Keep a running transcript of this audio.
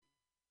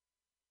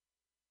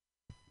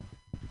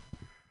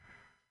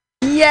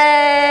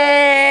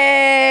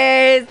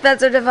Yay!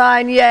 Spencer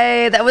Divine,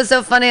 yay! That was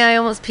so funny. I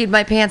almost peed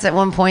my pants at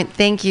one point.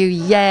 Thank you,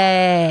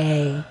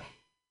 yay!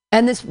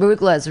 And this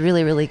arugula is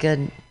really, really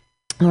good.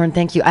 Lauren,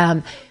 thank you.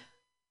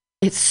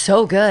 It's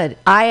so good.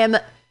 I am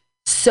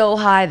so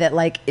high that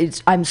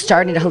I'm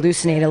starting to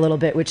hallucinate a little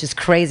bit, which is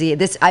crazy.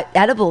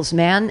 Edibles,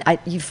 man.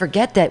 You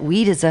forget that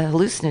weed is a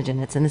hallucinogen.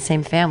 It's in the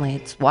same family.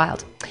 It's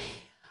wild.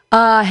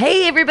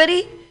 Hey,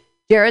 everybody.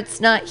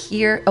 Jared's not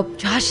here. Oh,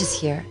 Josh is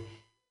here.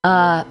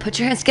 Put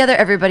your hands together,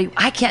 everybody.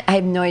 I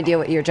have no idea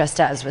what you're dressed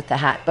as with the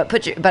hat,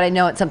 but I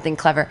know it's something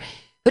clever.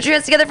 Put your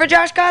hands together for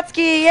Josh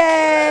Kotsky.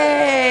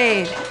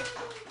 Yay!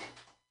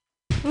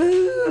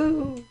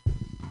 Woo!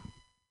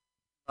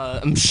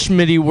 I'm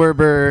Schmitty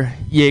Werber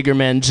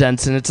Jaegerman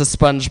Jensen. It's a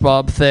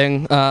SpongeBob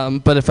thing,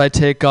 but if I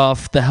take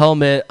off the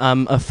helmet,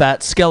 I'm a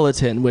fat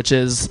skeleton, which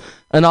is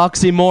an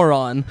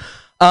oxymoron.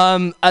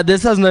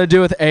 This has nothing to do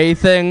with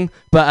anything,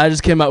 but I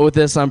just came out with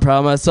this. I'm proud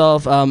of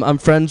myself. I'm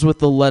friends with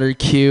the letter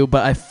Q,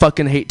 but I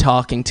fucking hate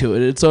talking to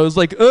it. So I was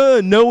like,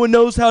 no one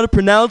knows how to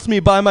pronounce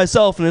me by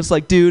myself. And it's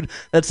like, dude,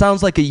 that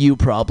sounds like a you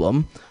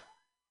problem.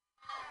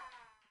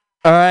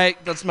 All right,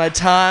 that's my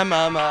time.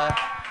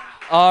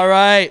 All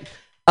right.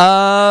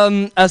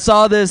 I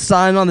saw this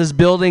sign on this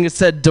building. It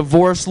said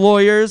divorce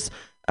lawyers.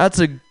 That's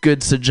a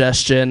good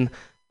suggestion.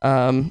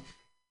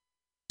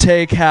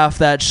 Take half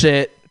that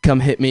shit. Come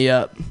hit me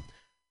up.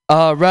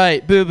 All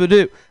right, boo-boo-doo.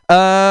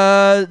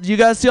 You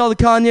guys see all the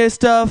Kanye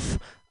stuff?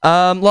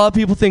 A lot of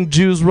people think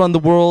Jews run the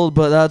world,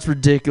 but that's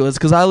ridiculous,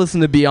 because I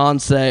listen to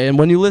Beyonce, and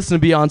when you listen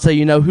to Beyonce,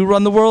 you know who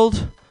run the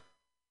world?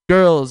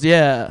 Girls,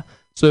 yeah.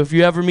 So if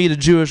you ever meet a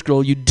Jewish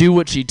girl, you do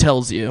what she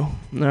tells you, all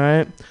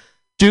right?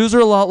 Jews are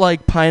a lot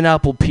like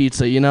pineapple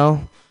pizza, you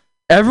know?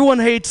 Everyone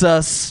hates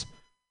us.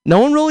 No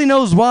one really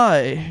knows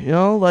why, you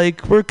know?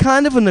 Like, we're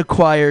kind of an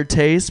acquired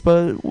taste,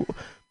 but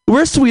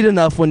we're sweet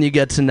enough when you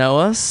get to know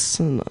us.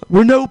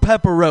 We're no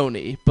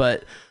pepperoni,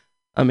 but,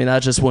 I mean,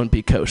 that just wouldn't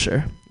be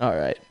kosher. All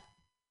right.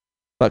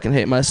 Fucking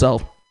hate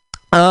myself.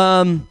 There's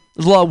a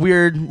lot of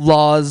weird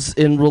laws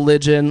in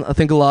religion. I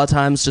think a lot of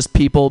times just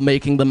people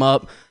making them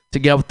up to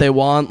get what they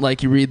want.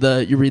 Like, you read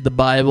the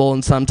Bible,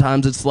 and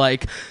sometimes it's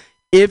like,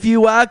 if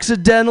you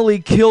accidentally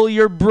kill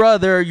your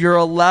brother, you're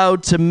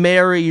allowed to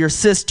marry your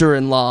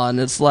sister-in-law, and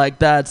it's like,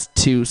 that's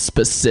too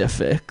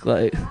specific.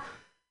 Like,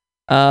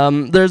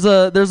 there's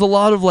a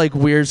lot of like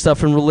weird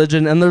stuff in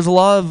religion, and there's a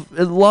lot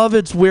of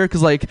it's weird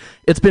because like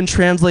it's been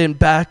translated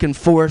back and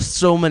forth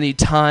so many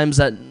times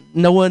that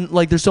no one,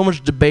 like, there's so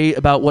much debate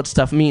about what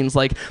stuff means.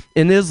 Like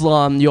in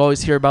Islam, you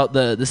always hear about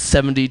the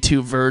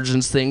 72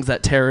 virgins things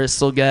that terrorists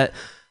will get.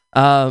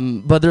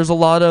 But there's a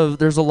lot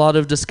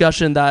of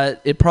discussion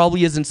that it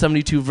probably isn't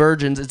 72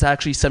 virgins, it's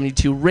actually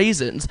 72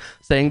 raisins,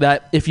 saying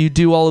that if you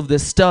do all of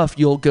this stuff,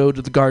 you'll go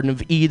to the Garden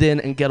of Eden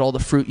and get all the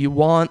fruit you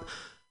want.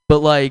 But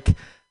like,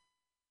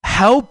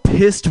 how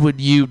pissed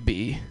would you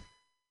be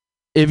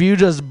if you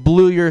just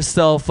blew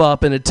yourself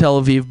up in a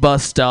Tel Aviv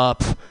bus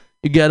stop,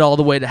 you get all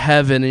the way to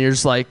heaven, and you're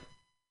just like,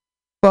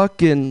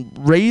 fucking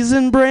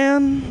Raisin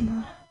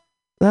Bran?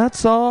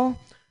 That's all?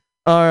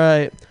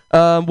 Alright.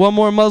 One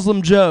more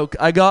Muslim joke.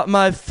 I got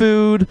my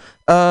food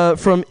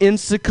from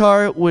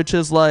Instacart, which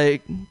is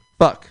like,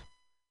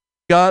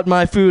 got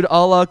my food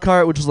a la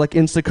carte, which is like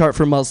Instacart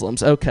for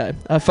Muslims. Okay,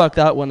 I fucked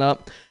that one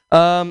up.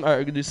 All right, we're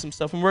gonna do some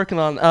stuff I'm working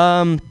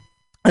on.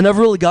 I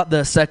never really got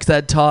the sex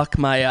ed talk.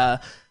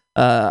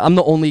 I'm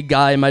the only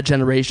guy in my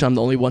generation. I'm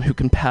the only one who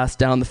can pass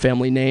down the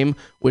family name,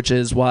 which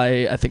is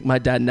why I think my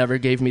dad never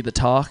gave me the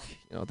talk.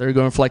 You know, they're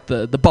going for like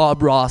the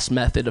Bob Ross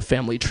method of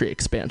family tree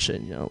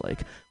expansion. You know,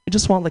 like, we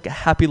just want like a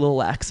happy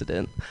little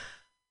accident.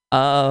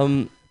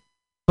 Yeah,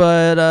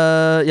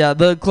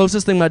 the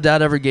closest thing my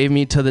dad ever gave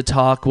me to the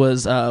talk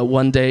was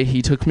one day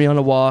he took me on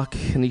a walk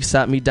and he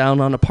sat me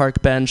down on a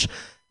park bench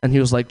and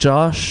he was like,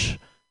 Josh,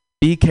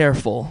 be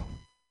careful.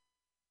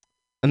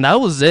 And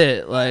that was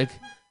it. Like,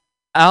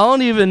 I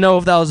don't even know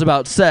if that was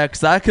about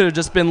sex. That could have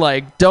just been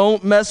like,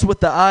 don't mess with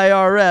the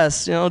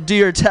IRS, you know, do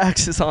your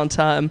taxes on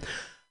time.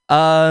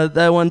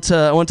 I went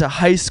to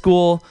high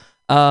school.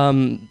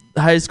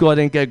 High school, I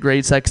didn't get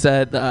great sex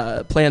ed.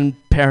 Planned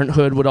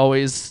Parenthood would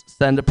always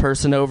send a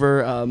person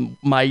over.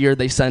 My year,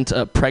 they sent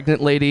a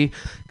pregnant lady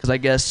because I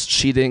guess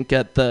she didn't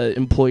get the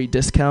employee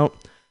discount.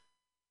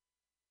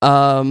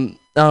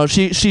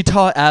 She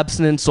taught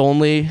abstinence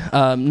only,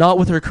 not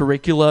with her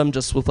curriculum,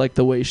 just with like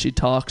the way she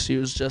talks. She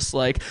was just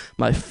like,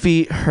 my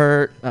feet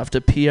hurt, I have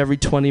to pee every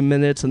 20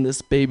 minutes, and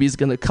this baby's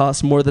gonna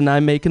cost more than I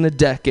make in a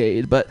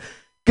decade. But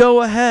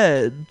go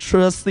ahead,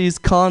 trust these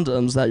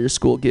condoms that your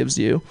school gives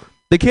you.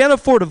 They can't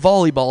afford a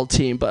volleyball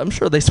team, but I'm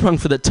sure they sprung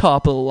for the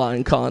top of the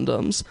line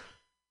condoms.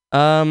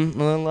 And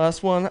then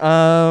last one.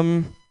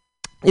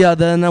 Yeah,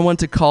 then I went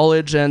to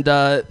college, and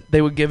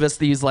they would give us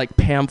these like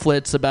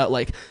pamphlets about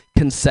like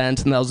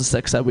consent, and that was the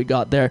sex ed we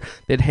got there.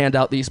 They'd hand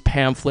out these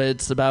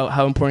pamphlets about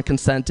how important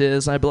consent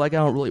is, and I'd be like, I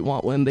don't really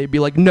want one. They'd be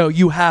like, no,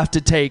 you have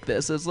to take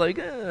this. It's like,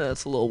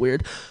 that's a little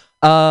weird.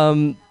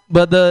 But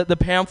the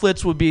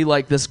pamphlets would be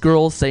like this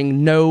girl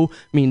saying no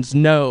means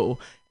no,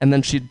 and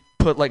then she'd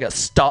put like a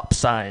stop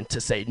sign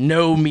to say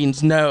no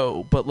means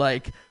no, but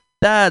like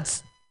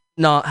that's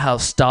not how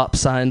stop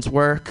signs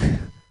work.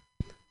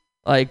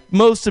 Like,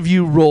 most of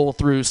you roll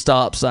through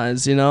stop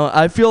signs, you know?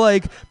 I feel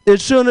like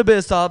it shouldn't have been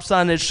a stop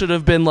sign. It should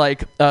have been,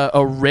 like,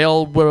 a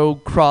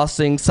railroad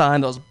crossing sign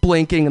that was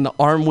blinking and the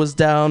arm was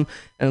down.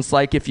 And it's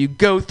like, if you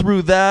go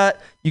through that,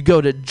 you go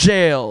to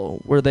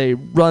jail where they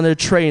run a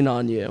train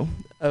on you.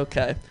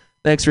 Okay.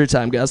 Thanks for your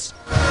time, guys.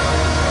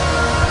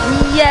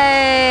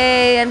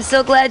 Yay! I'm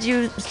so glad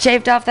you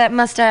shaved off that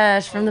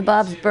mustache from the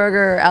Bob's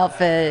Burger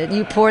outfit.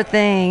 You poor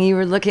thing. You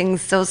were looking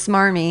so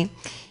smarmy.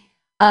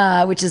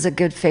 Which is a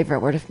good favorite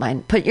word of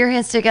mine. Put your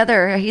hands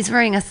together. He's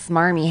wearing a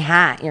smarmy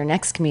hat, your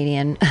next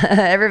comedian.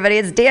 Everybody,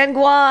 it's Dan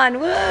Guan.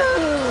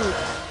 Woo!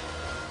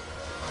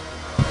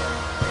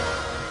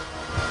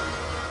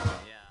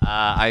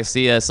 I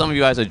see some of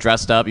you guys are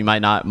dressed up. You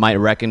might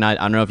recognize.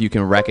 I don't know if you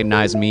can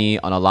recognize me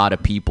on a lot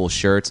of people's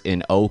shirts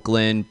in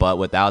Oakland, but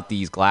without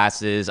these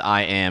glasses,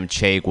 I am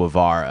Che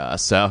Guevara.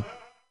 So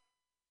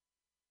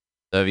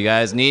if you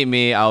guys need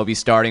me, I will be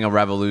starting a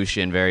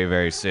revolution very,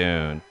 very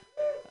soon.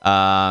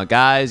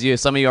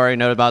 Guys, some of you already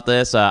know about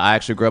this. I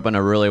actually grew up in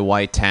a really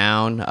white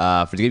town.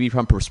 To give you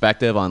some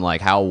perspective on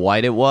like how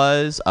white it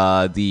was,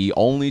 the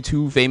only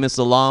two famous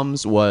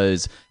alums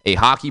was a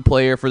hockey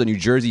player for the New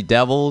Jersey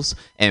Devils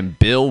and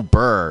Bill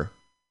Burr.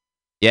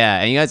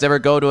 Yeah, and you guys ever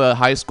go to a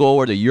high school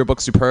where the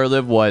yearbook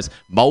superlative was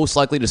most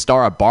likely to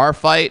star a bar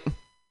fight?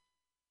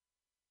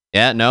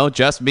 Yeah, no,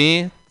 just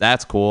me?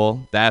 That's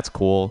cool. That's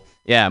cool.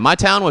 Yeah, my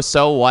town was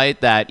so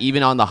white that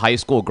even on the high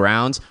school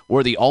grounds,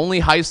 we're the only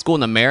high school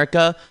in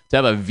America to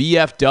have a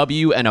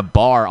VFW and a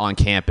bar on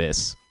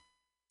campus,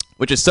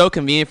 which is so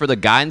convenient for the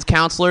guidance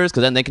counselors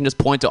because then they can just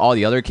point to all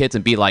the other kids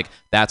and be like,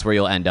 that's where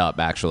you'll end up,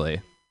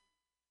 actually.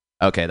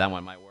 Okay, that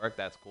one might work.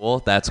 That's cool.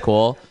 That's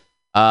cool.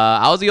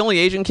 I was the only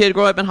Asian kid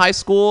growing up in high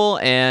school,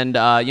 and,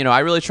 I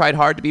really tried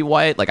hard to be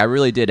white. Like, I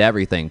really did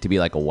everything to be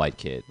like a white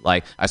kid.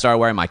 Like, I started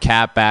wearing my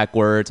cap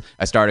backwards.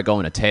 I started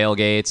going to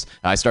tailgates.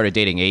 I started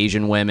dating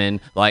Asian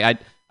women. Like,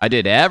 I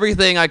did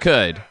everything I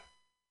could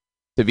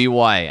to be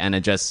white, and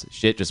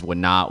shit just would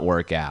not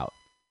work out.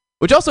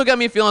 Which also got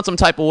me feeling some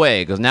type of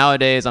way, because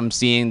nowadays I'm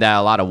seeing that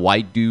a lot of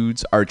white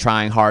dudes are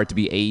trying hard to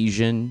be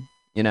Asian.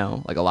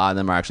 Like, a lot of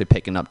them are actually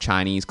picking up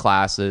Chinese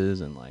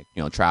classes and, like,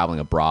 traveling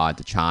abroad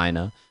to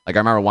China. Like, I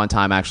remember one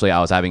time, actually,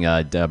 I was having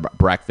a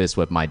breakfast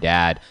with my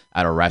dad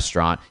at a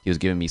restaurant. He was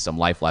giving me some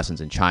life lessons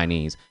in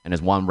Chinese, and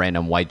this one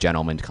random white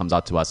gentleman comes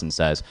up to us and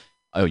says,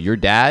 "Oh, your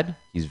dad?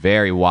 He's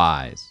very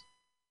wise."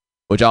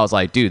 Which I was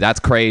like, dude, that's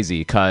crazy,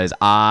 because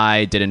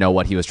I didn't know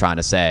what he was trying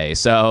to say.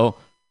 So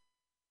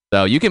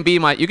you can be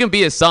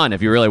his son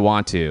if you really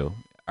want to.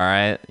 All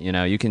right?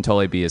 You can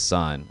totally be his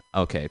son.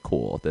 Okay,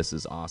 cool. This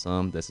is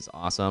awesome. This is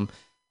awesome.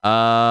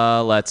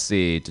 Let's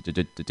see.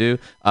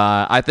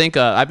 I think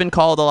I've been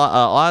called a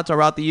lot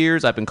throughout the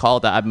years. I've been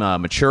called that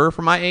I'm mature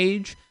for my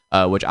age,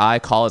 which I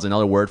call as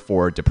another word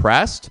for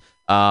depressed.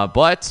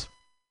 But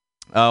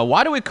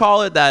why do we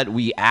call it that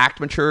we act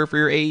mature for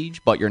your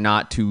age, but you're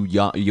not too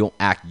young? You don't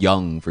act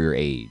young for your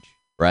age,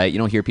 right? You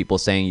don't hear people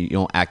saying you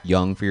don't act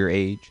young for your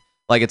age.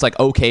 Like, it's like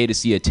okay to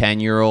see a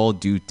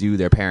 10-year-old do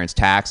their parents'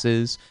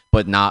 taxes,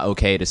 but not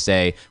okay to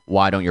say,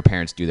 why don't your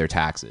parents do their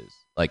taxes?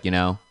 Like,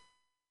 No,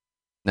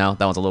 that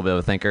one's a little bit of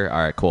a thinker.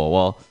 All right, cool.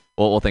 Well,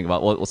 we'll think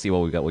about. We'll see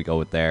what we go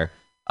with there.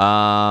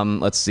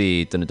 Let's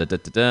see.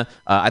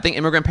 I think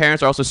immigrant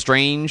parents are also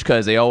strange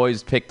because they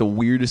always pick the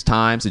weirdest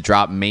times to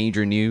drop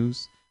major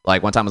news.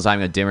 Like, one time I was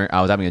having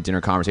a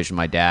dinner conversation with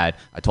my dad.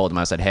 I told him,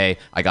 I said, "Hey,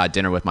 I got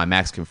dinner with my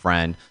Mexican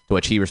friend." To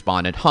which he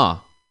responded, "Huh?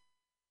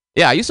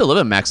 Yeah, I used to live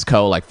in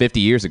Mexico like 50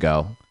 years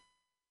ago."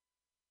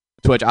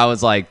 To which I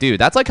was like, dude,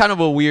 that's like kind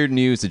of a weird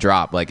news to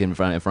drop like in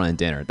front of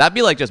dinner. That'd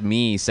be like just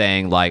me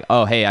saying like,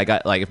 oh, hey, I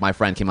got, like, if my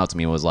friend came up to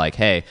me and was like,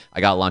 hey,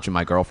 I got lunch with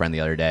my girlfriend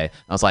the other day.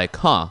 And I was like,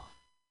 huh?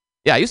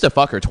 Yeah, I used to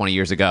fuck her 20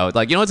 years ago.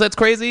 Like, that's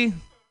crazy?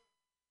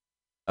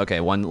 Okay,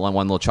 one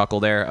little chuckle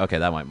there. Okay,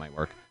 that might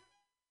work.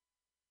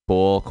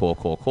 Cool.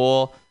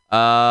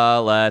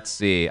 Let's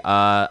see.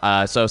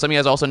 So some of you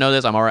guys also know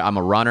this. I'm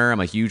a runner. I'm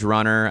a huge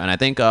runner. And I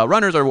think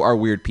runners are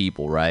weird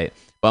people, right?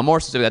 But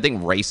more specifically, I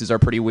think races are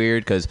pretty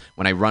weird because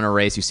when I run a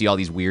race, you see all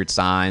these weird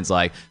signs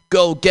like,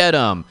 go get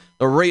them.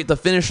 The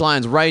finish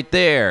line's right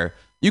there.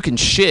 You can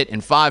shit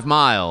in 5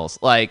 miles.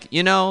 Like,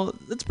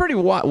 it's pretty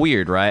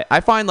weird, right?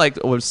 I find like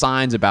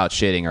signs about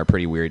shitting are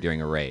pretty weird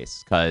during a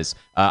race because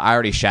I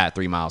already shat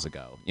 3 miles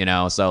ago,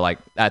 So like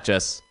that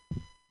just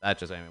ain't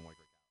working.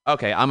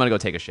 Okay, I'm going to go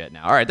take a shit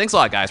now. All right, thanks a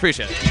lot, guys.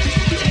 Appreciate it.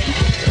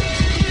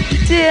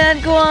 Dan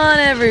Guan,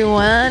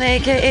 everyone,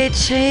 a.k.a.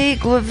 Che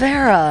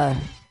Guevara.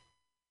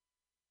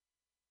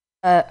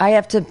 I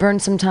have to burn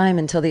some time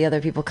until the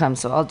other people come,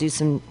 so I'll do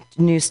some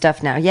new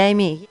stuff now. Yay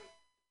me.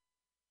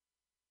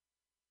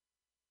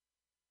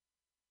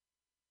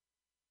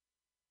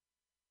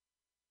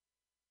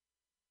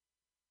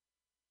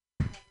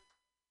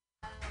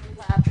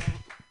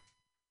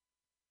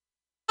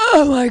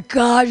 Oh my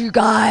God, you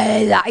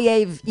guys.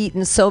 I've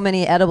eaten so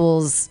many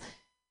edibles.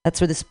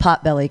 That's where this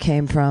pot belly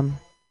came from.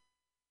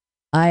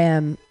 I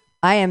am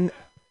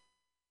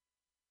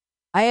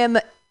I am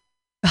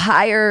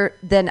higher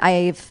than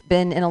I've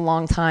been in a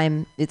long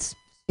time. It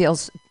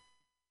feels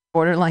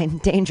borderline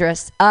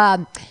dangerous.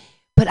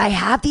 But I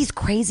have these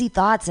crazy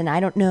thoughts, and I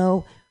don't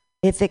know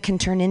if it can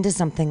turn into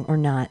something or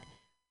not.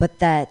 But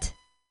that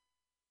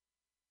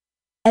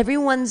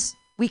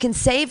we can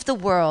save the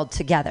world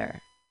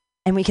together,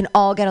 and we can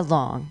all get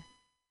along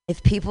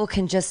if people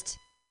can just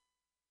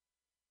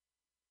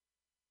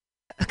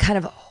kind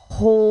of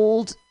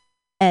hold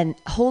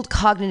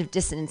cognitive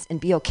dissonance and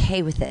be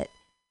okay with it.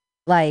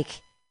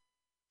 Like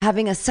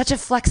having such a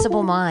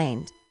flexible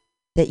mind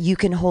that you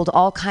can hold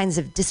all kinds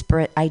of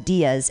disparate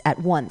ideas at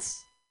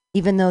once,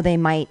 even though they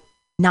might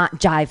not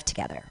jive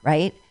together,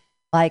 right?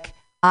 Like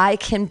I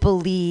can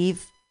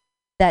believe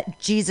that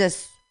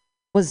Jesus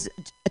was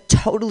a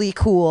totally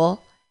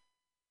cool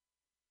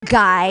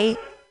guy,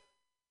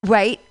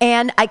 right?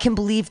 And I can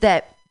believe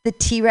that the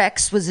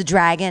T-Rex was a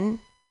dragon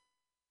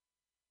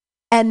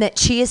and that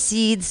chia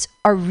seeds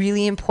are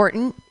really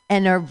important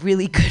and are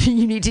really good and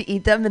you need to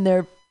eat them and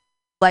they're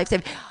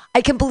life-saving.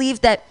 I can believe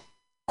that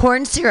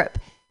corn syrup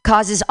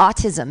causes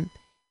autism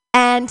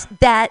and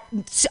that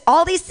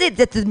all these things,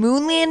 that the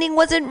moon landing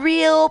wasn't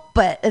real,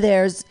 but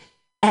there's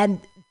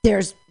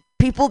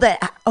people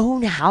that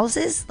own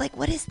houses. Like,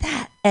 what is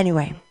that?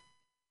 Anyway,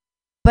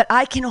 but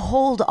I can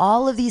hold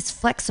all of these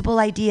flexible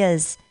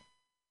ideas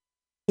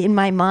in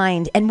my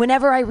mind. And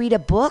whenever I read a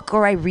book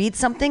or I read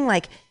something,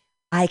 like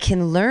I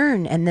can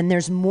learn. And then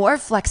there's more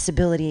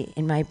flexibility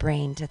in my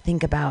brain to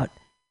think about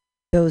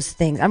those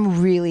things.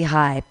 I'm really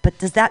high, but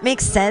does that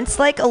make sense?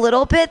 Like a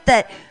little bit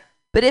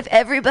but if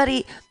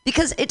everybody,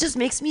 because it just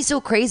makes me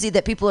so crazy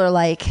that people are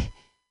like,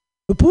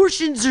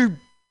 abortions are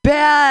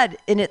bad.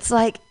 And it's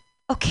like,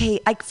 okay,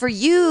 for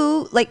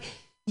you, like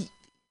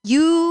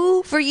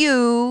you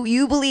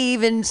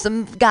believe in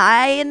some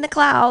guy in the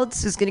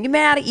clouds who's going to get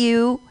mad at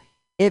you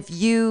if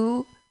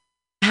you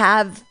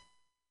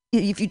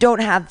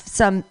don't have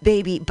some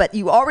baby, but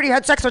you already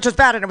had sex, which was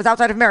bad, and it was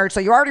outside of marriage, so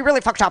you already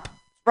really fucked up.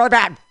 Really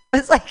bad.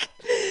 It's like,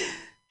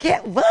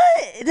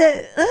 what?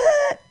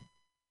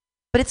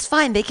 But it's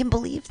fine. They can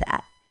believe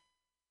that.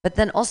 But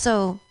then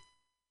also,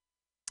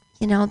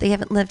 they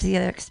haven't lived the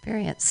other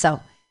experience. So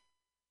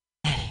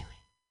anyway,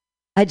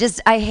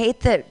 I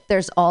hate that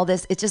there's all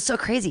this. It's just so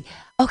crazy.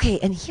 Okay,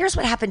 and here's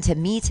what happened to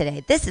me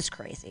today. This is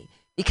crazy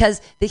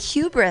because the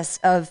hubris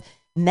of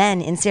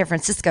men in San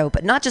Francisco,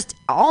 but not just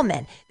all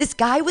men. This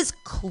guy was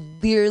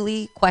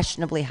clearly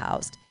questionably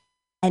housed.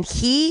 And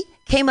he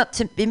came up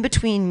to in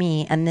between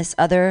me and this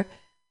other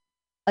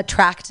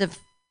attractive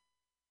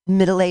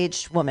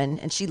middle-aged woman,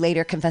 and she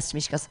later confessed to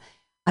me. She goes,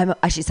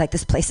 she's like,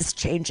 this place is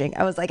changing.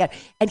 I was like,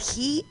 and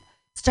he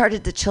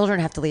started, the children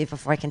have to leave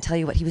before I can tell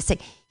you what he was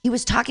saying. He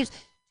was talking to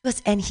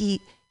us, and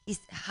he's,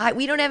 hi,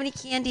 we don't have any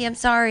candy, I'm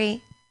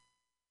sorry.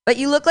 But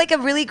you look like a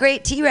really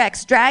great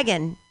T-Rex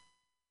dragon.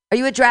 Are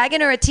you a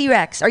dragon or a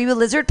T-Rex? Are you a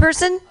lizard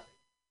person?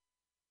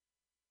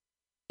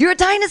 You're a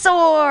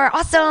dinosaur.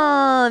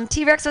 Awesome.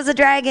 T-Rex was a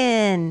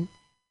dragon.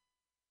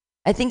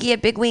 I think he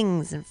had big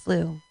wings and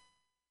flew.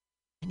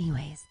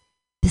 Anyways,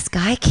 this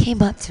guy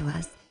came up to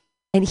us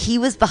and he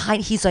was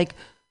behind. He's like,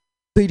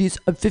 ladies,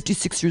 I'm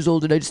 56 years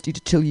old and I just need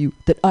to tell you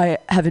that I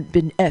haven't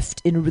been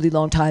effed in a really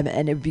long time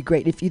and it would be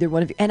great if either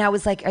one of you. And I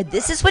was like,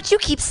 this is what you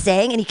keep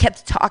saying? And he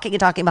kept talking and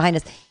talking behind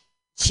us.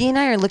 She and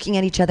I are looking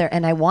at each other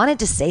and I wanted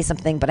to say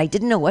something, but I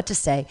didn't know what to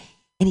say.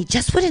 And he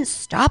just wouldn't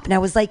stop. And I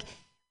was like,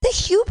 the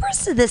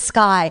hubris of this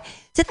guy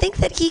to think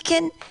that he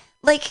can,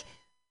 like,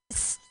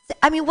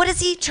 what is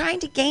he trying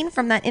to gain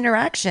from that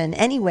interaction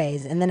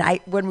anyways? And then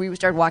when we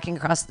started walking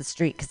across the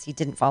street, because he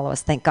didn't follow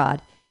us, thank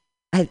God,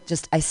 I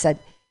said,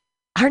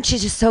 aren't you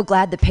just so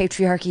glad the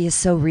patriarchy is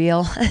so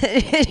real?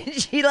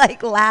 She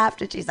like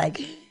laughed and she's like,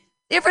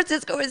 San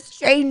Francisco is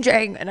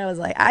changing. And I was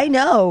like, I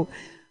know.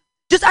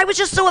 I was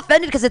just so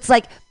offended because it's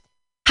like,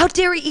 how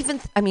dare he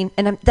even,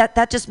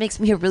 that just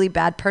makes me a really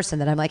bad person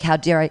that I'm like, how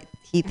dare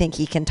he think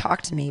he can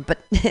talk to me? But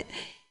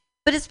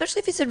especially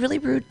if he said really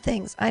rude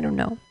things. I don't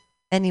know.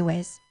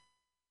 Anyways,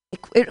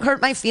 it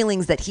hurt my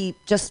feelings that he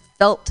just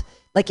felt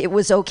like it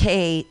was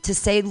okay to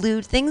say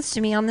lewd things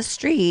to me on the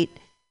street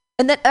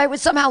and that I would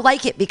somehow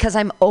like it because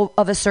I'm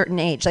of a certain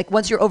age. Like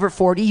once you're over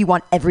 40, you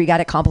want every guy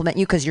to compliment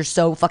you because you're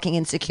so fucking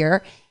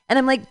insecure. And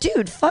I'm like,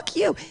 dude, fuck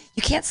you.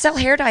 You can't sell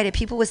hair dye to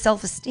people with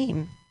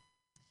self-esteem.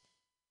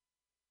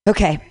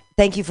 Okay,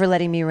 thank you for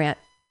letting me rant.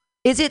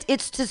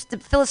 It's just the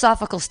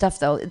philosophical stuff,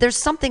 though. There's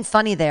something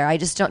funny there. I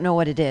just don't know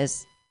what it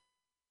is.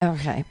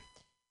 Okay,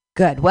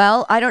 good.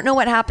 Well, I don't know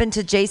what happened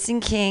to Jason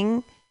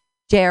King,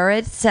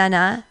 Jared,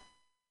 Senna.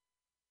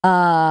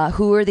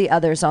 Who are the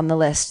others on the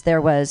list?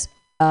 There was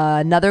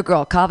another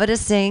girl, Kavita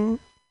Singh.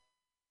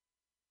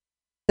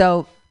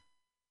 So,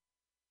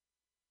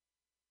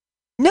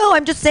 no,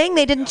 I'm just saying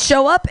they didn't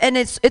show up, and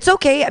it's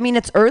okay.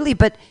 It's early,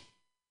 but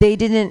they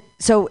didn't.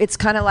 So it's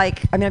kind of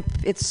like,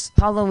 it's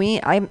Halloween.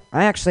 I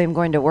actually am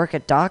going to work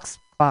at Doc's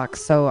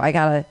Box, so I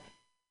gotta.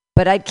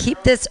 But I'd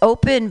keep this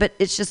open, but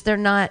it's just they're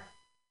not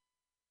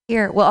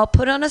here. Well, I'll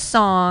put on a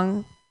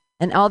song,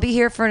 and I'll be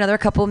here for another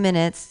couple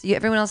minutes.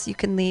 Everyone else, you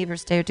can leave or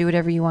stay or do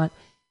whatever you want.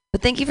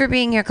 But thank you for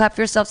being here. Clap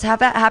for yourselves.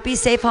 Have a happy,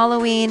 safe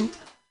Halloween.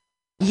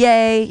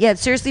 Yay. Yeah,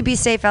 seriously, be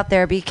safe out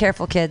there. Be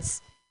careful, kids.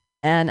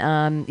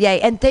 And yay.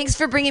 And thanks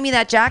for bringing me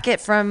that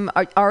jacket from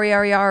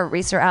RER,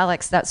 Racer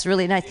Alex. That's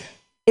really nice.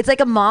 It's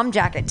like a mom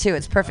jacket, too.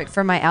 It's perfect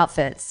for my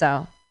outfit.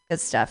 So good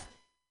stuff.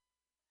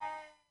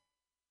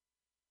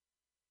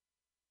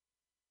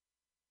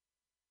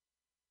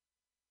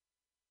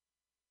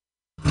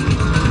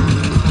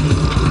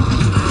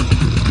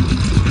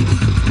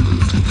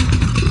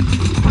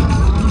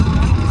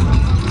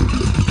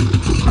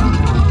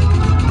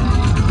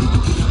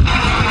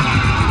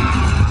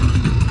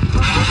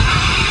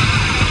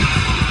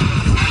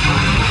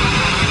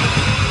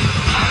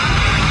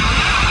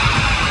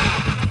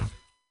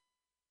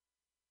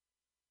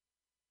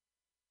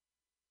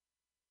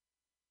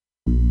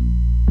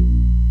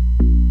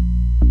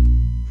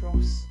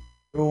 Cross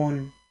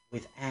drawn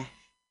with ash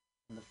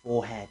on the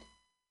forehead.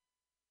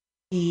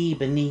 He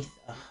beneath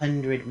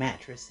 100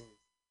 mattresses.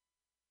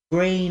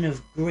 Grain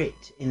of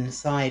grit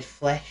inside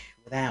flesh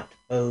without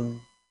bone.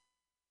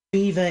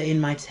 Fever in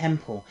my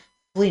temple,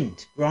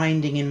 flint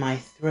grinding in my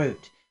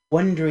throat,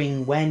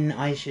 wondering when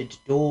I should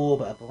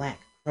daub a black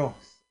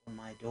cross on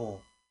my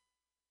door.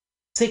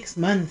 6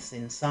 months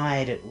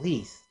inside at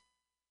least.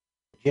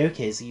 The joke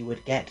is you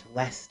would get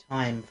less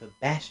time for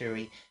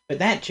battery, but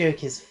that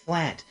joke is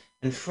flat,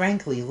 and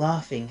frankly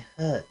laughing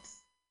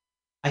hurts.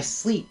 I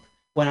sleep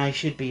when I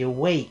should be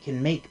awake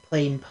and make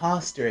plain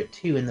pasta at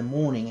 2 in the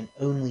morning and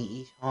only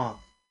eat half.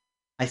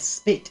 I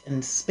spit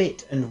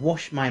and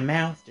wash my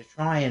mouth to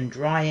try and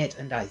dry it,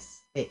 and I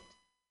spit.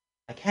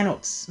 I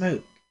cannot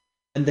smoke,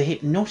 and the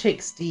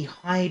hypnotics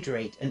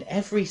dehydrate, and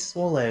every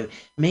swallow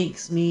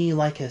makes me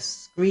like a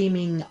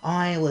screaming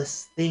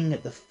eyeless thing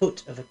at the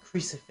foot of a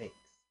crucifix,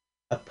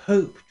 a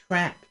pope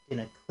trapped in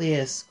a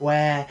clear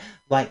square,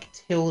 like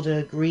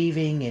Tilda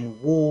grieving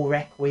in war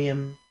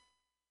requiem.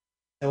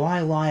 So I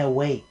lie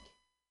awake,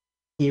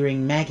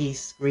 hearing Maggie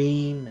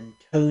scream and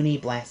Tony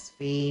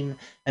blaspheme,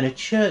 and a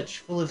church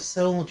full of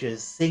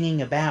soldiers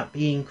singing about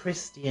being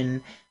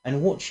Christian,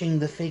 and watching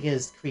the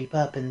figures creep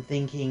up and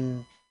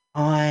thinking,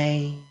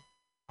 I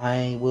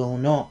will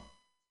not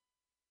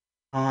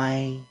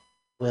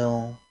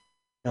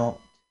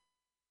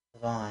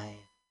survive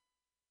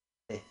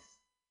this.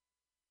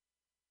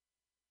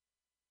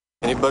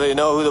 Anybody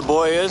know who the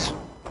boy is?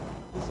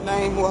 His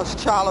name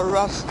was Charlie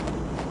Russ.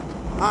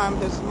 I'm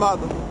his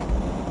mother.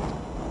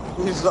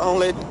 He's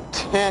only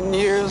 10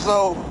 years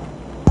old.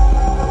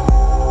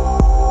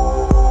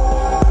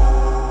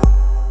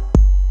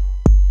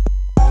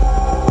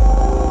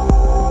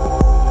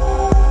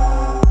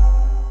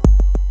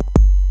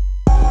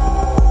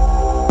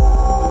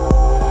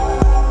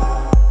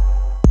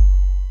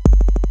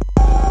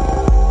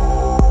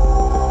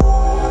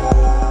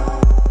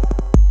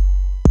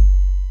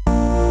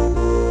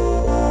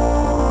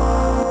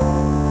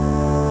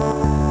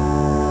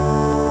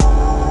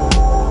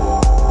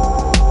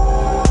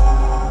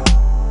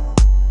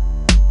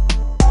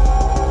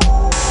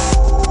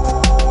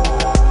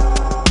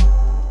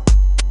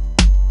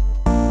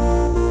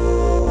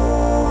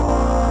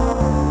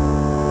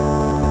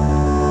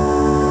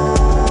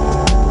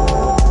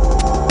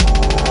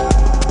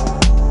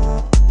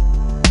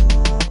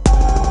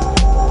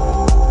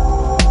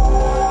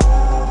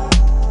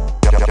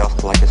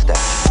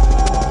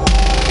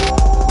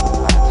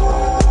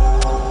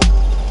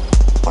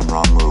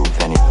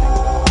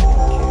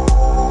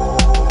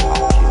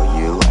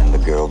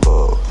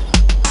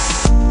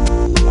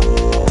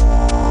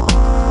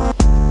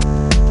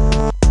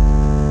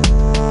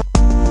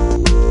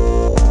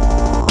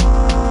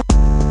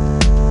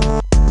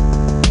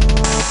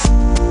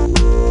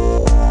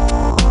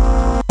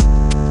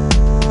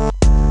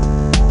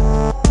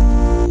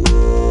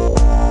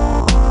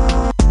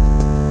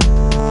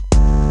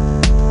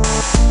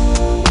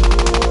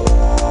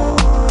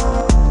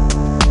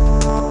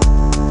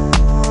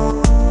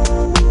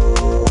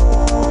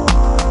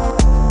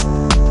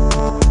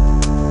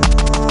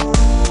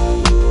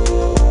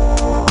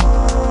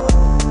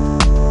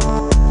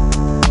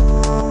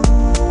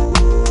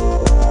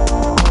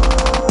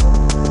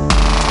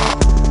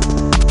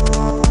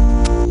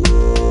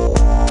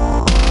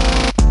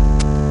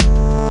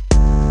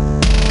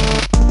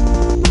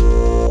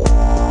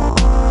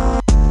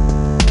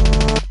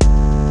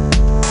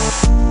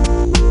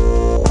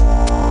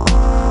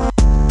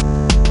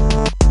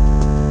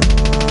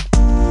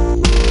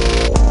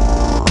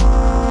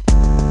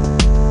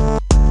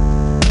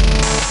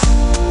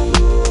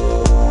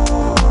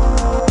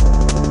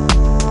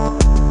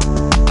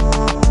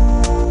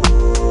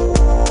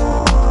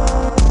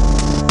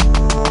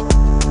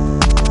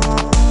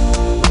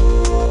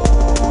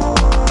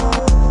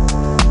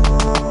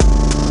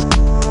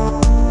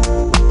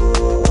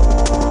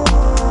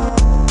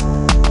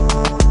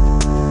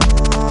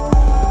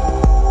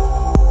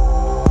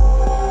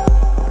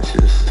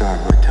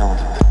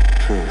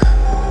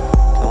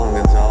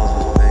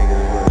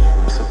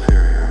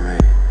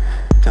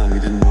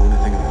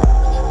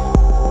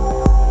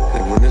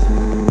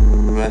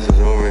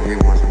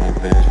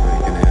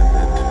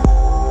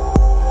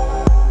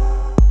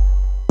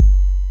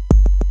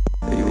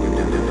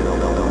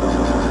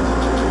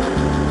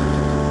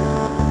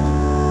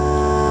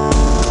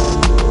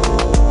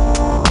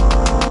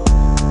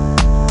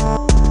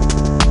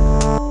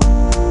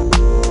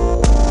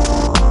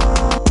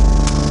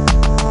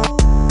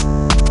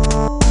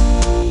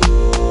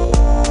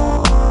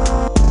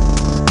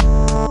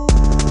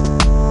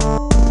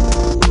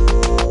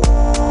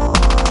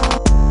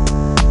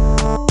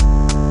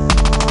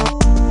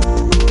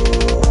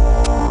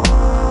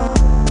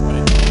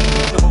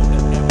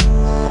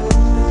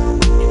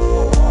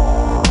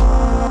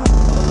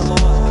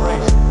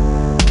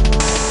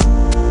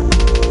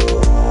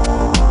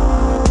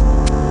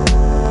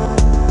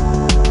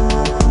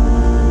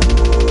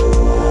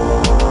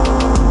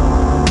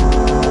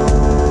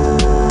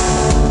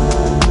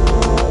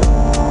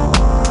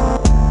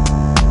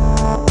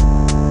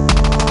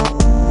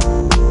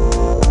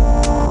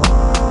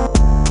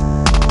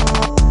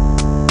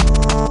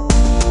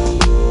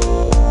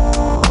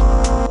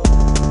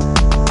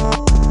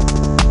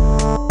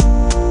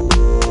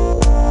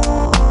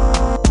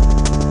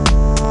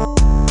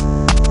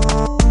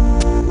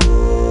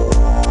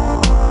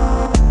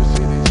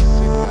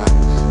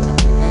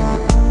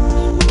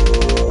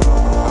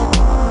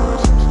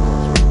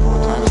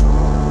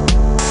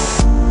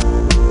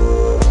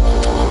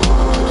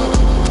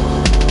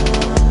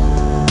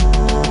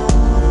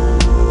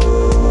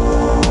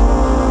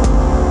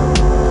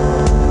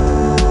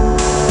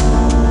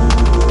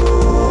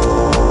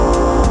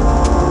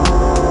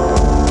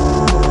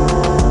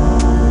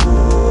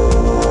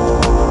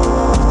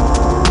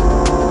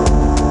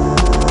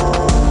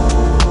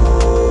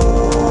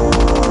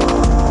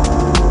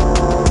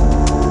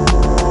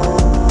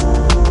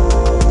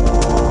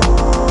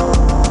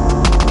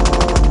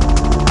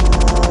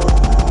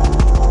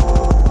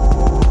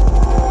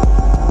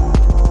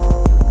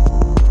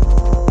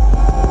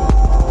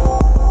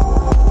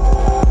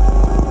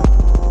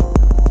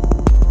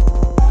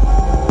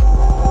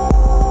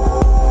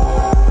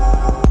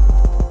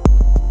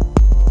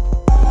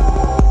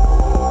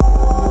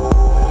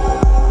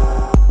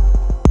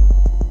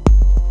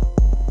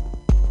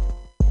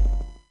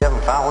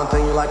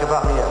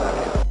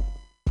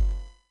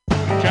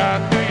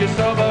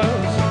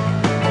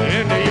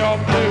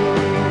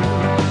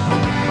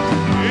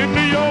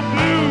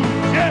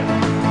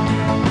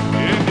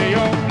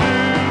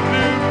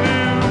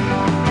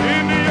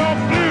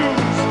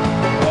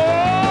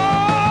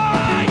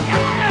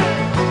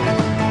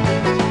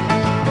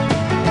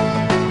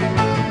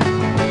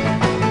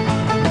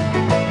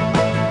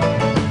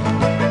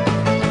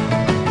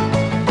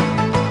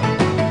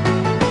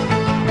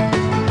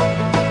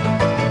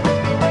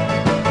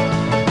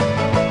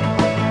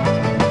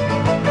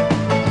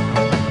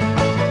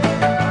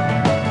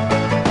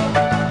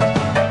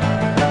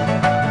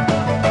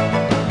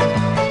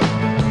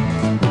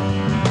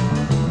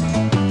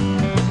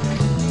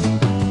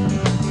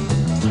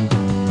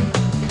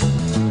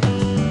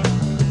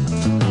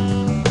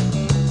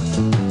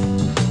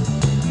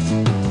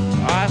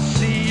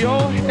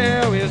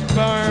 hell is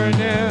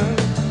burning.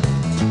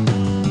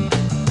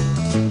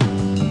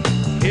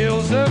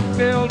 Hills are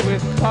filled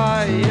with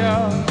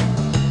fire.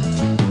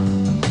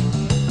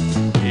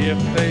 If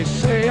they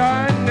say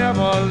I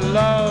never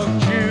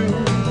loved you,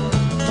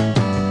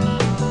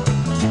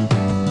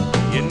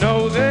 you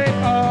know they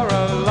are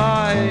a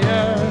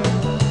liar.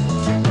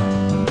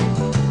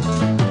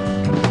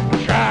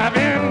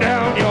 Driving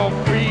down your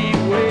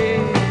freeway,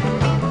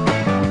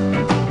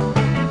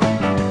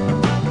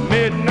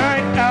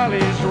 midnight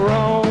alleys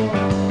roam,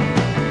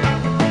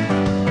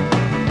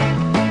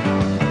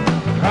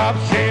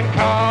 cops in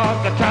cars,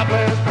 the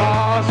topless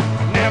bars,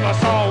 never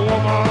saw a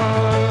woman.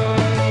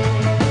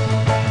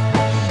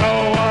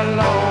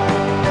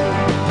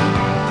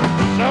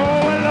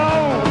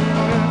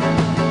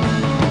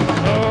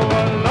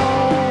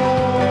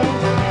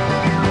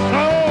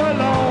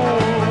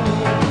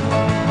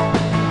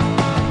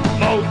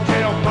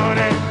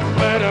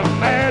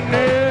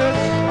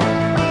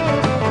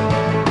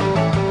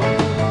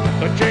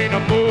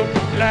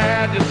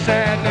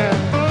 Sadness.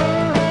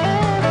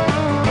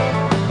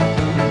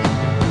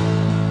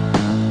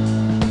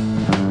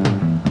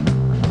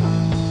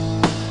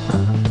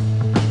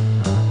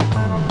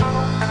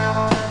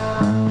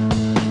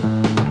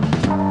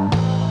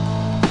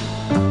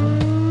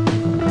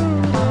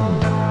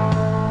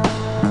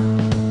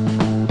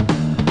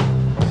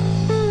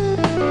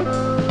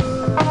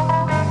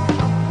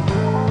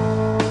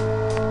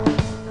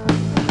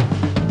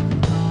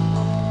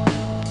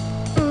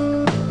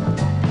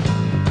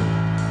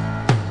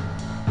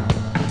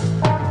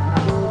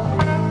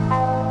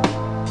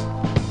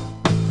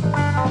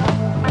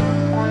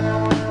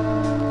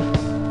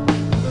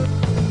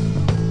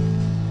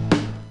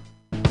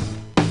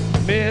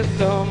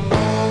 Mr.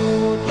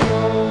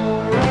 Mojo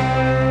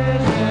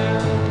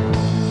rising,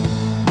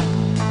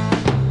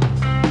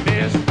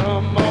 Mr.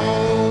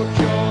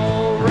 Mojo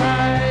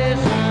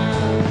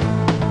rising,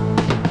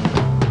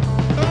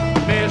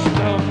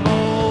 Mr.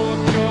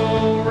 Mojo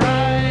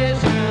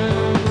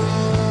rising,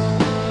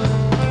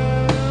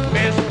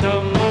 Mr.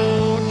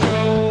 Mojo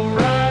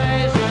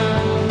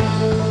rising,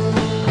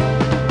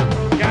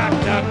 got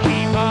to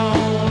keep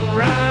on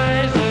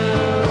rising.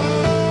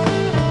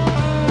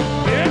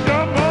 Mr.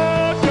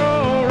 Mojo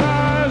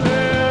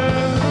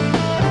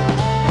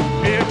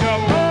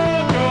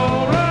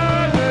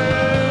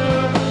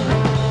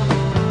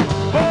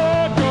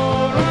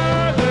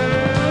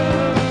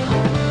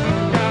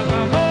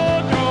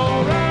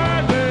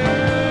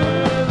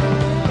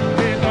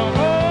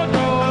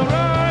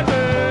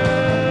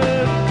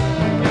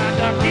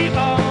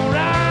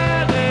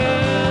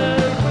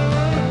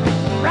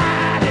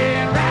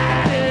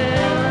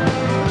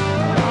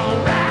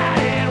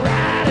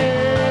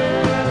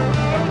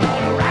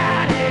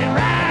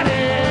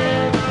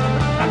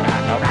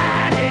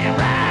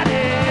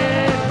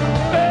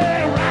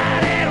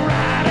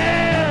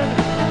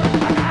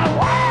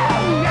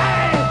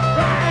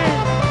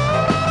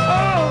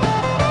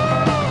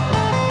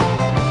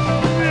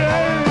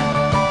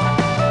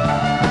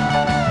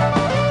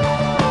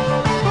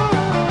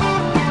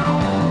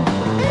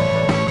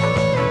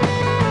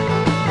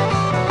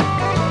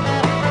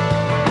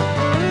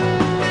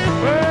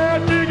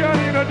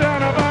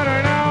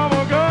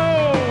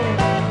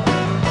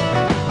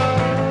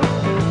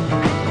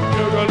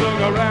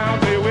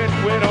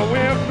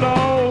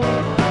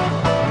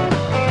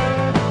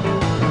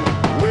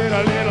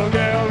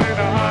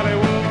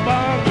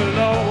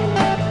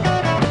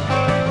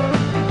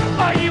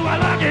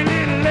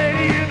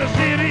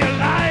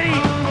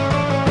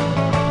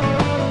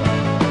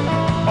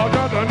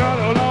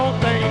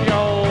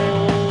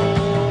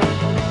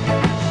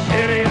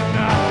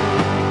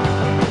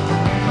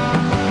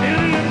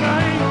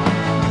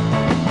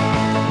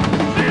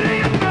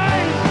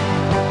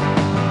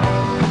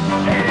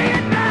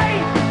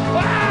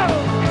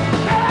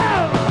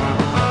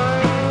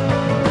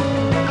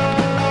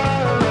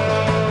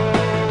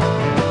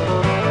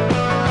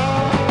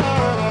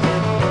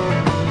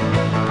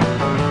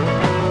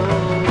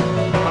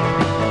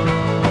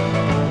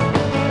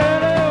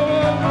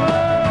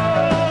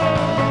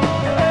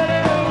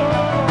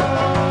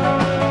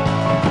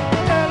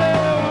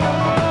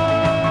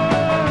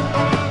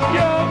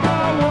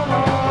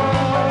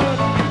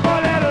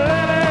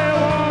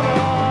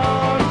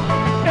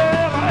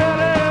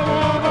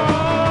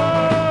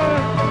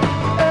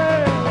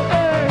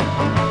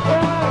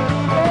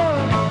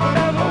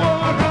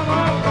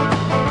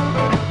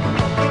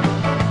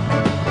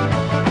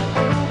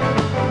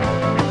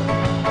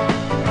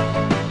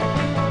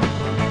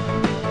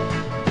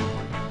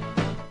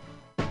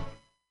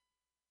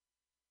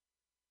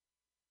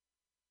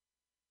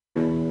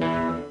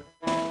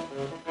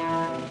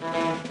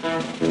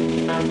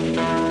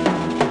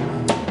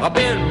I've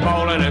been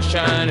balling a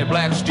shiny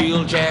black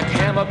steel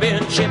jackhammer,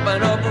 been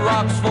chipping up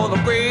rocks for the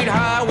great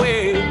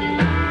highway.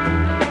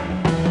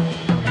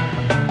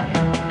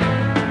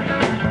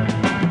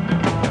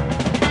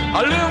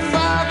 I live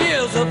 5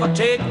 years if I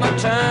take my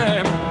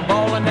time,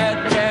 balling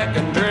that jack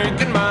and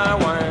drinking my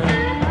wine.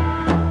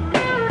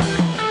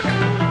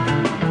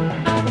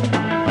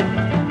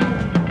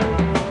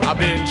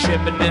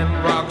 chipping them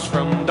rocks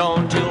from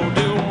dawn till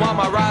doom, while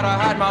my rider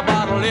had my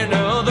bottle in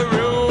the other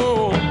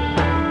room.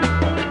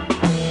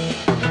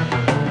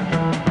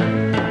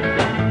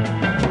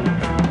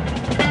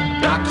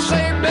 Doctor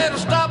said better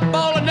stop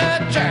bawling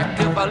that jack.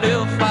 If I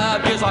live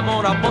 5 years, I'm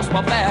gonna bust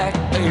my back.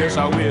 Yes,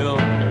 I will.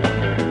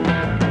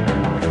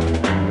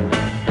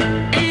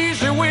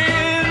 Easy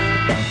win,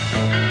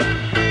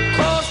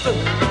 cross the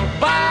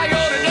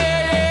bayou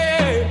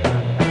today.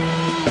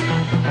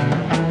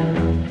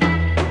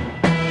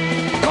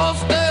 'Cause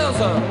there's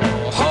a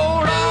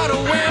whole lot of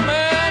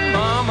women,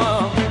 mama,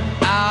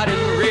 out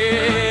in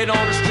red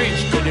on the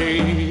streets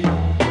today.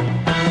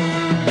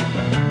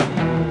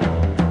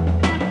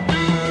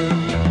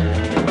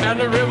 And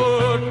the river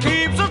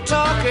keeps a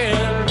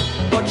talking,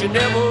 but you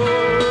never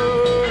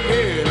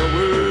hear a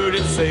word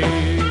it say.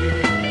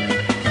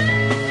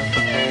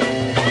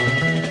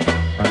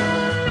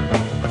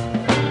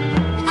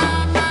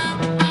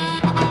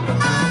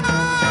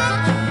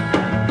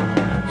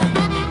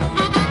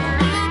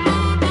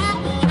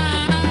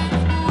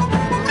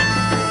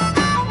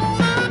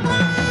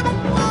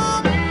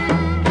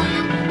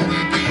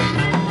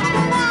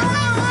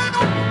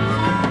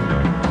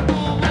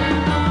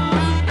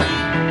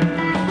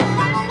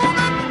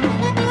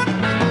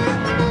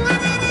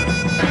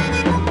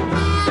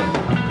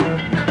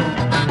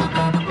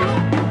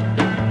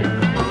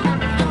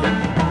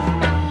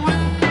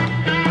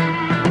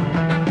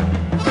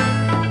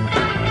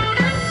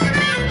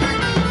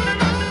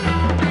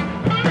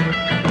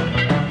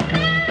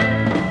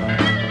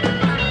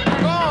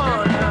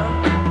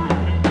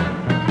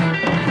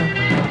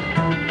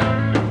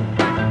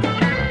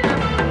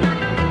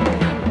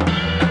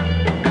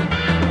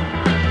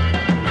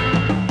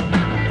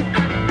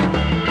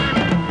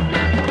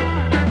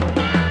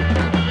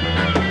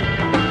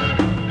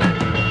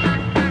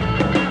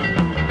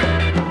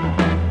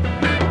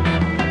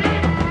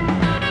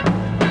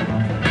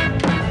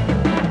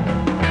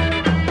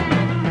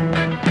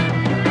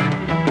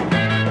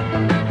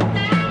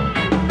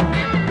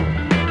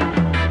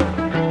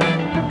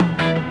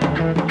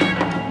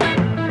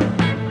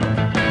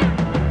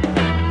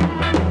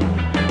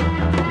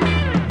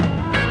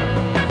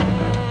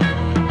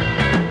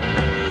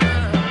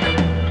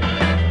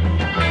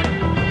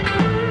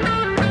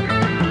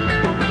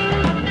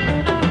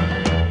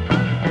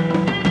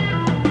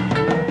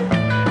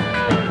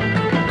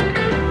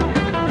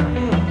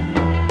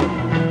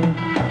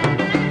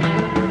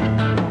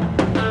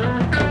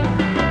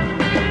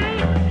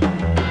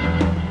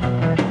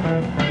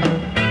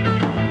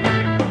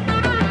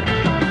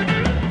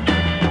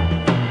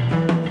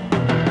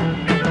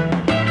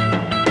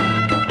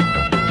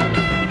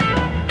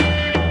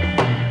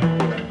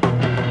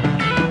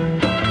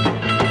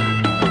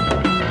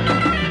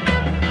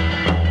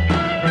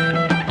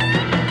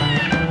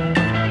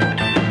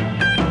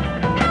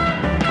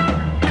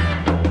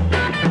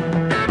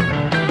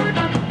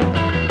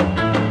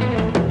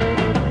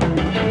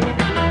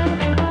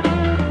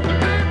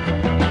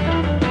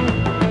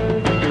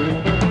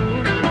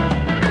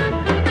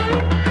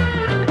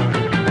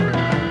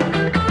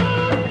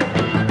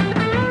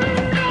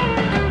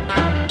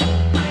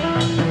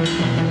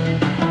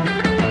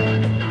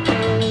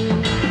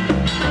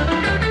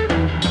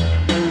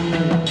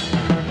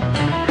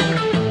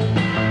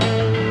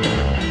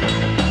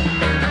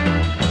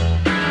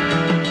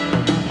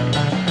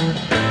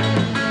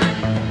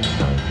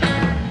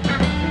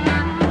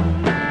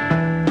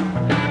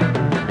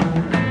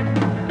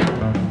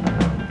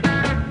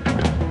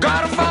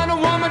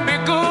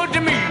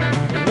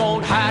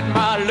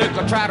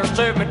 Try to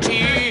serve me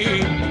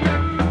tea.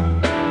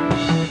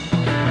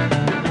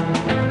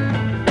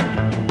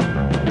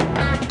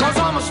 'Cause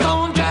I'm a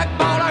stone jack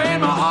baller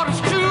and my heart is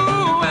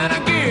true, and I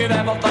give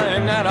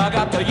everything that I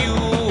got to you.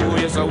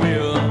 Yes, I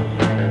will.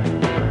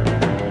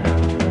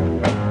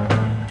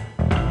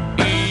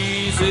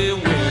 Easy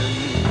win,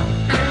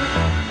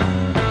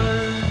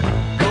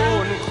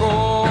 going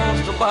across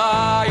the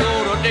bayou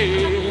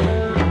today.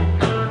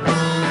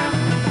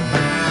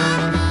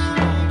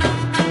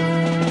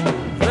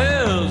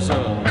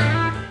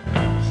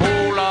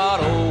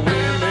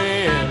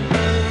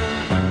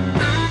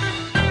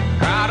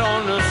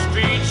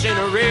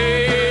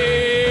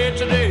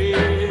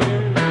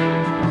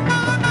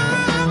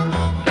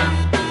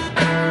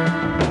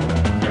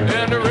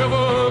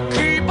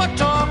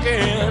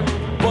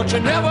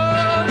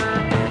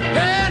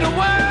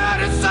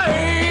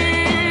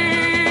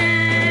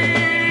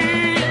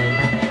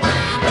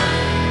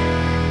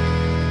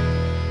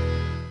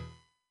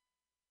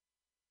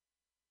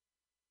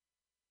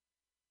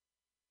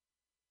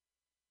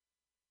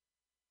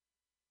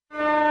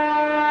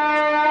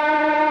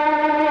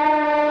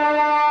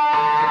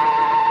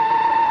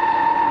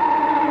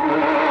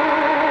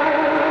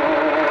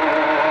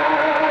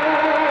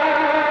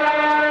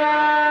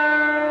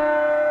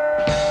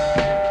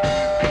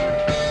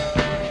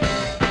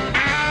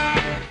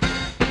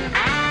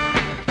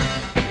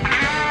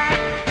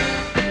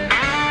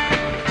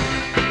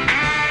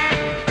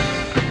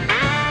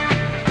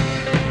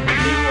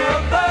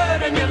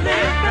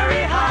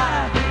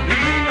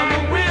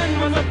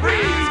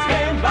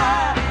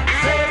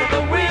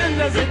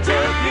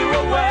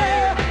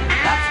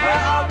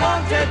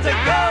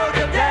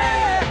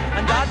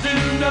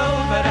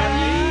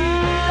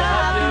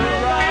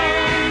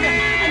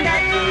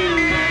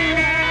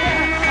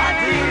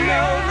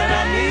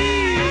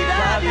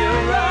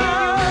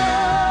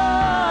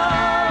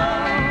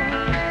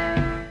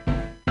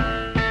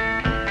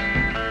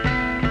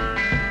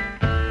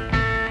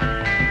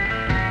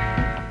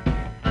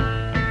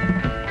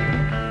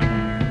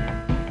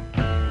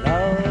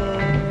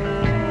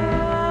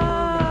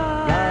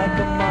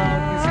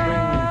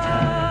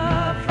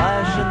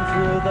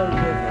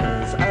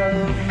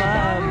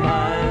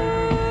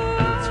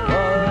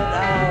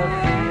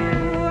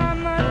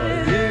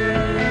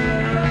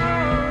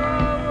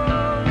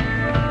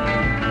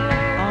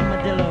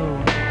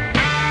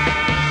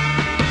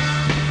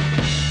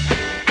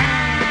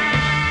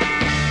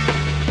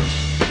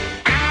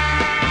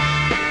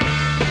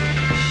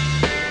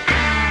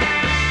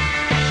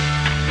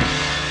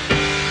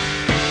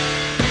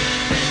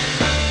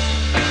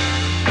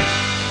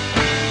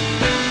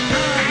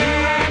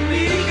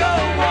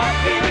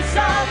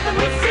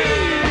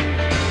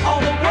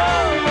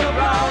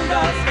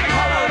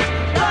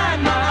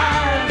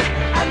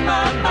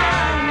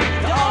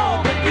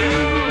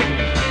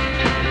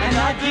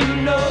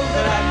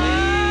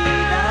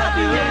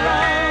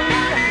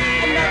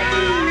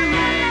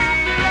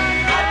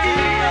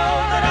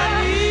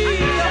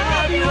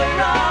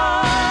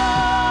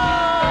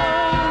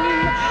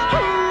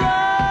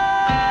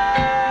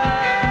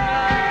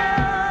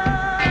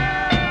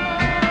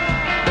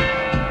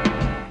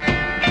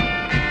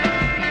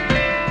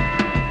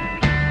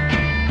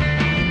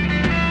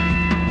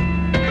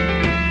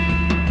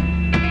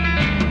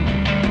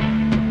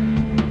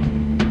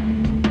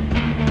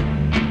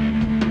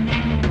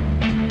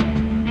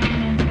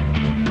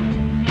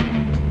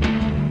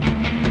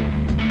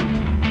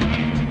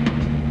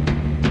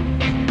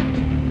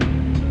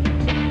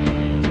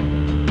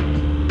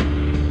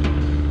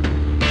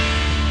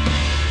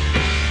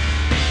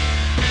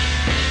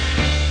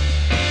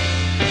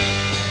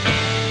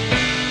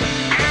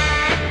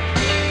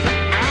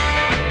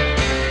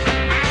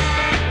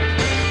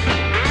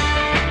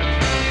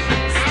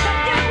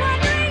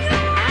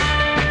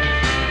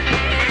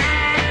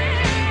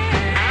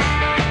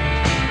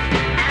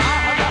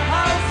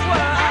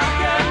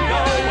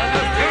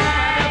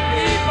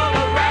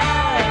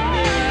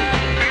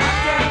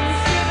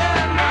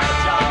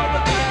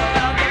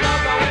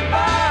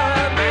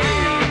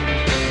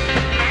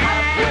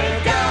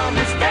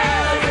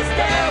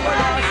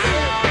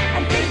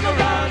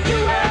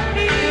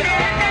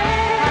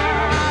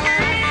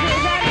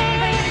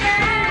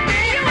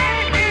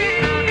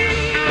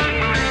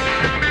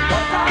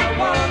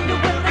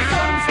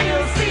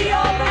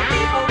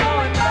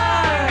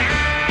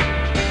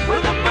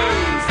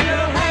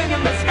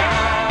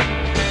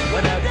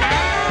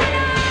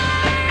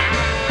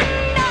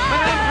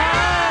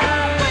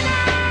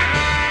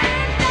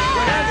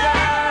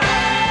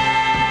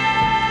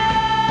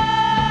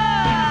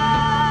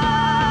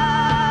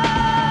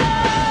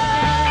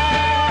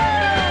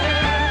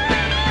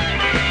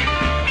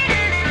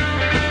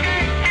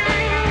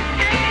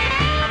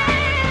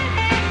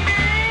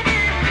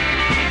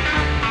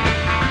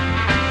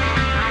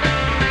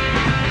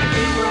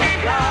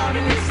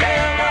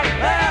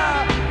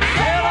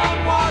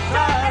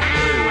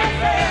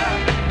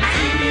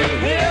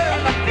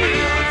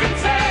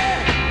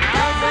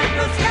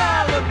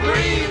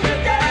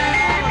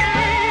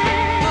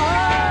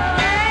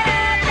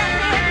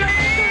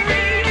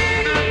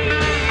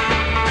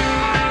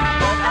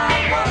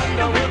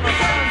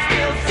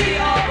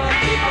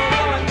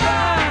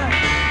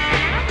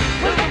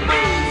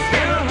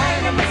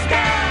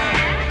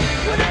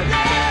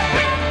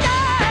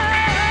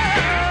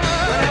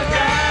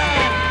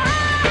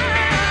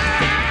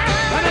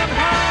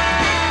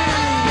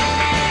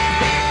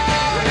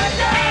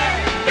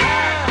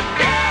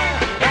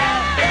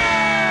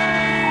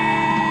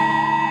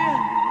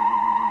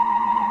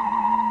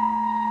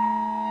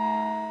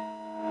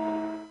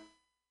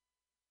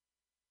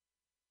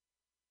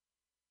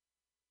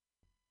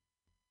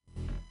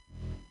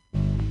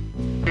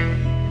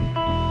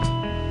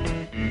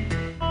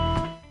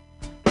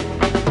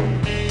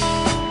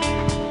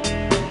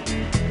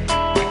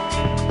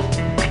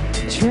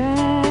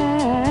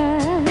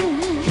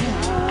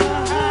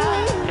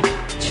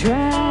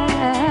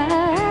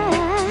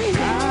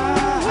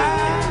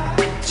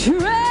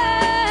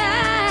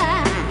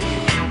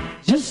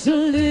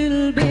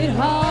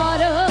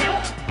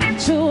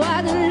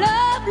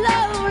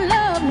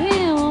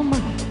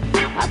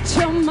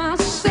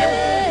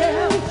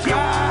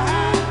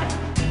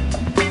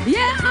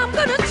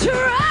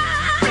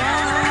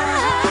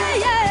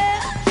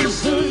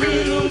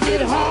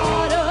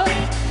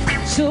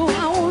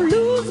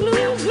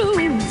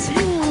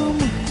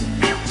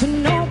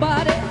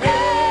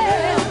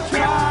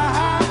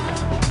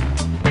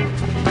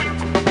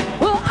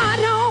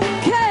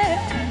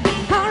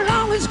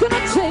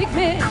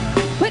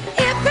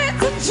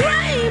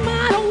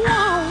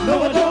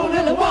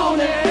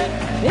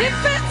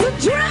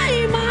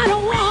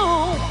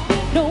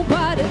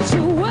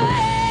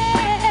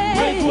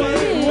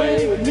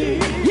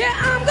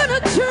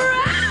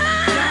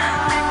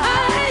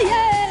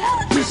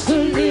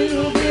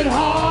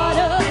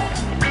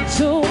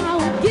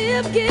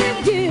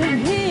 give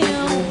him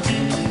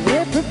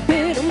every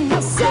bit of my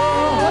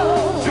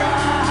soul.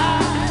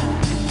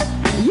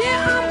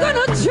 Yeah, I'm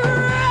gonna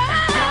try,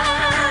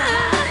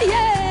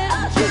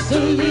 yeah, just a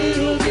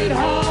little bit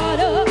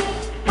harder,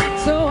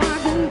 so I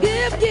can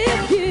give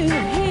him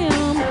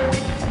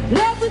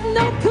love with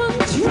no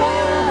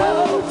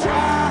control.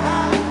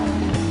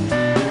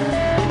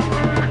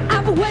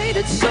 I've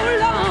waited so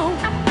long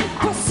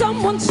for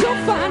someone so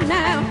fine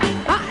now.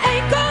 I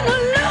ain't gonna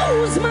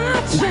lose my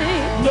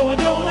chance. No, I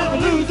don't ever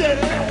lose it.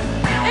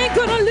 Ain't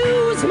gonna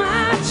lose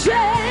my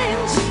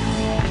chance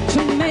to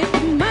make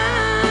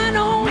mine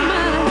on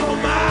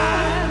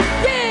mine.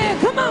 Yeah,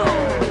 come on.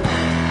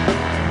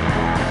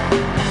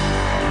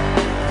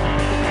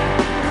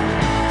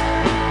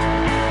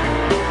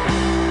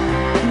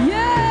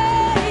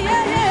 Yeah,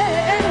 yeah,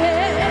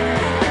 yeah,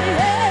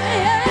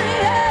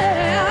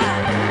 yeah.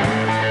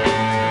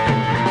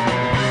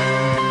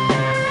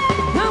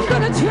 I'm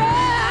gonna try.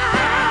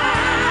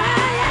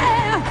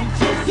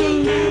 Just a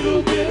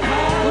little bit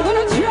hard. I'm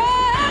gonna try,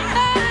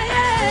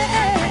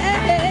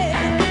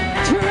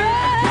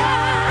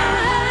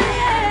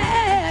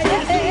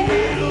 Just a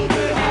little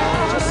bit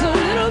hard. just a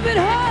little bit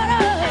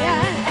harder,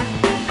 yeah.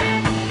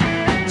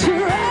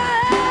 Try,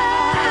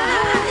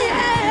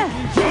 yeah.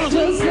 Just a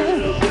Just a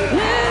little bit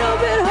little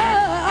bit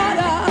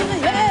harder,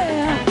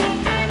 yeah.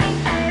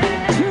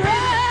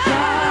 Try,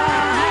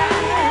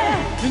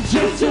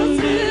 Just a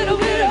little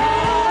bit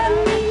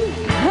harder.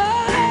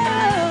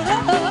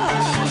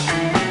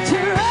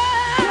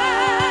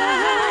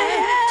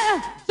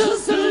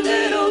 Just a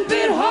little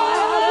bit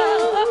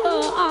harder.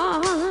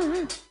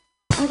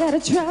 I gotta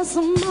try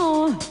some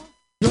more.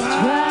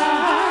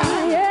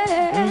 Try,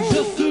 yeah.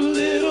 Just a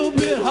little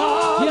bit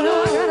hard. You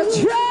know, I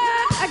gotta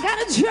try. I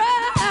gotta try.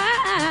 I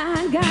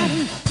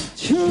gotta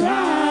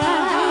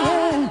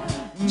try.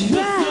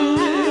 Just a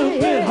little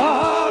bit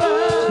harder.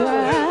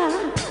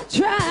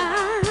 Try.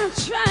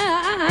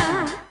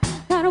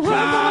 Gotta work for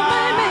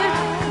my man.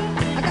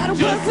 I gotta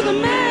work for the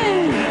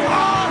man.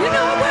 You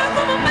know I work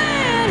for my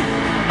man.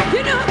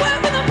 You know I work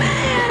for the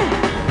man.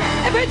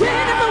 Every day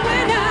and every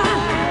way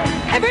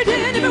now. Every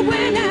day and every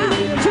way now.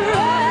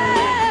 Try.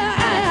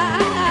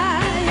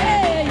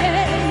 Yeah,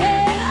 yeah,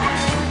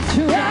 yeah.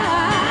 Try.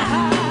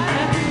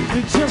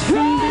 Just a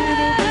little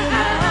bit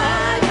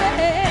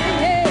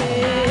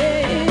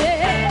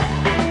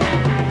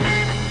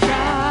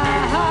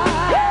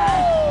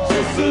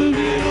Just a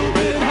little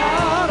bit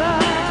harder.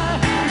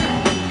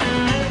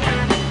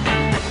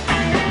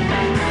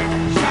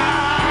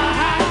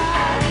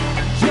 Try.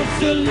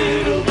 Just a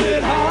little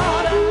bit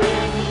harder.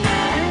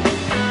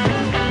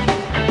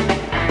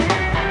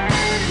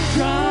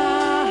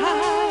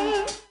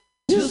 Try.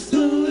 Just a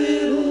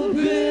little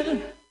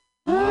bit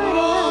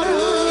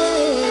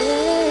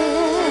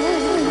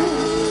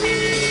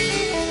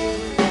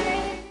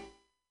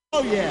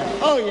Oh yeah,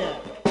 oh yeah.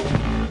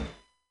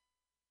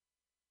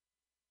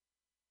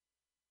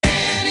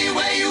 Any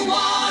way you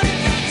want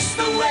it, it's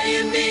the way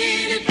you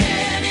need it.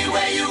 Any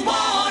way you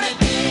want it.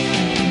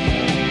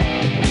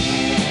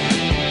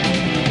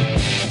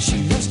 She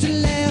loves to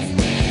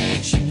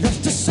laugh, she loves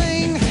to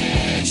sing,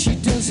 she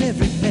does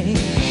everything.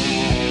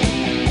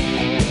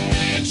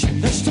 She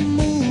loves to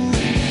move,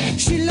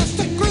 she loves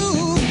to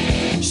groove,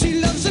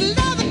 she loves a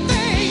lot of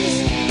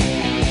things.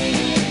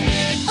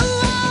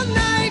 All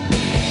night,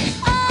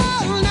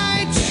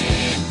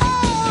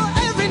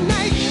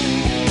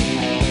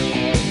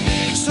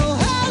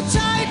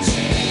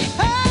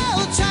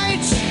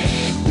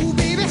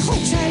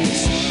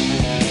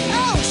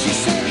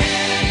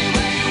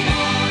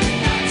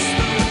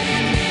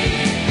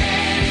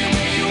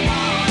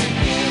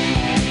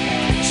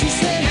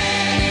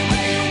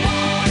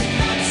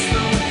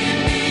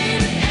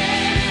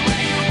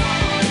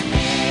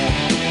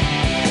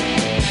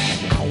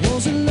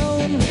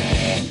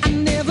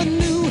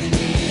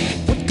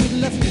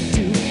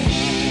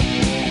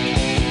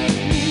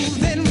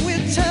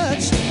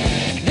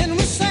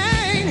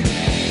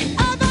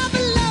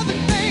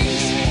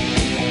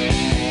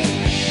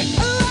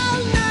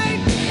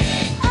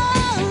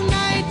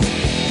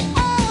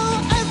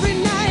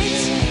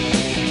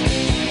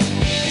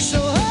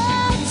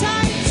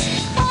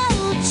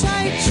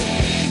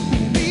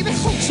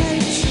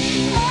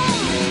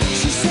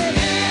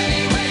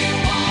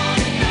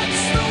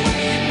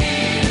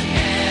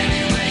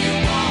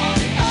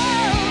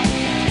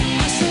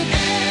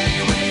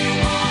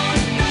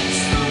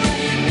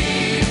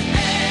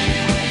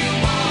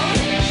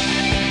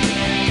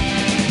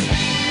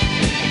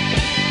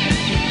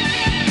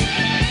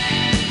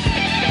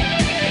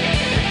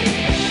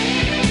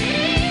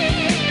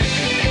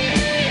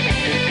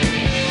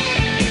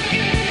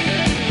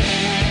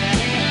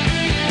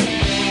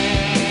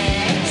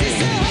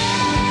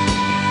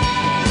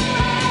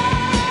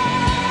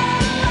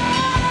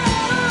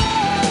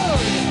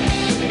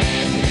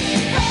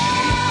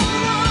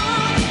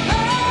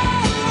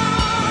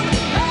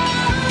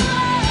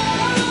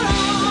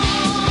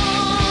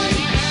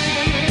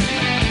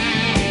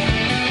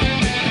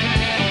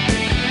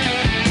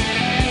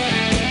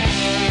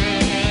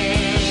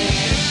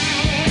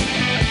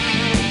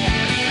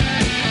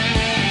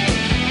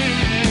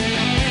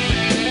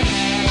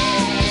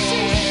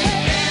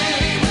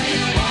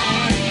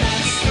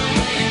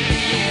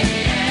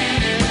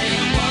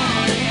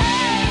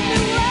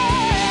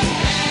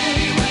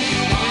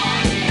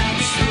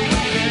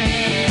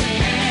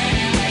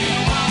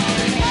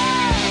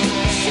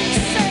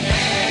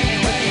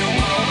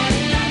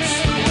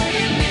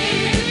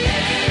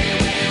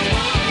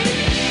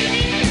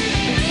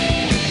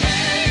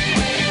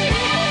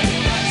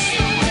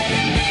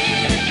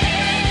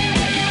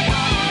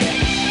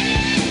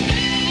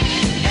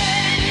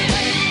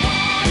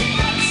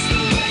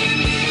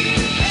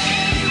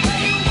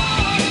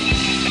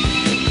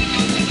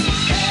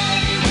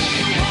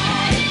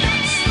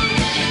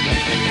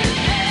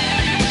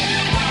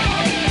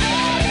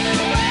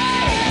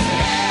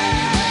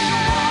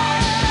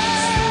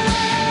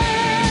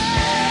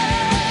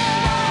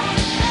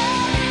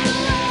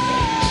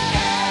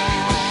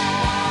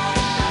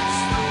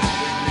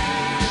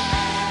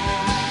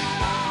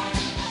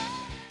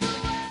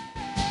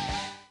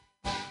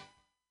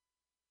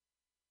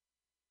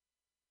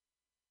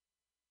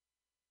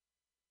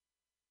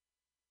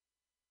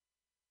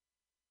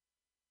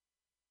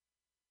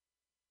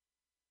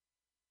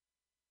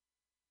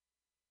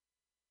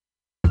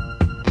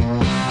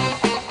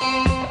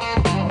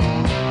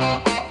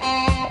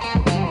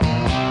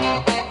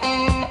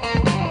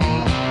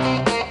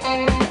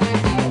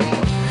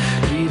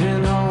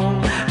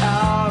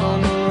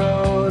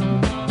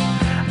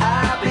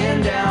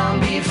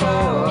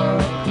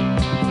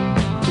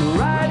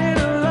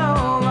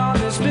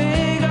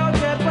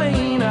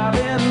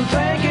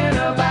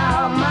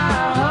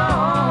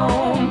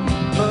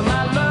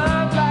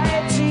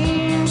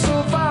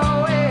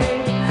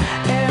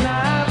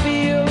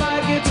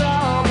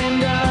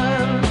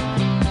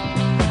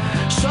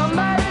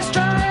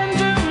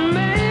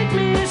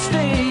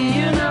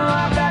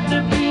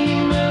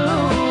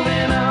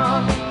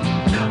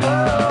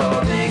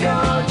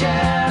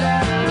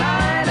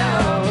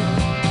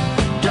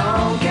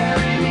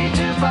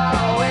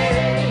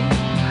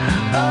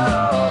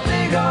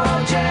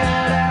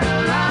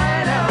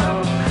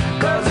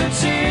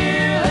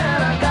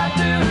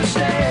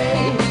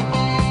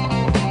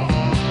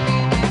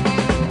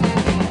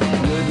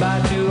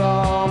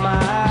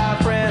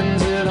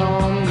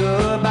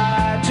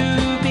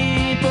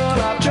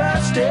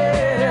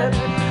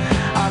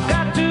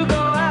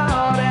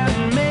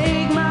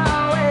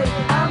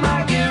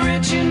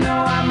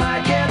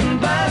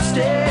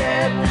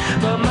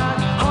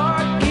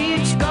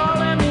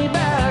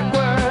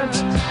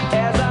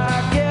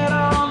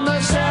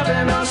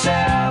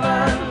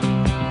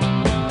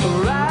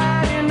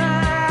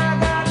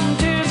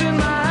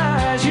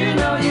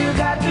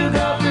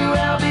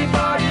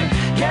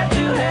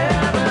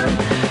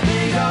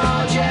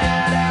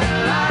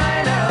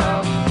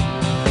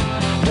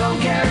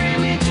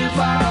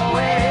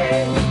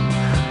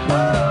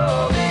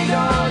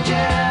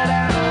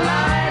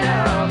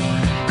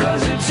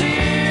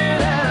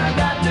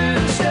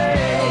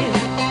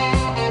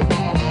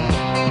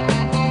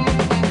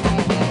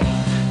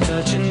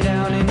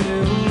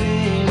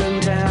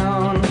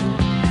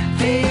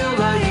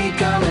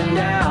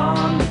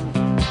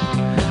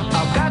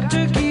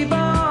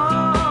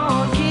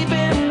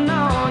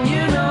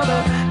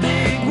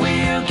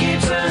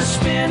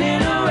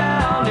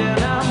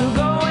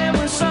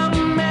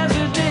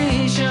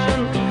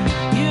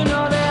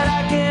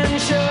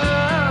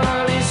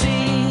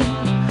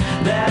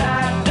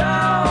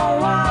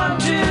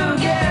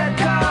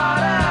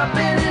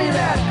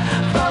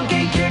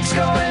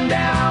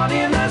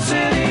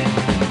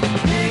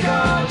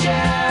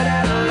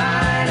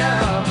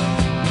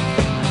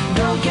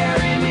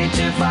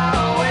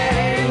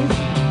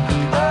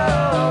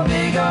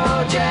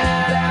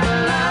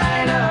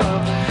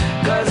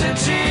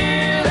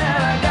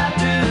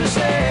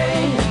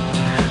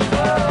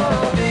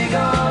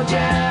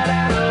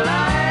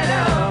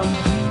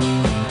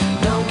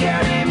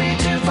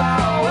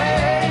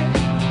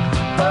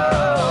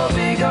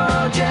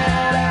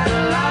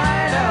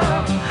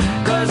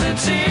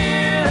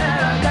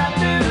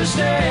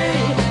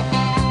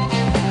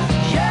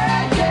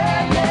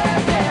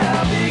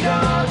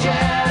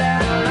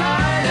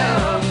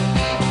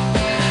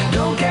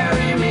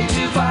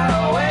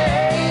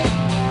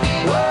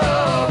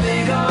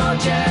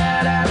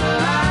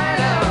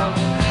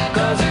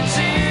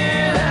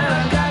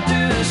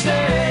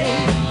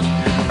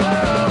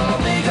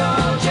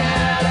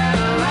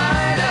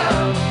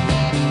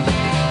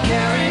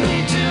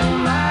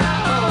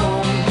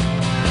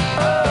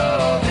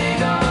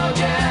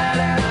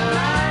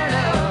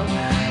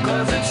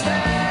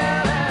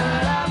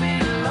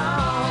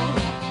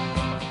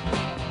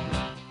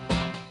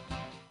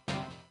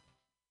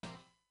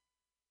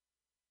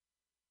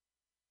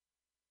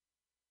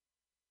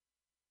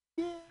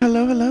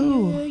 Hello,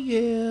 hello.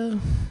 Yeah.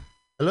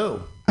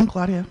 Hello. I'm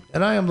Claudia.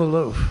 And I am the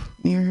Loaf.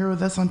 You're here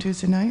with us on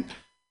Tuesday night?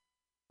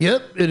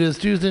 Yep, it is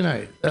Tuesday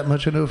night. That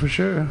much I know for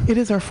sure. It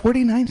is our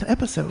 49th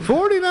episode.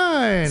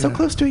 49! So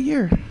close to a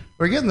year.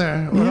 We're getting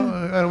there. Yeah.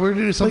 Well, we're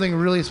going to do something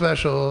really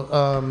special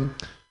on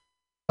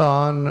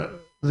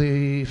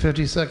the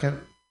 52nd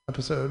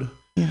episode.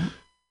 Yeah.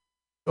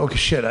 Okay,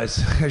 shit, I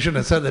shouldn't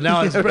have said that.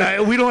 Now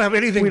we don't have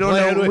anything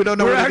planned. We don't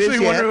know We're what actually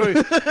it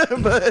is wondering.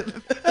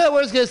 But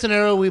worst case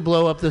scenario, we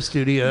blow up the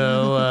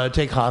studio,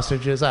 take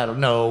hostages. I don't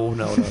know.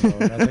 No,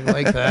 nothing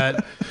like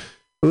that.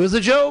 It was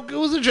a joke. It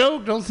was a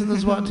joke. Don't send the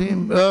SWAT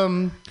team.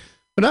 But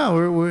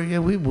no,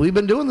 we've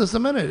been doing this a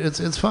minute.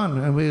 It's fun,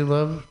 and we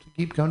love to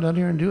keep coming down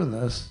here and doing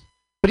this.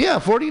 But yeah,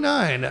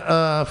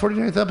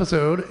 49th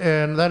episode,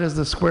 and that is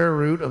the square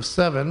root of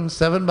 7.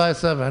 7 by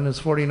 7 is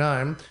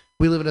 49.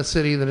 We live in a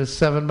city that is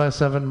 7 by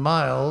 7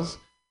 miles.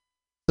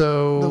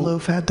 So the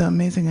Loaf had the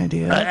amazing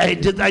idea. I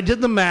did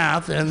the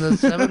math, and the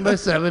 7 by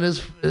 7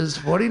 is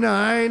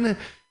 49. San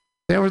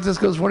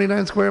Francisco is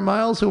 49 square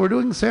miles, so we're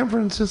doing San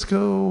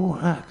Francisco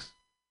acts,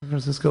 San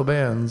Francisco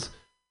bands.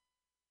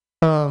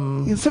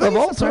 Of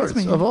all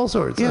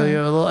sorts.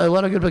 Yeah. A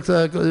lot of good picks.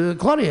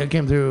 Claudia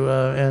came through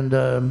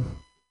and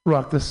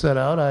rocked this set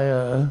out.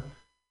 I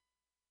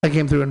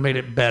came through and made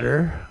it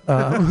better.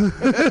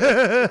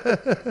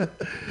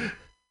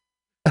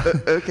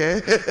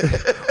 Okay.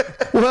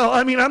 Well,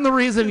 I mean, I'm the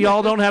reason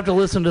y'all don't have to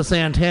listen to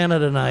Santana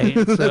tonight.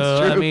 So, true.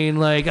 I mean,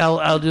 like,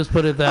 I'll just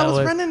put it that way. I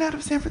was running out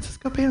of San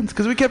Francisco bands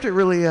because we kept it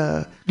really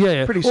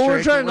pretty Well,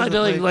 we're strict. trying not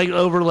to like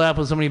overlap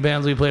with so many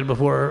bands we played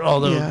before.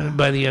 Although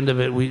by the end of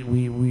it,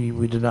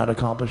 we did not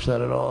accomplish that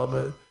at all.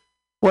 But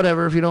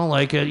whatever. If you don't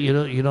like it,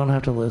 you don't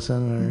have to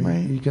listen. Or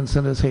you can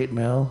send us hate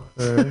mail.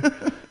 Or,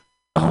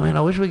 oh man,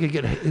 I wish we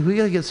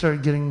gotta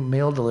started getting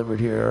mail delivered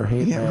here or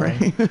hate mail.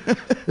 Right.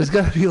 There's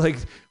got to be like,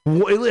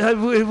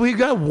 if we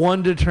got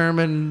one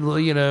determined,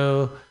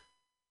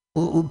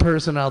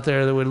 person out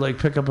there that would like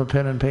pick up a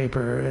pen and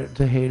paper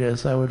to hate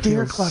us, I would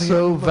feel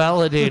so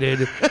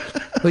validated.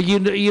 Like you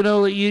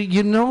know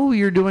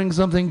you're doing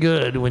something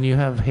good when you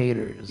have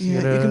haters. Yeah,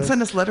 you know? you can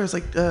send us letters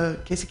like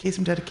Casey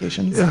Kasem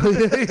dedications.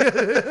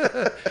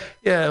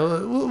 Yeah,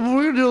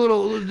 we're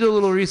gonna do a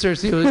little research,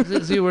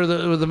 see where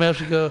the mail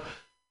should go.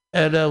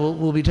 And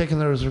we'll be taking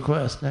those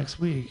requests next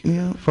week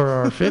for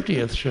our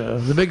 50th show,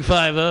 the Big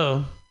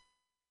 5-0.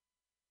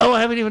 Oh,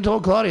 I haven't even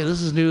told Claudia.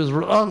 This is news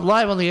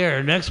live on the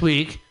air next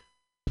week.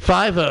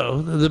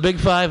 5-0, the Big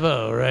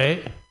 5-0,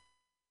 right?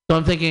 So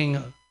I'm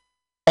thinking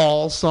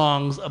all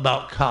songs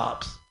about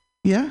cops.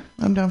 Yeah,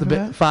 I'm down for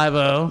that.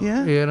 5-0.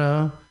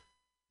 Yeah.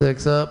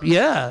 6 up.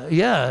 Yeah.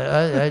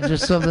 I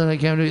just something I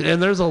can't do.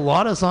 And there's a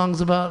lot of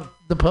songs about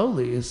the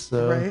police.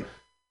 So. Right.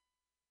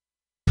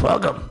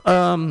 Fuck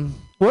them.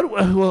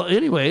 Well,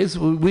 anyways,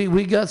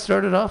 we got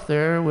started off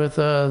there with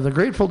the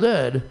Grateful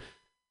Dead,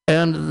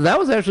 and that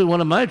was actually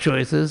one of my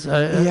choices.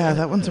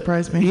 That one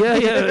surprised me.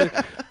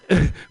 Yeah.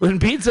 When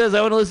Pete says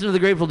I want to listen to the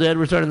Grateful Dead,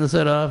 we're starting the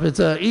set off. It's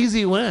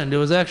Easy Wind. It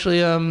was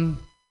actually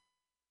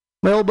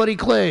my old buddy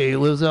Clay, who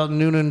lives out in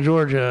Noonan,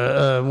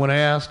 Georgia. When I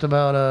asked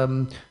about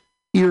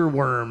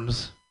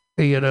earworms,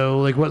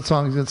 like what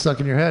songs get stuck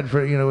in your head,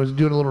 was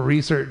doing a little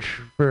research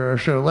for our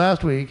show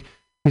last week.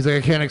 He's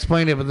like, I can't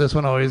explain it, but this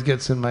one always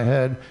gets in my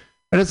head.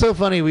 And it's so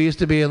funny. We used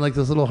to be in like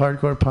this little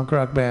hardcore punk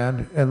rock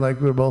band, and like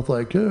we were both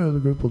like, the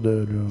Grateful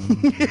Dead.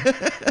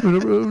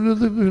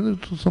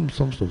 Some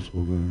stuff's so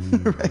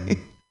good. Right.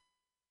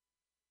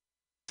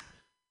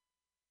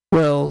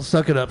 Well,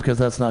 suck it up because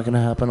that's not going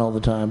to happen all the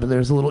time. But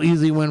there's a little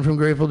Easy Win from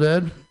Grateful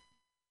Dead.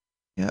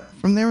 Yeah.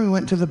 From there, we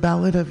went to the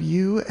Ballad of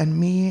You and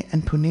Me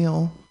and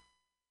Punil.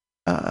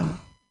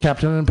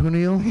 Captain and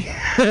Punil?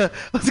 I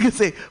was going to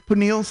say,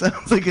 Punil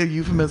sounds like a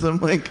euphemism,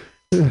 like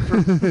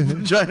for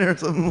vagina or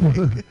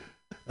something.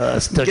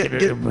 Like, get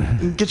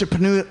your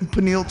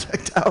Punil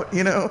checked out,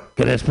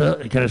 Can I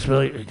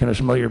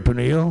smell your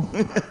Punil?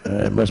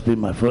 It must be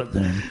my foot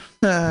then.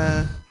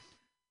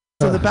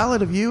 So the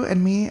Ballad of You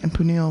and Me and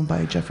Punil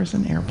by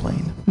Jefferson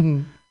Airplane.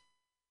 And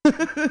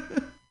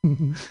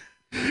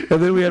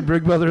then we had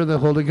Big Brother and the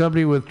Holding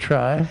Company with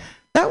Try.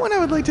 That one I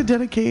would like to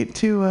dedicate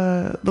to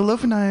the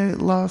Loaf and I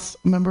lost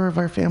a member of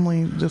our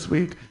family this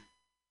week,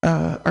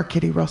 our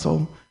kitty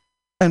Russell.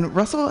 And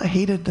Russell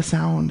hated the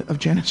sound of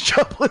Janis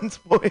Joplin's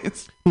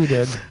voice. He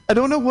did. I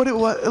don't know what it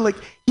was. Like,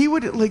 he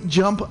would like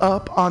jump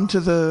up onto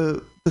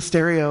the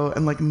stereo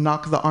and like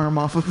knock the arm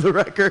off of the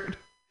record,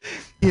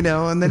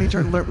 and then he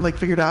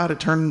figured out how to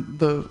turn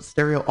the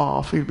stereo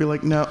off. He'd be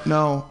like,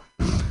 no.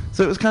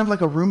 So it was kind of like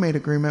a roommate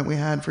agreement we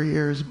had for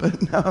years,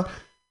 but now.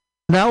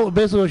 Now,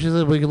 basically, what she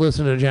said, we could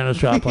listen to Janis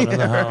Joplin in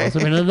the house. Right.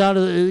 I mean, not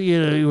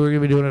we're going to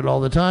be doing it all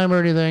the time or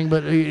anything,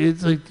 but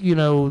it's like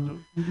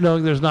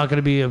knowing there's not going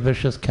to be a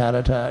vicious cat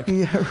attack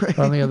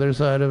on the other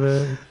side of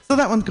it. So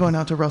that one's going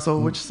out to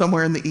Russell, which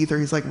somewhere in the ether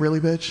he's like, really,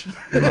 bitch.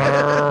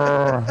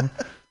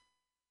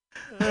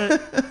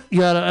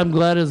 I'm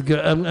glad it's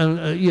good.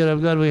 I'm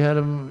glad we had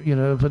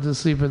him, put to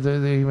sleep at the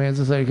Humane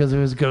Society because if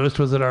his ghost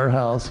was at our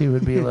house, he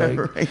would be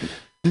like. Right.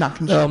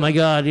 knocking shit. Oh my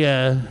God,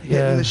 yeah.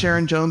 Hitting the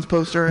Sharon Jones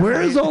poster. at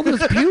Where is night. all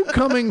this puke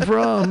coming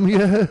from?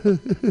 Yeah.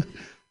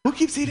 Who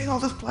keeps eating all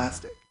this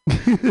plastic?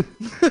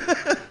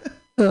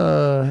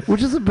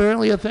 Which is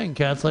apparently a thing.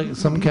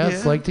 Some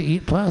cats like to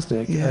eat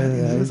plastic.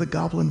 Yeah, he was a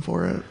goblin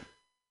for it.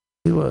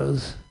 He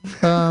was.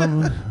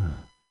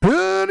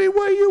 Any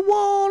way you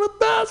want it,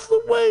 that's the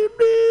way you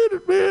need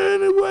it.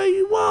 Any way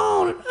you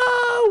want it.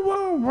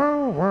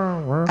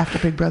 Oh, After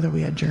Big Brother,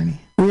 we had Journey.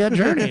 We had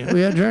Journey.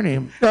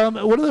 One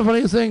of the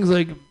funniest things,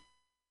 like,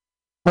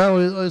 I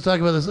was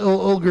talking about this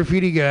old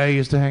graffiti guy I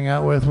used to hang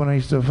out with when I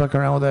used to fuck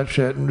around with that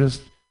shit and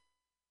just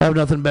have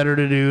nothing better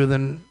to do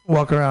than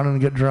walk around and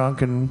get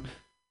drunk and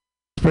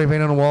spray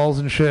paint on walls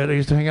and shit. I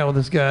used to hang out with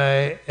this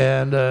guy,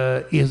 and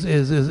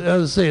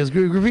his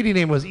graffiti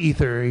name was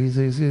Ether.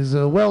 He's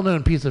a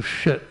well-known piece of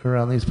shit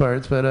around these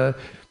parts, but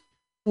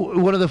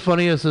one of the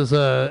funniest is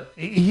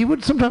he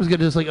would sometimes get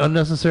just like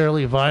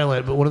unnecessarily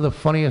violent, but one of the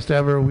funniest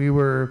ever,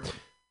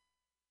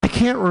 I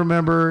can't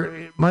remember,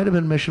 it might have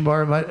been Mission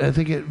Bar, I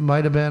think it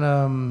might have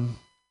been,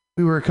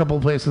 we were a couple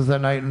places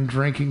that night and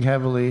drinking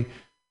heavily.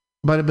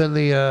 Might have been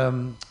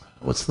the,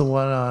 what's the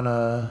one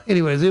on,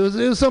 anyways, it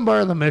was some bar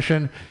in the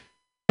Mission.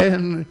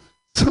 And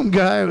some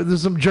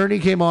Journey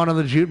came on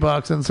the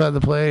jukebox inside the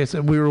place,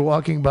 and we were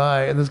walking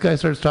by, and this guy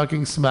starts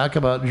talking smack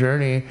about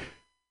Journey,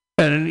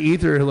 and an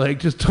Ether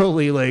just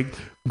totally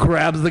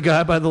grabs the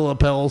guy by the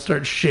lapel,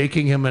 starts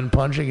shaking him and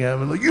punching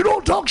him, and you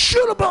don't talk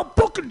shit about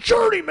fucking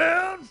Journey,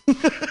 man.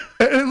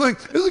 and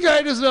this is a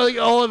guy just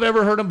all I've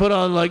ever heard him put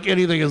on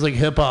anything is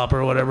hip hop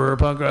or whatever or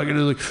punk rock, and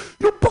he's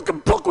you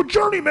fucking fuck with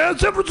Journey, man,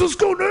 San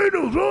Francisco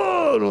natives.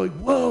 Oh, and I'm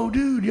whoa,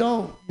 dude,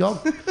 y'all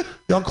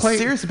claim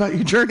serious about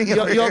your Journey.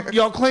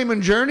 Y'all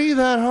claiming Journey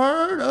that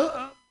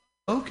hard?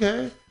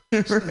 Okay.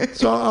 Right.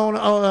 So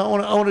I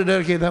want to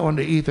dedicate that one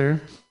to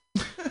Ether.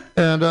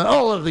 And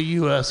all of the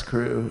U.S.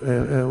 crew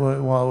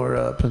while we're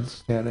up and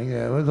standing,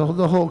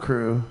 the whole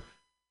crew.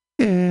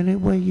 Any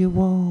way you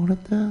want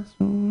it, that's.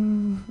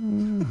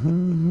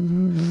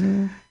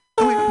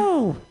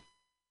 Oh!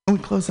 And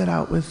we close that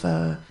out with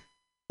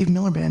Steve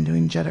Miller Band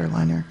doing Jet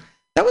Airliner.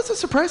 That was a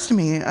surprise to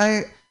me.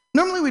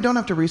 Normally we don't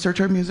have to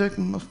research our music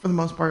for the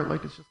most part.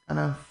 It's just kind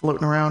of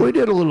floating around. We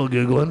did a little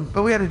Googling.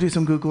 But we had to do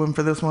some Googling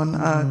for this one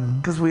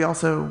because we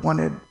also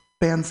wanted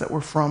bands that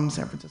were from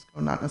San Francisco,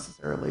 not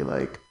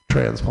necessarily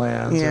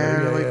transplants.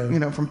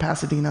 Yeah, from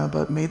Pasadena,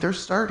 but made their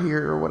start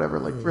here or whatever,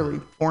 really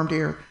formed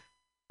here.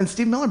 And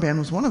Steve Miller Band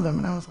was one of them,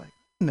 and I was like,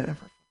 I never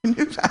fucking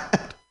knew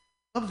that.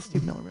 Love the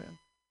Steve Miller Band.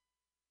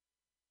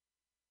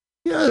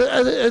 Yeah,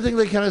 I think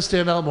they kind of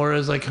stand out more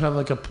as kind of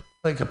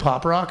a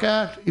pop rock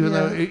act, even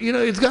though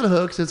it's got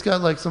hooks, it's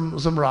got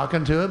some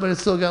rocking to it, but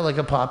it's still got a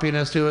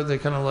poppiness to it that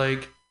kind of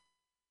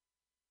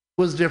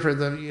was different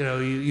than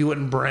you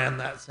wouldn't brand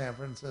that San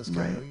Francisco.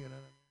 Right.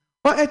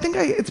 Well, I think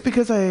it's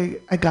because I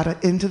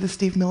got into the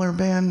Steve Miller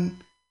Band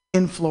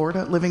in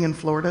Florida, living in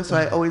Florida, so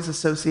I always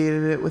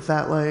associated it with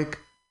that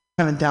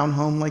kind of down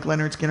home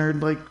Leonard Skinner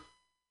The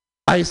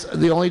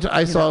only time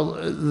I saw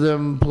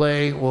them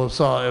play,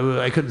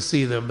 I couldn't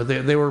see them, but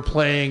they were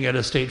playing at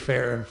a state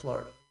fair in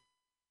Florida.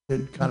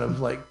 It kind of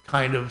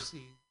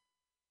see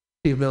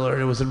Steve Miller,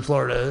 and it was in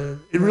Florida.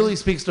 It really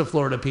speaks to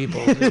Florida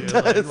people. Too.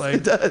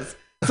 It does.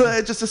 So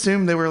I just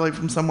assumed they were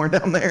from somewhere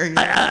down there.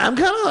 I'm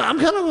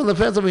kind of on the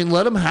fence. I mean,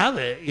 let them have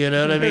it. You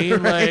know what I mean?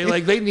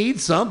 Right. They need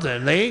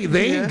something. They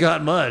ain't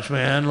got much,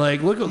 man.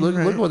 Look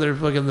what they're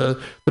fucking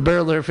the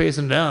barrel they're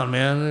facing down,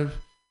 man.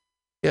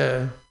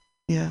 Yeah.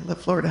 Yeah, let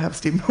Florida have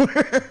Steve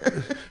Miller.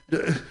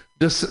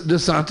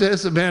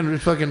 DeSantis, man,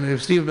 fucking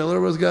if Steve Miller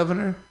was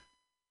governor,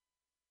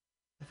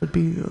 it would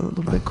be a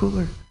little bit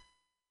cooler.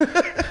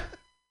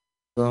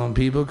 Some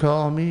people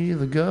call me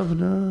the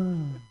governor.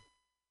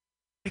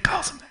 He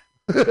calls him that.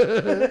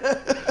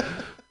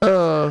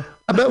 I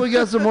bet we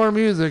got some more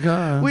music,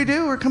 huh? We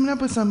do. We're coming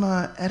up with some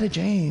Etta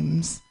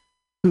James,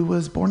 who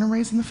was born and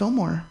raised in the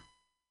Fillmore.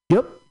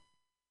 Yep.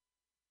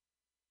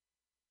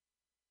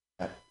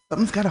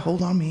 Something's got a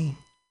hold on me.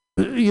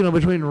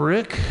 Between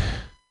Rick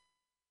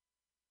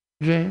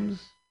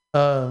James,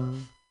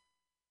 James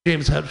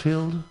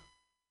Hetfield,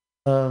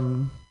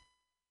 of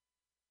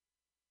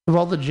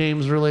all the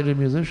James-related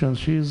musicians,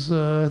 she's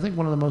I think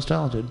one of the most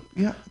talented.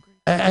 Yeah.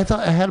 I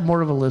thought I had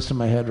more of a list in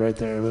my head right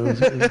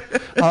there.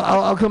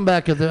 I'll come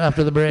back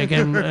after the break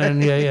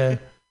and yeah.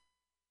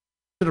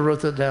 Should have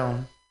wrote that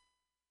down.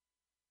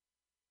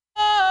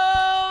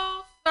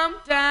 Oh,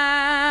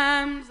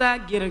 sometimes I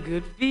get a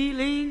good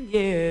feeling,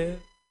 yeah.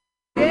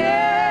 I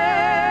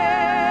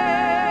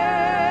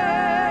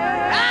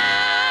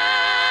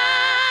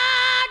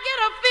get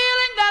a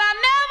feeling that I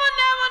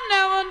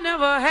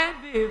never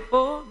had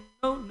before.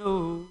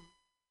 No.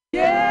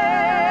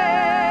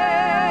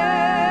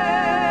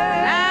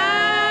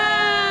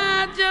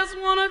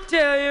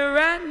 Tell you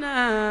right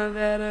now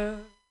that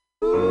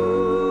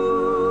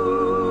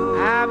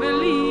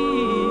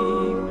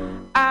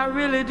I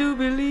really do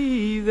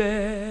believe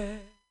that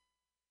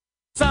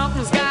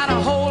something's got a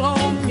hold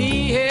on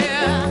me here.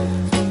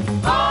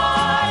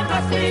 Oh, it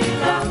must be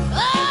love.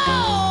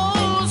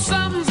 Oh,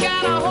 something's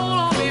got a hold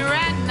on me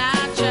right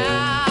now.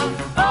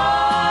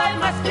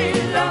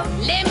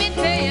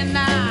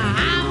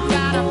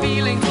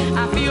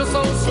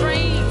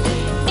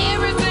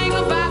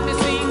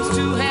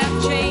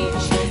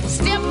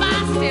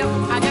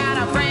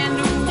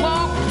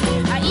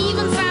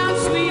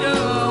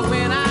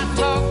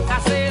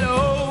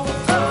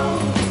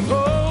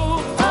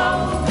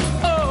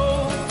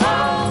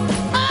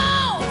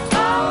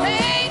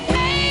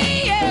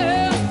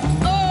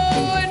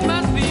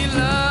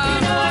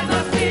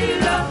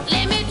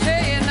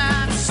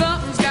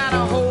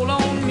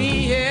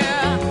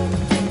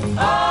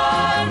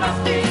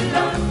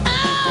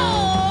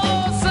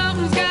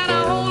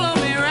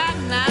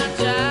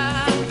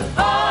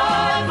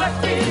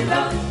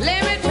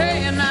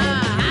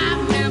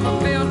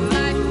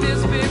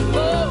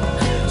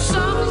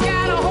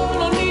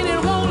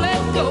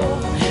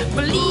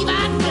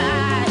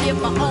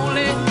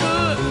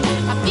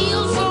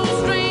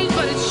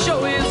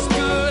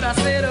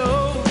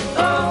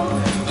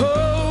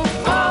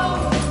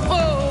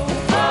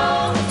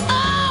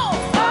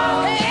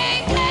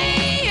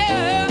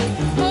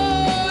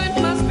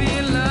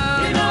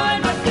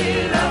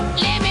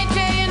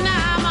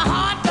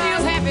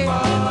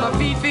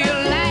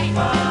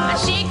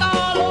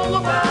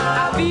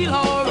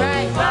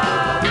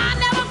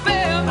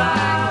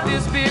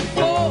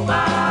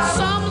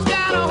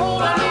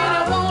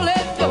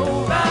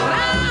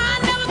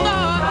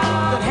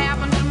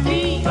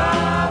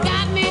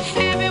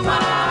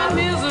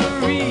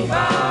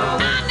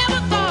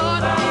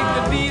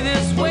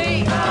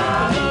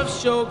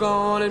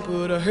 doggone and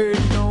put a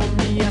hurting on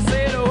me. I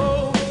said,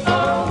 oh,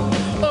 oh,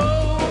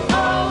 oh,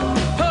 oh,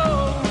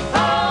 oh,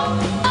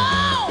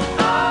 oh,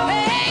 oh,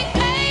 hey,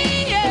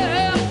 hey,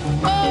 yeah.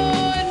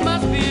 Oh, it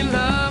must be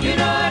love. You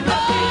know it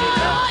must be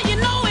love. You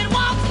know it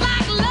walks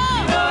like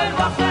love. You know it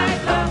walks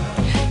like love.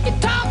 It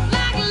talks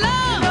like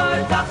love. You know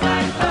it talks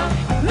like love.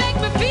 Make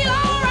me feel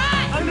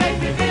alright. It makes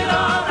me feel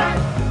alright.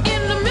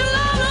 In the middle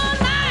of the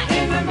night.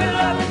 In the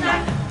middle of the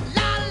night.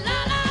 La la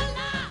la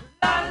la.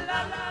 La la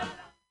la.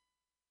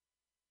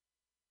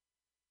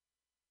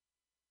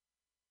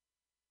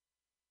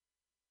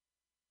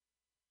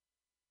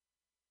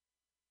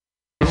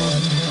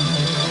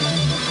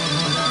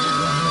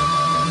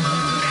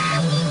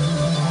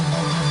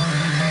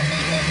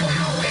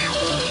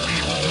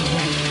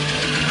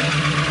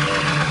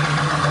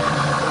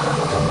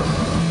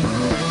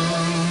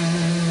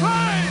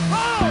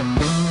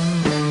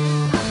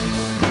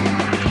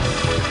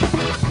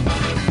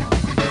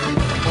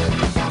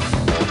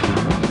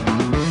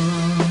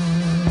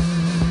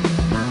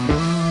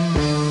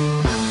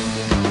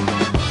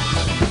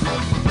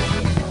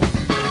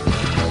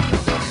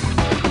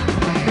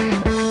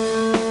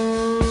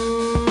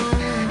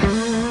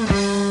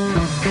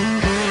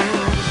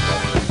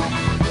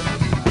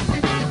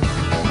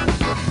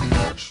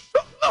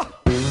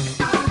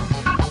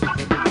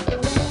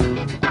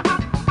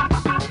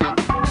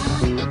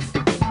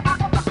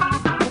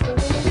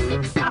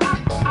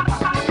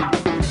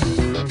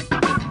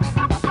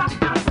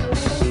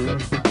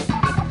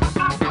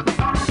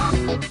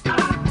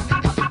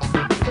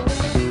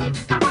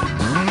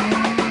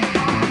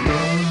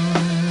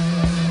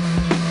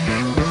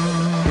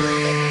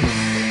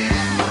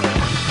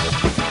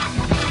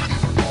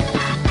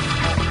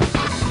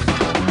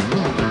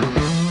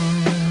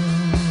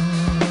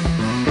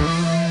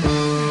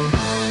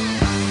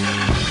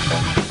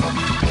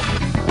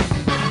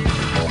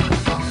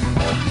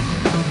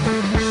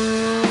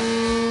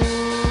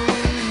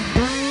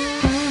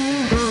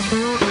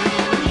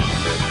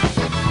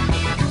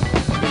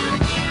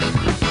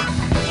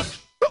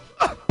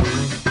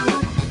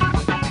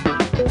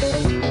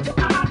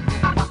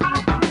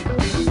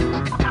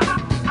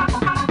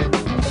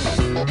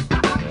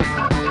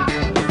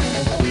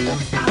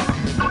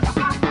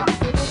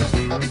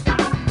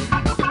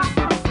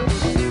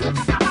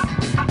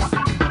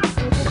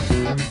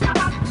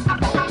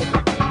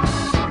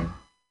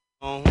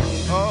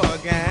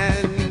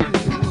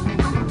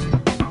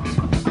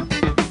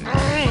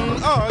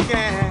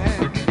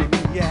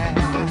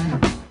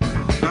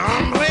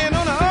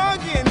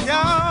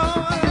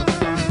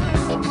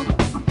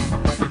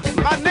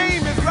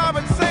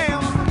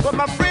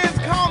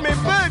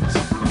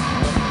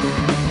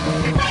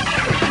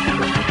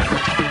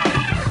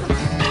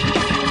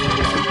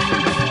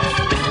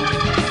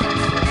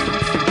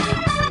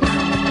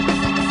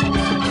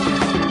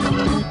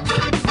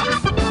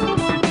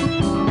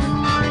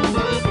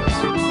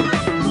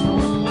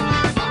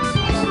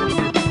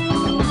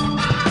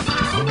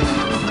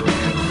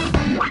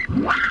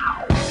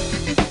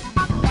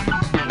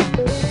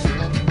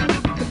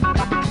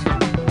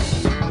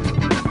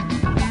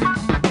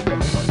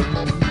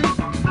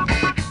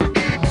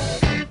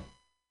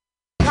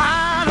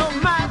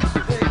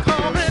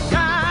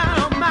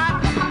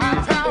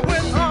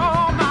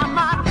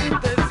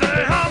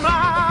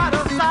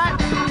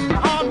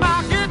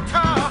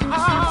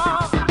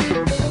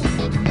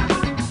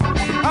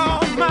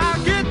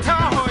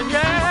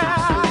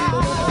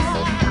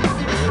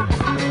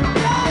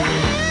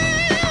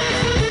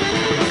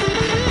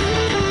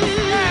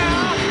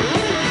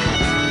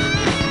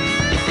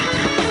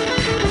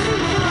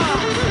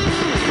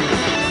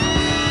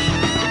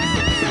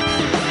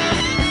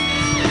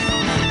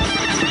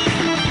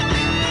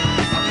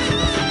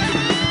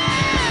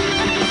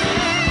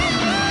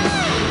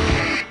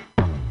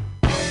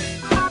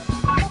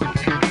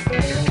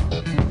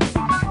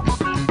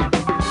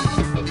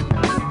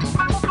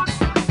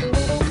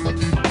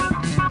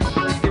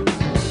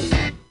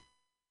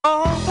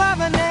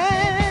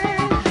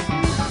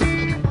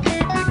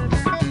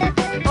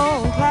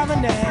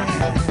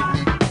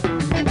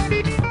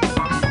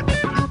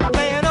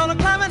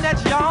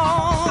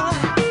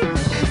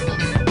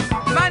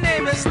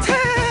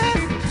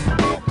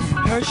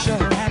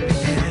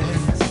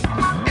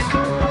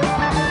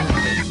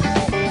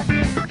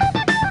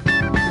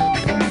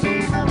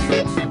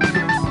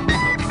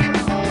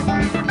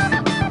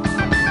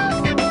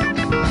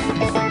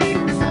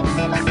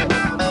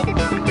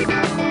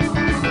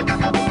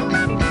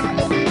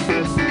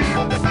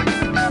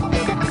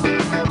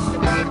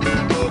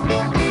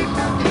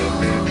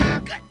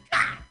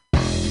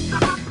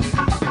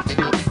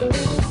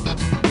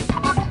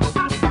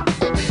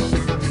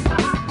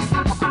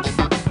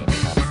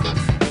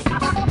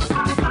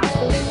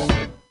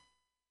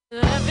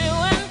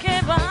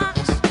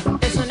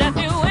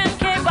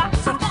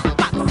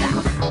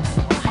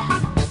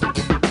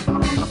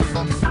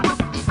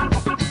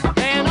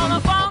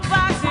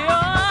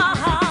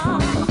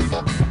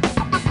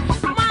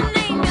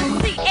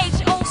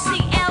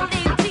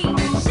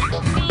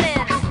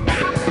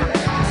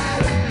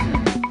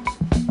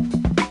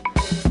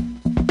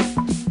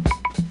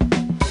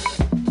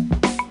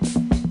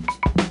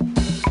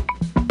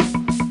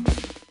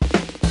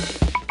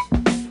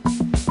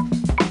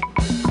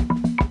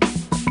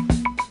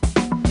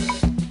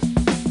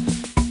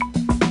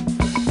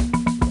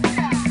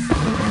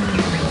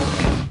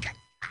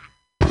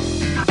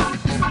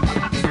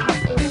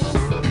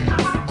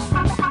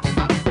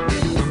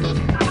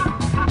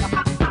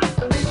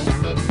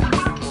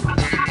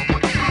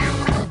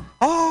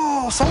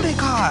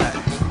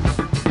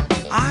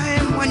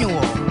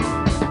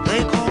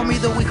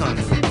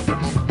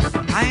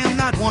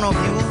 one of you,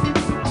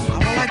 I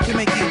would like to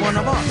make you one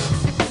of us.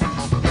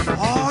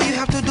 All you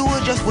have to do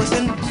is just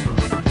listen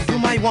to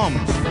my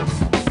wums.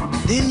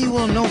 Then you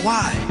will know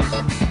why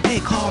they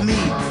call me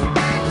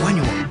when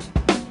you want.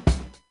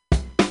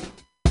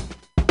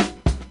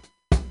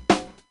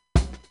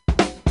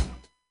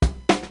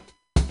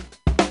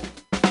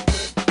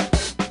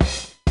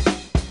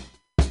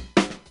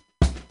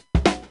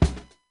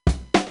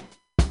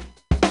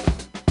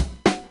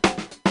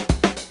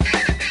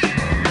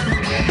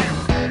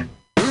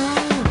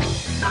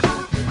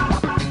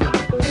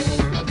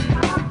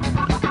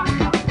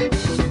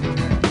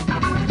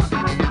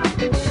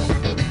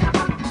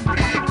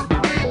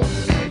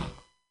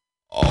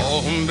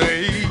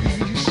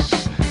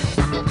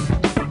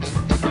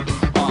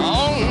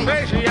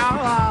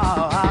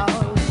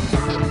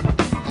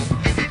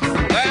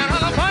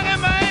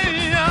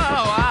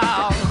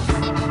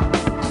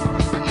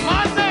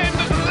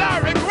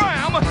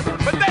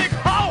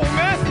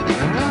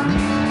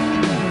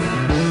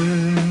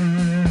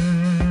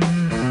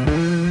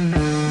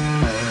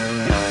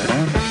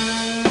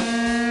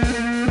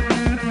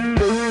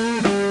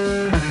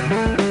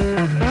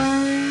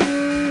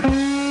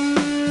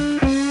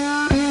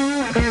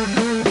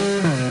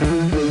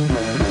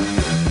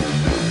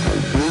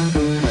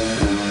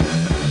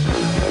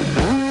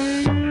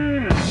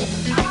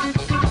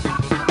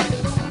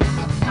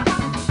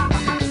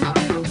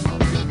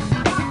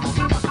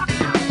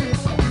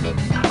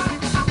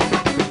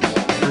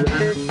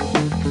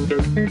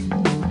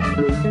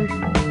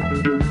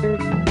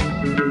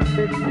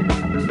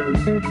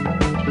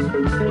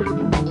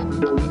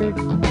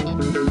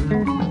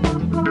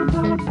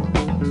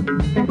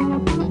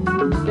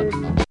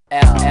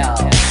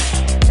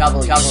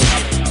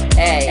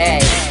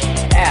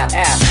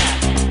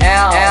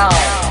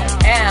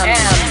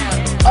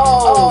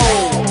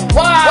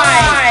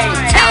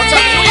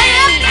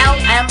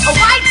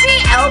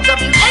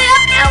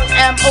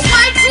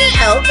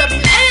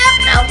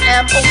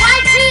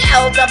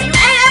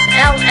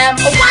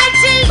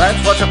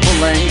 Let's watch a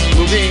full-length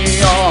movie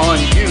on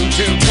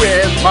YouTube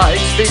with Mike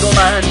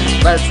Spiegelman.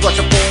 Let's watch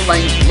a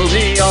full-length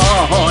movie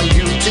on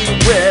YouTube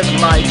with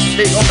Mike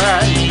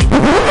Spiegelman.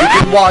 You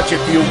can watch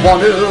if you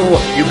want to.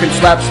 You can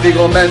slap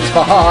Spiegelman's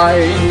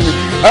behind.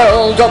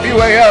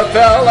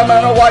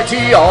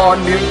 LWAFLMNOYT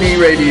on Mutiny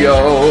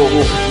Radio.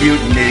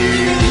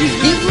 Mutiny.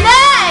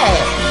 Mutiny!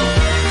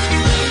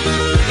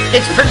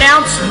 It's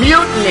pronounced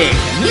mutiny.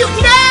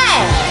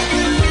 Mutiny!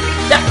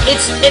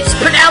 It's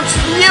pronounced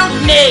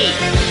mutiny.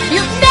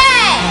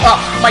 Mutiny! Oh,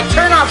 my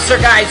turnoffs are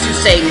guys who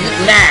say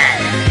mutiny.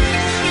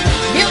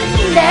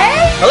 Mutiny?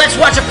 Well, let's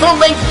watch a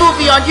full-length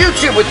movie on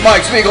YouTube with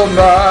Mike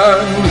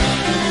Spiegelman.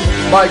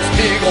 Mike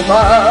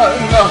Spiegelman.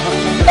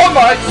 Oh,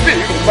 Mike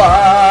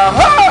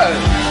Spiegelman.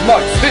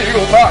 Mike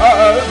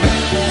Spiegelman.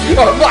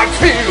 Oh, Mike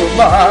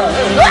Spiegelman.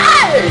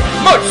 Hey!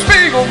 Mike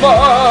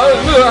Spiegelman.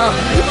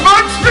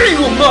 Mike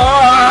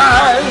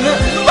Spiegelman.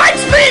 Mike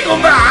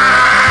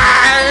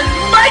Spiegelman.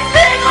 Mike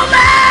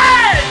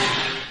Spiegelman.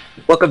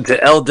 Welcome to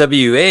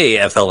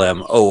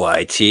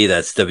LWAFLMOYT.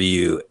 That's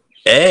WAFLMOYT.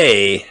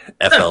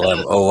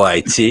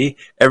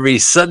 Every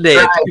Sunday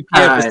at 2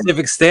 p.m.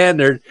 Pacific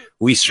Standard,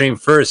 we stream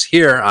first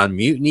here on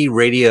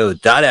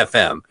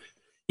MutinyRadio.fm.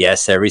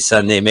 Yes, every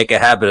Sunday, make a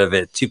habit of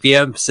it. 2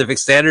 p.m. Pacific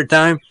Standard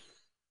Time.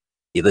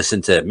 You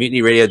listen to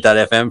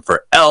MutinyRadio.fm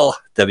for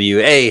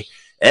LWAFLMOYT.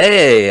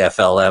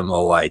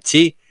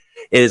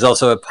 It is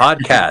also a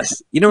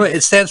podcast. You know what?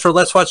 It stands for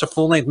Let's Watch a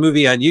Full-Length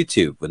Movie on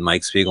YouTube with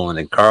Mike Spiegelman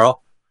and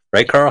Carl.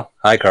 Right, Carl?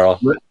 Hi,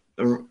 Carl.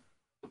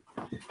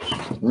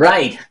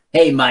 Right.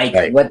 Hey, Mike.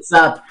 Right. What's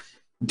up?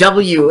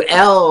 WLAFL.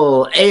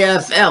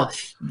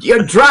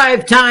 Your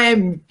drive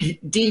time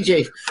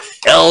DJ.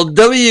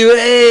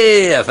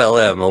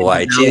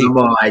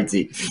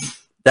 LWAFLMOYT.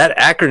 That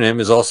acronym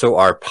is also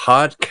our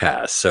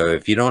podcast. So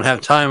if you don't have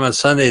time on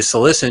Sundays to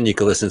listen, you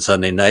can listen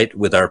Sunday night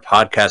with our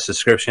podcast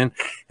subscription.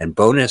 And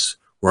bonus,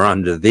 we're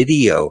on the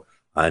video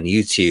on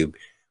YouTube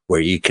where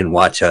you can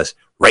watch us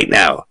right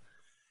now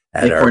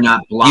at if our we're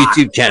not blocked.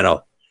 YouTube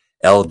channel,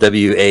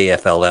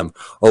 LWAFLMOYT.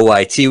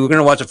 We're going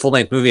to watch a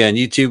full-length movie on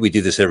YouTube. We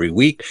do this every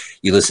week.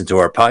 You listen to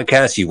our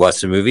podcast. You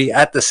watch the movie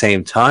at the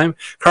same time.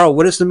 Carl,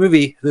 what is the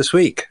movie this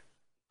week?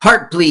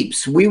 Heart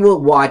Bleeps. We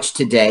will watch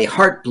today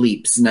Heart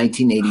Bleeps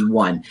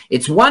 1981.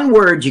 It's one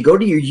word. You go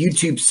to your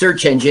YouTube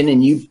search engine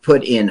and you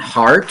put in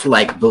heart,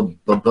 like boom,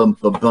 boom, boom,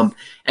 boom, boom,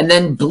 and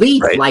then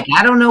bleep, right. Like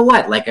I don't know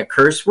what, like a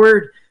curse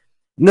word.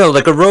 No,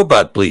 like a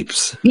robot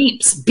bleeps.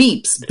 Beeps,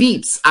 beeps,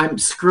 beeps. I'm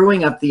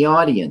screwing up the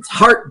audience.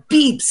 Heart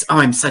beeps. Oh,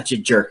 I'm such a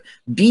jerk.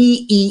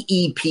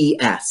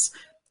 BEEPS.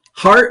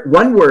 Heart,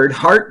 one word,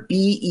 Heart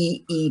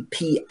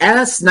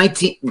BEEPS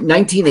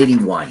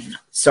 1981.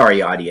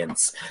 Sorry,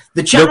 audience.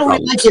 The channel we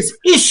like is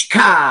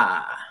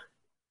Ishka.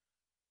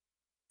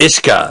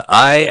 Ishka,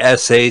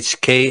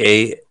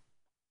 ISHKAH.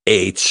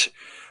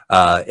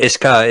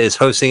 Ishka is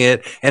hosting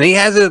it, and he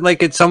has it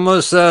like it's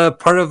almost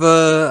part of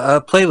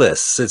a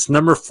playlist. It's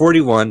number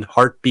 41,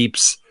 Heart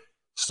Beeps,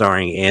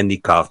 starring Andy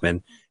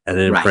Kaufman, and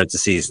then in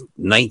parentheses,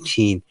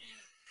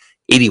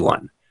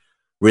 1981.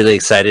 Really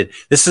excited.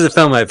 This is a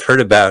film I've heard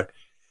about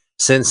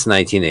since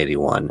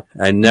 1981.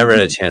 I never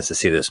had a chance to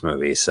see this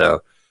movie,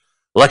 so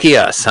lucky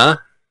us, huh?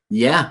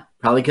 Yeah,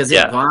 probably because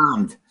it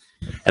bombed.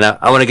 And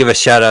I want to give a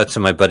shout out to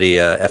my buddy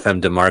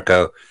FM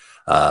DeMarco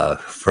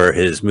for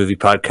his movie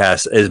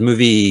podcast, his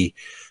movie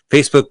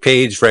Facebook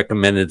page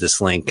recommended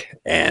this link,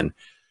 and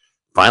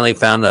finally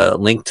found a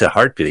link to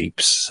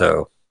Heartbeeps.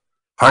 So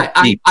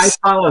Heartbeeps. I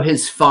follow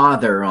his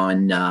father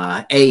on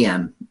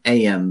AM.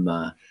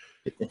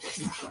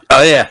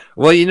 Oh yeah.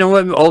 Well, you know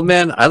what, old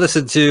man, I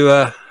listen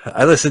to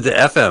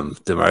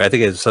FM tomorrow. I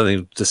think it's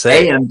something to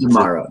say. AM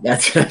tomorrow.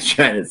 That's what I'm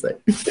trying to say.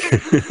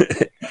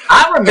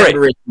 I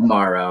remember it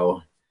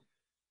tomorrow.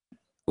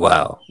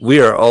 Wow,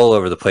 we are all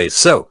over the place.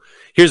 So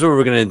here's what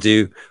we're going to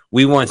do.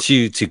 We want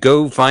you to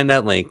go find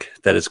that link.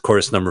 That is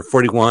course number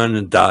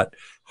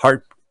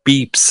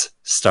 41.Heartbeeps,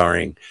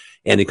 starring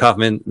Andy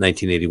Kaufman,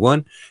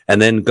 1981. And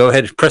then go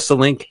ahead and press the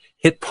link,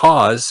 hit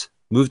pause,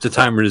 move the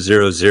timer to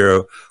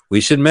 00.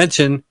 We should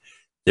mention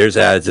there's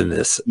ads in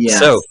this. Yes.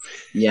 So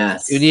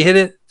yes, when you hit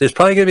it, there's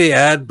probably going to be an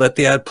ad. Let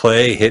the ad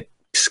play, hit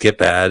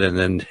skip ad, and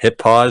then hit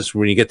pause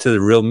when you get to the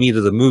real meat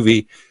of the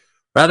movie.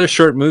 Rather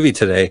short movie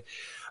today.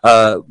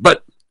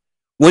 But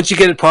once you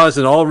get it paused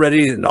and all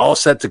ready and all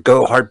set to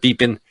go, heart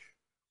beeping,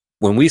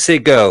 when we say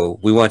go,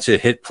 we want you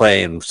to hit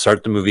play and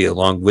start the movie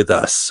along with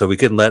us so we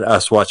can let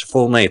us watch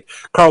full length.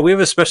 Carl, we have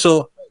a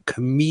special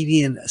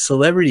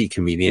celebrity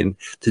comedian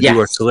to do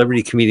our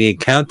celebrity comedian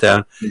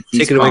countdown.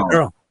 Take it away,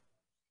 Carl.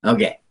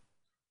 Okay.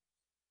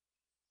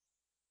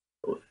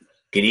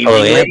 Good evening,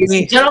 ladies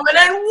and gentlemen,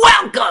 and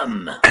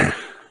welcome.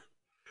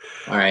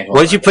 All right.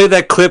 Why did you play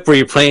that clip where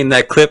you're playing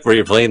that clip where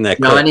you're playing that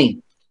clip?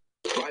 Johnny.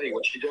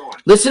 What you doing?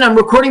 Listen, I'm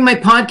recording my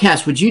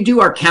podcast. Would you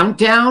do our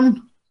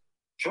countdown?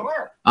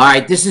 Sure. All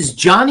right. This is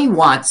Johnny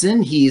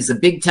Watson. He's a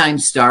big-time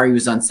star. He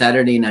was on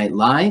Saturday Night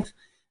Live.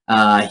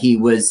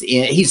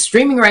 He's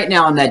streaming right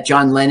now on that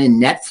John Lennon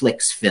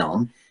Netflix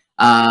film.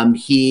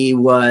 He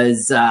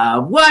was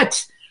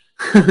what?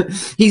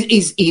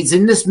 he's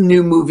in this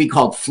new movie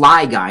called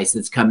Fly Guys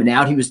that's coming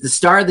out. He was the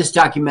star of this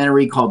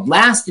documentary called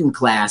Last in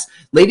Class.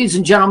 Ladies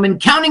and gentlemen,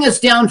 counting us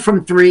down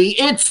from 3,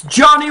 it's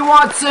Johnny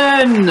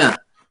Watson.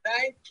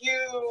 Thank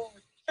you.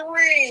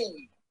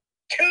 3,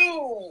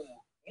 2,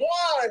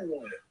 1.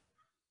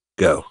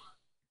 Go.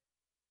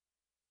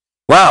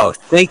 Wow.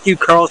 Thank you,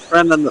 Carl's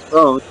friend on the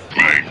phone.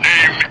 My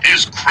name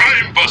is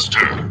Crime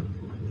Buster.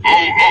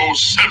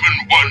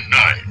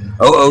 00719.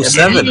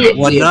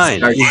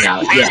 00719.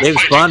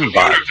 James Bond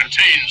bot.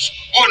 Contains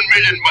 1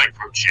 million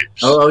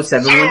microchips.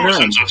 00719.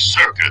 Thousands of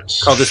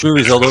circuits. Oh, this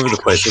movie's all over the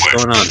place.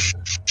 What's going on?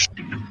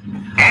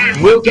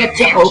 We'll get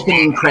to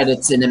opening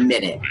credits in a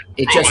minute.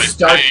 It just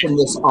starts in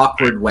this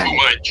awkward way.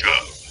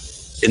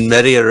 In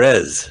media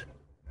res.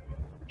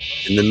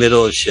 In the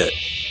middle of shit.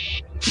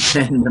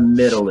 In the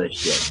middle of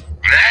shit.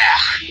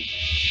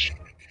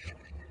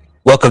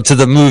 Welcome to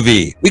the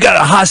movie. We got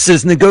a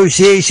hostage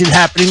negotiation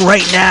happening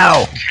right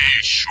now.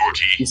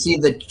 You see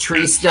the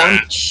tree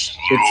stump? It's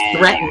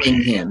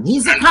threatening him.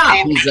 He's a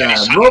cop. He's a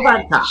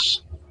robot cop.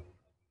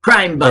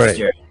 Crime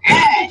buster. Move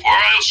or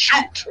I'll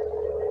shoot.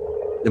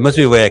 There must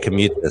be a way I can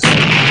mute this.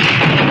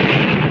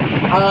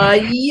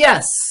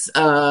 Yes.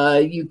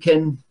 You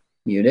can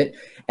mute it.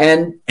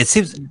 And it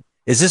seems.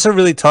 Is this a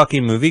really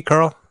talking movie,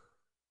 Carl?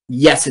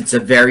 Yes, it's a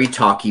very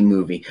talky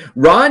movie.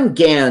 Ron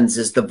Gans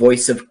is the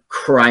voice of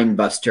Crime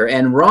Buster.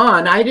 And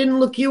Ron, I didn't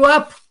look you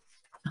up.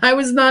 I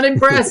was not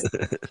impressed.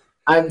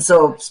 I'm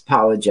so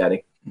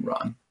apologetic,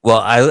 Ron. Well,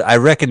 I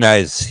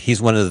recognize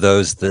he's one of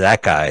that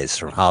guys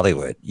from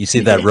Hollywood. You see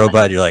that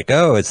robot, you're like,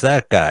 oh, it's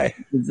that guy.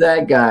 It's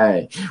that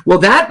guy. Well,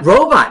 that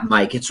robot,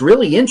 Mike, it's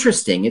really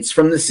interesting. It's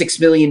from the $6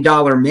 Million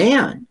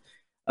Man.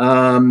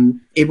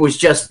 It was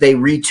just, they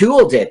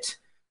retooled it.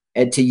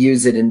 And to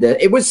use it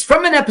it was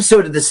from an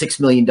episode of the $6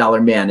 Million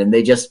Man, and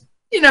they just,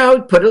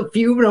 put a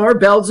few more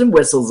bells and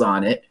whistles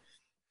on it.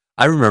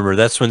 I remember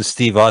that's when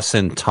Steve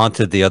Austin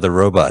taunted the other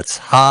robots.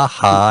 Ha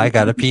ha, I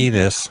got a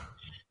penis.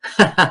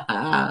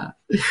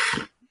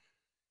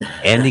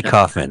 Andy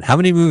Kaufman. How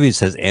many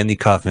movies has Andy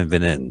Kaufman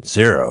been in?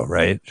 0,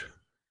 right?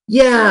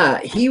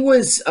 Yeah, he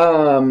was,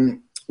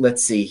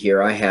 let's see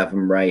here. I have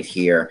him right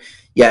here.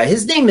 Yeah,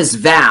 his name is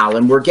Val,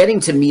 and we're getting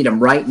to meet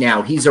him right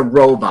now. He's a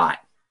robot.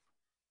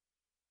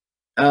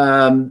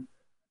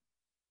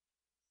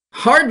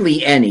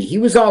 Hardly any. He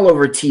was all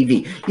over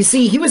TV. You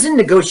see, he was in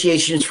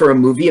negotiations for a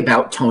movie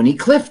about Tony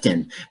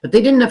Clifton, but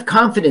they didn't have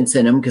confidence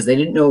in him because they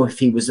didn't know if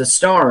he was a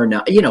star or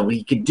not.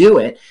 He could do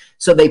it.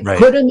 So they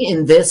put him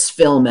in this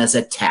film as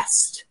a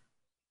test.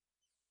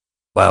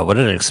 Wow, what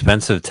an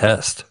expensive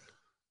test.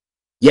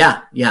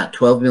 Yeah,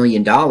 $12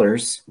 million.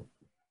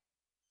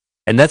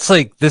 And that's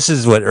this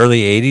is what,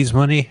 early 80s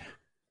money?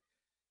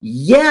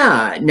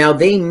 Yeah. Now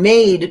they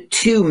made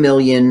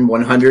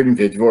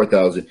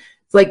 $2,154,000.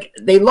 It's like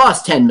they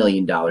lost $10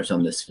 million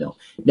on this film.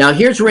 Now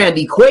here's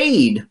Randy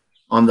Quaid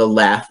on the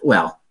left.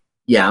 Well,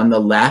 yeah, on the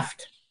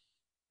left.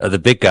 The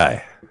big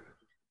guy.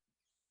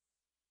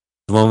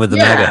 The one with the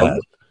mega hat.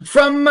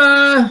 From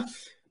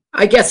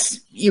I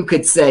guess you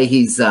could say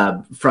he's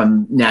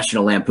from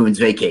National Lampoon's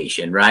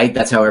Vacation, right?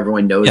 That's how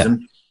everyone knows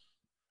him.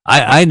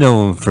 I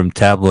know him from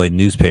tabloid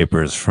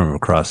newspapers from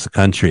across the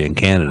country in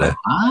Canada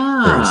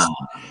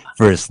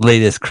for his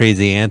latest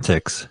crazy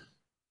antics.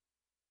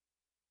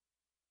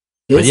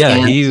 His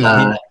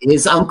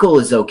his uncle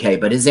is okay,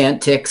 but his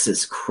Aunt Tix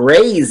is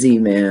crazy,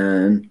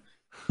 man.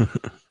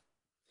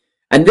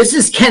 And this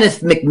is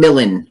Kenneth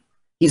McMillan.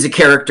 He's a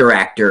character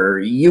actor.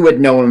 You would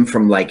know him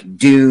from like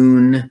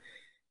Dune,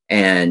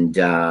 and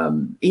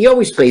he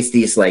always plays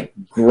these like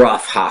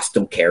gruff,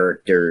 hostile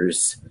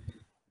characters.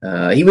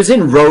 He was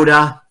in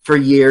Rhoda for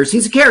years.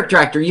 He's a character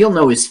actor. You'll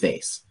know his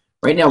face.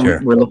 Right now,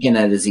 we're looking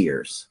at his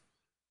ears.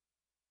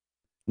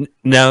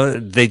 Now,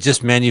 they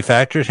just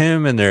manufactured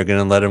him and they're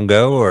going to let him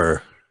go,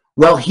 or?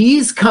 Well,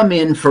 he's come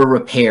in for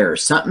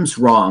repairs. Something's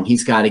wrong.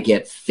 He's got to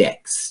get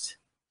fixed.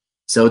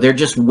 So they're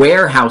just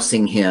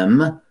warehousing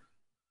him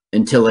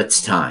until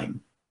it's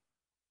time.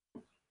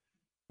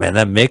 Man,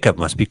 that makeup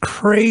must be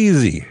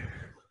crazy.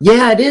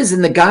 Yeah, it is.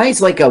 And the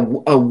guy's like a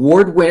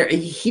award winner.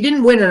 He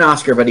didn't win an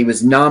Oscar, but he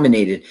was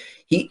nominated.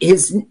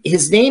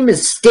 His name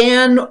is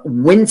Stan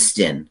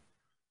Winston.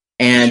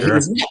 And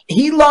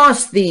he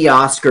lost the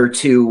Oscar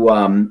to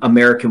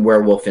American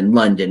Werewolf in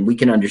London. We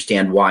can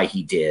understand why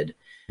he did.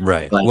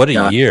 Right. But, what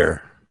a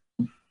year.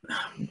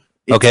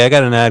 Okay, I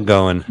got an ad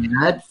going.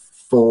 Ad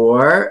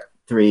 4,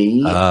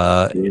 3,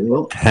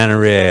 2.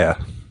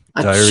 Panorama.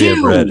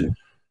 Diarrhea bread.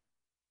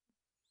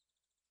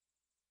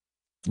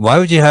 Why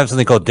would you have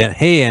something called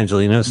Hey,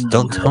 Angelinos,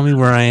 don't tell me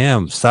where I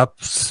am.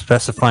 Stop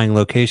specifying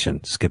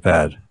location. Skip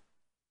ad.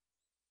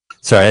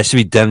 Sorry, that should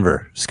be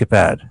Denver. Skip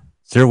ad.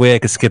 Is there a way I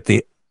could skip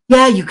the...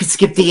 Yeah, you could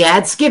skip the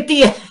ad. Skip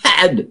the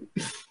ad.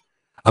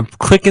 I'm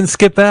clicking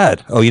skip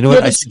ad. Oh, you know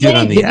what? I should do it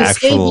on the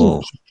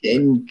actual...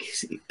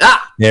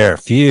 There,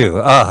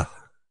 phew.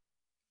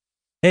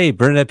 Hey,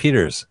 Bernadette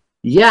Peters.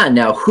 Yeah,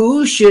 now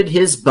who should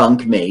his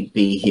bunkmate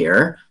be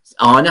here?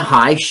 On a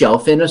high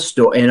shelf in a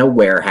store, in a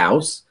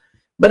warehouse.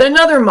 But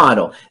another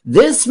model.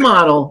 This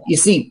model, you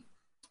see,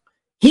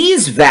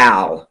 he's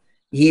Val.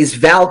 He's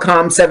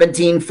Valcom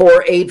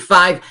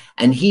 17485,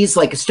 and he's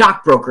like a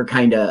stockbroker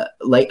kind of,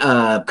 like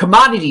a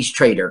commodities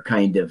trader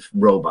kind of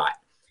robot.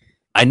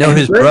 I know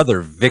his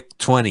brother, Vic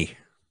 20.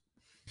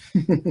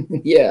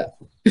 Yeah.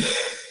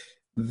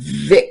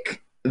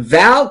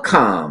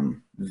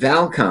 Valcom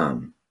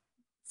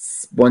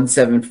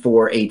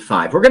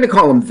 17485. We're going to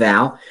call him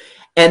Val.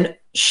 And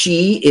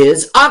she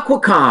is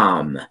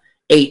Aquacom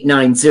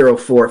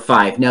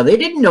 89045. Now, they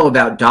didn't know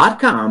about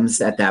 .coms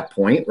at that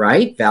point,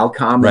 right?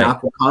 Valcom and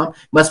Aquacom.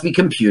 Must be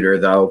computer,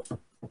 though.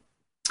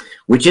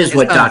 Which is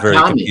what not very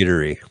 .com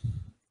computery. is.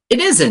 It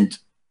isn't.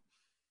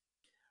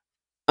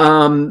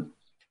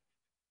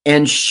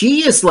 And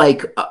she is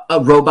like a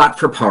robot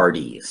for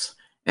parties.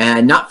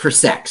 And not for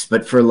sex,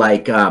 but for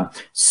like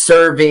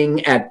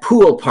serving at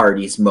pool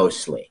parties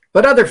mostly.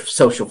 But other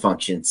social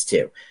functions,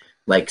 too.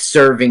 Like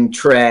serving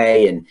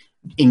tray and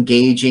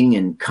engaging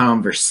in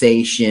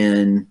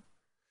conversation.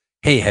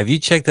 Hey, have you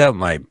checked out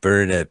my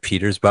Bernadette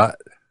Peters bot?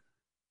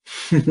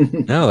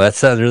 No, that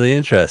sounds really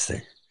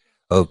interesting.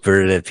 Oh,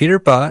 Bernadette Peter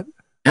bot.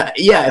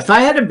 Yeah, if I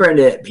had a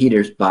Bernadette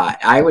Peters bot,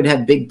 I would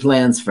have big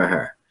plans for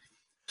her.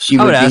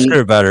 I would ask her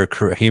about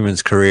her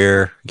human's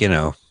career. You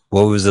know,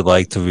 what was it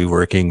like to be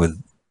working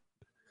with?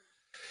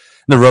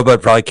 The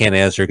robot probably can't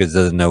answer because it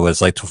doesn't know what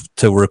it's like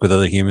to work with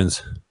other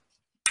humans.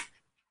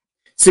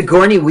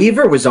 Sigourney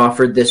Weaver was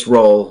offered this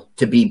role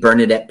to be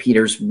Bernadette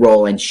Peters'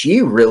 role, and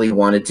she really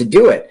wanted to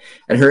do it.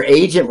 And her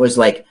agent was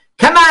like,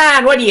 "Come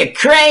on, what are you,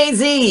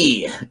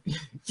 crazy?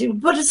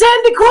 Put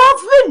Sandy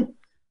Kaufman."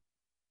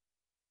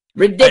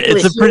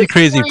 Ridiculous. It's a pretty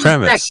crazy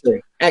premise.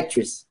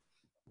 Actress.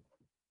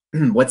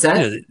 What's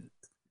that?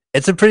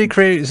 It's a pretty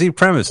crazy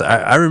premise.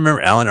 I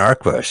remember Alan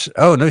Arkush.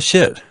 Oh, no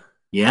shit.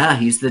 Yeah,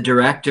 he's the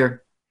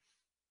director.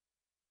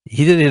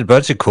 He did a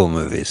bunch of cool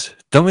movies.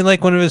 Don't we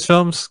like one of his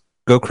films?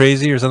 Go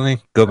Crazy or something?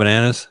 Go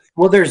Bananas?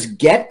 Well, there's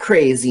Get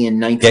Crazy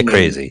in 1983. Get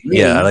Crazy.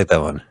 Yeah, I like that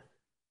one.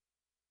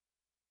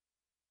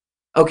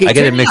 Okay, I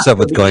get it mixed up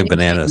with Going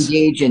Bananas.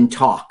 Engage and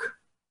talk.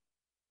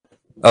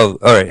 Oh,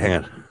 all right,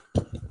 hang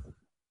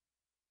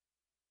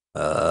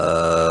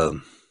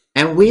on.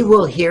 And we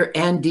will hear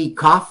Andy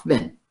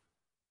Kaufman.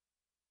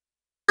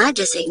 My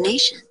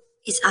designation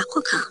is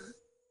Aquacom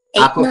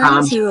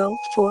Aquacom.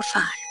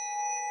 89045.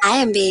 I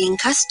am being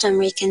custom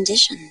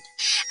reconditioned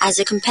as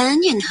a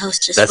companion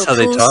hostess That's for how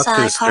they talk to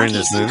poolside us during parties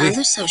this and movie?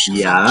 other social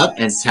Yeah, functions.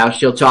 and it's how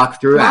she'll talk My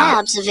throughout.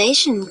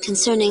 observation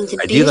concerning the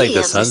I beauty do like the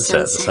of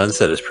sunset. The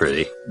sunset is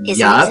pretty. is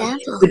Yeah, an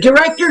example. the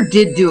director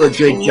did do a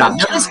good job.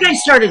 Now, this guy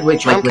started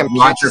with like with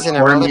Roger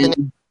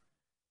Corman.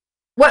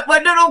 What?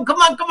 No, come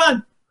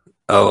on.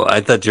 Oh,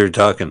 I thought you were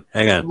talking.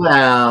 Hang on.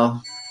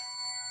 Well,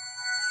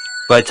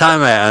 by the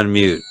time I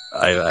unmute,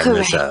 I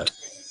miss out.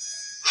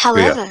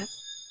 However,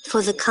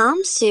 for the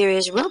COM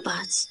series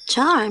robots,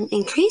 charm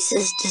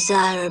increases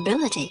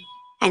desirability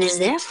and is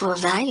therefore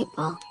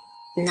valuable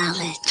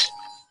knowledge.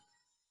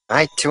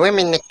 I too am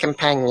in the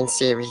companion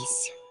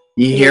series.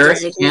 You hear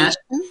it?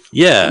 Designation?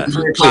 Yeah.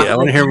 Wait, I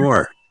want to hear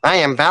more. I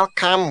am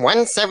Valcom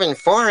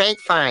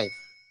 17485.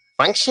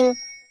 Function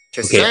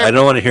to Okay, serve. I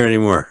don't want to hear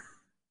anymore.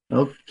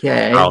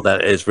 Okay. Oh,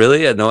 that is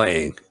really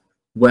annoying.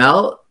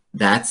 Well,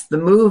 that's the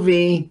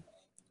movie.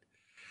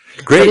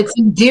 Great. But it's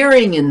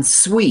endearing and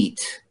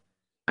sweet.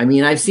 I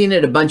mean, I've seen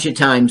it a bunch of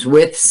times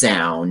with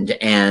sound,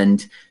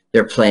 and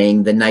they're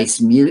playing the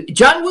nice music.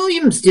 John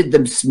Williams did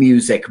this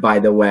music, by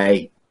the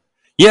way.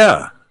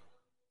 Yeah.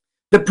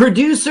 The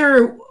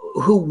producer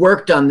who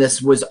worked on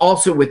this was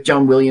also with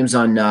John Williams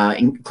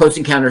on Close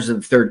Encounters of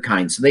the Third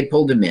Kind, so they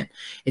pulled him in.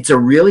 It's a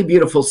really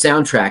beautiful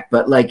soundtrack,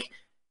 but like,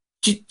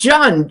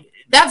 John,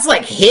 that's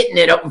like hitting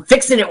it up,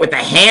 fixing it with a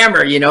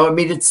hammer, you know? I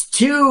mean,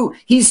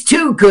 he's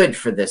too good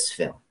for this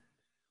film.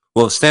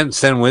 Well,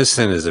 Stan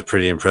Winston is a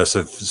pretty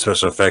impressive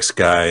special effects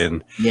guy,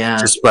 and Yeah.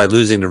 just by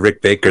losing to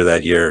Rick Baker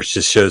that year, it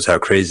just shows how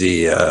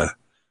crazy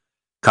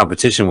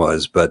competition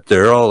was. But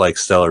they're all like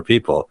stellar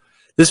people.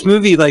 This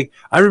movie, like,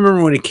 I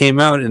remember when it came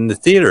out in the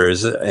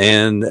theaters,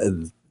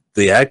 and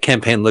the ad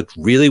campaign looked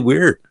really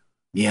weird.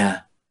 Yeah,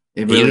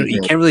 it really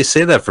you did. can't really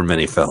say that for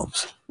many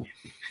films.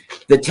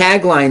 The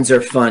taglines are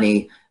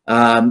funny.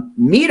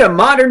 Meet a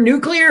modern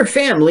nuclear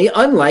family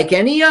unlike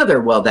any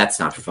other. Well, that's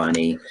not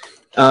funny.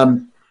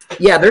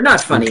 Yeah, they're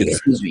not funny.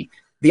 Excuse me.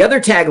 The other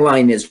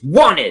tagline is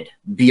wanted.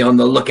 Be on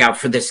the lookout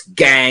for this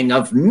gang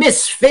of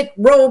misfit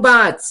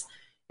robots.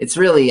 It's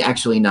really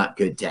actually not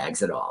good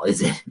tags at all,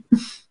 is it?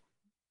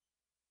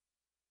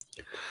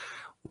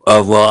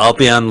 Well, I'll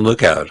be on the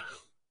lookout.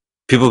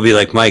 People will be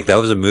like, Mike, that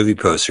was a movie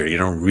poster. You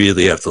don't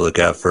really have to look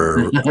out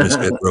for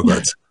misfit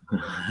robots.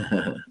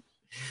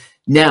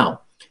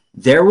 Now,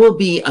 there will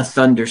be a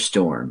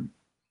thunderstorm,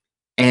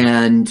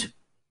 and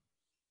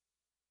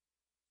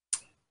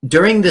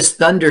during this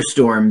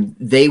thunderstorm,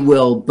 they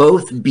will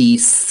both be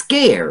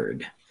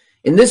scared.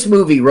 In this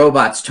movie,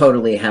 robots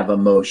totally have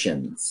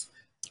emotions.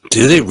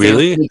 Do they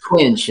really? Anthony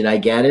Quinn, should I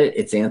get it?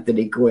 It's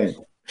Anthony Quinn.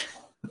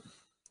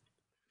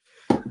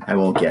 I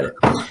won't get it.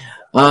 No,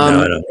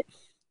 I don't.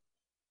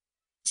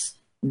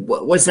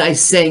 What was I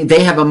saying?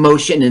 They have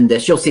emotion in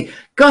this. You'll see.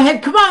 Go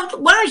ahead. Come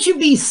on. Why don't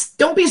you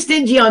don't be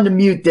stingy on the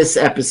mute this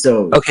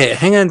episode. Okay,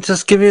 hang on.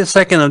 Just give me a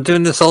second. I'm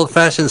doing this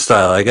old-fashioned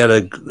style. I got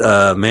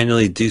to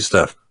manually do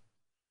stuff.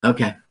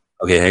 Okay.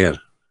 Okay, hang on.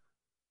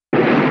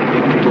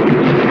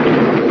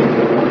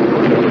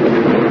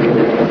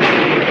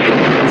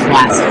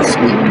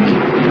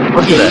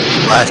 Okay.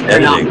 Last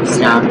editing.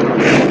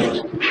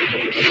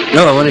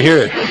 No, I want to hear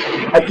it.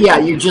 Yeah,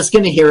 you're just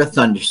going to hear a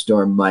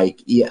thunderstorm,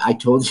 Mike. Yeah, I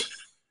told you.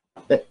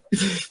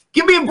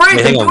 Give me a break.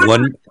 Wait, hang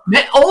on.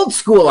 Old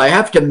school. I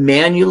have to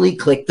manually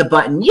click the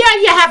button. Yeah,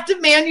 you have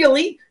to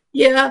manually.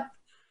 Yeah.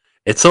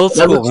 It's old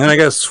school, man. I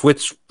got to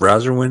switch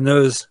browser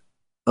windows.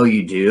 Oh,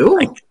 you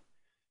do?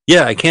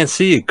 Yeah, I can't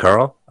see you,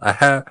 Carl.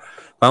 If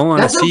I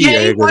want to see you,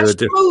 I gotta go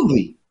to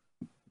movie.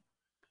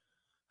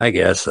 I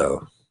guess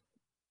so.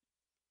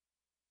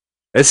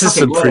 This is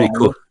some pretty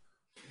cool.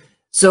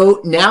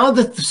 So now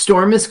the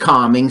storm is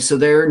calming, so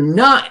they're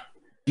not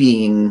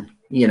being,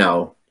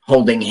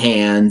 holding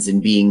hands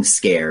and being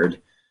scared.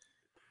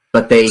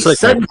 But they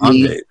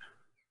suddenly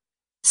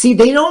see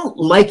they don't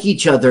like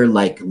each other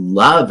like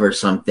love or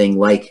something.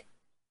 Like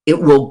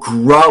it will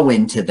grow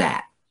into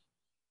that.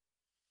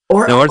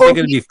 Or now, aren't they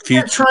going to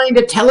be trying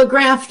to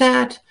telegraph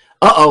that?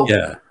 Uh-oh.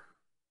 Yeah.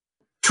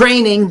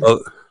 Training.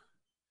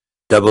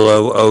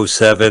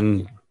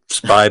 0007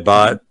 spy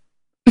bot.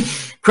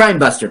 Crime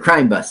Buster.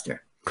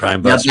 Now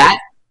that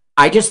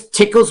I just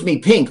tickles me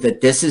pink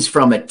that this is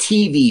from a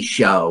TV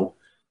show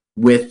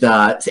with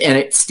and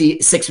it's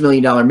 $6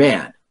 Million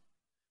Man.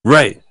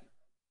 Right.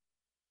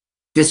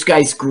 This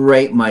guy's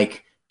great,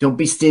 Mike. Don't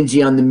be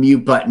stingy on the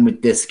mute button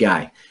with this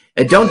guy.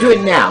 And don't do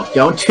it now.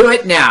 Don't do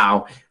it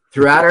now.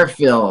 Throughout our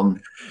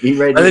film, be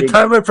ready. By the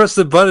time I press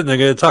the button, they're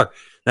going to talk.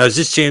 Now, is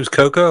this James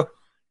Coco?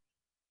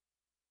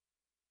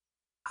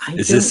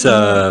 Is this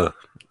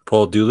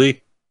Paul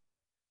Dooley?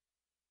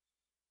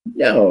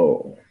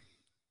 No.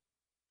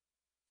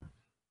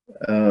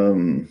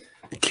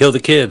 Kill the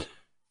kid.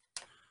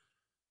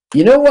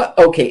 You know what?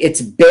 Okay,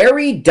 it's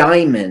Barry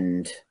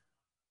Diamond.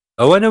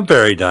 Oh, I know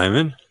Barry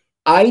Diamond.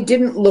 I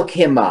didn't look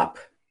him up.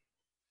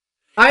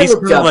 He's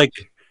kind of like,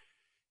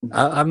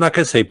 I'm not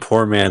going to say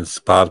poor man's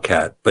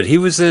Bobcat, but he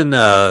was in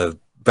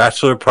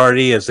Bachelor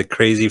Party as a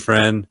crazy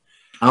friend.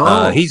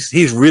 Oh.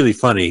 He's really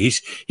funny.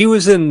 He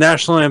was in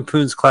National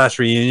Lampoon's Class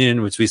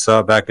Reunion, which we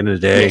saw back in the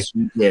day. Yes,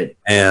 we did.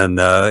 And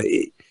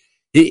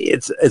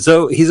he's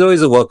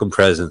always a welcome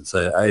presence.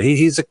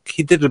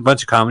 He did a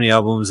bunch of comedy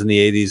albums in the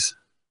 80s.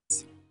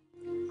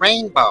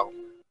 Rainbow.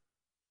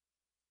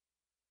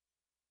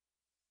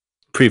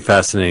 Pretty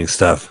fascinating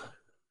stuff.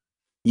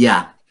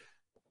 Yeah.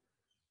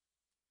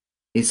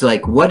 It's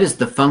like, what is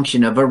the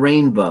function of a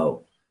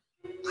rainbow?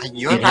 Are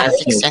your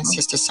graphic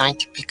senses designed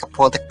to pick up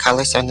all the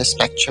colors on the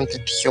spectrum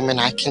that the human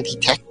eye can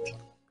detect?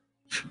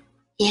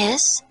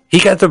 Yes. He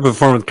got to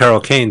perform with Carol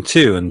Kane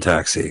too in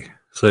Taxi.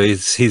 So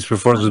he's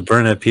performed with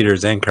Bernadette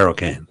Peters and Carol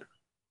Kane.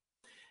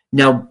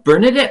 Now,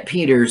 Bernadette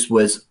Peters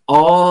was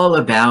all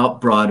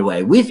about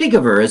Broadway. We think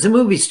of her as a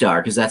movie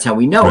star because that's how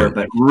we know her,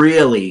 but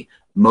really,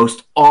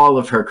 most all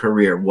of her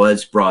career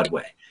was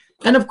Broadway.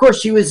 And of course,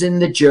 she was in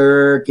The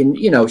Jerk, and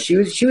she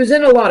was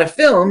in a lot of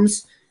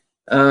films.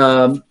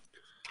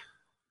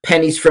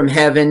 Pennies from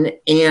Heaven,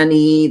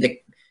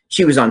 Annie.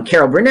 She was on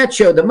Carol Burnett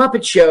Show, The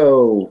Muppet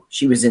Show.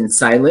 She was in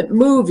Silent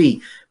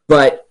Movie,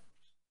 but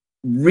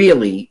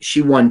really,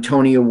 she won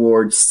Tony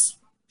Awards.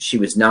 She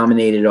was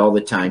nominated all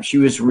the time. She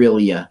was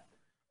really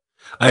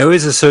I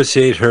always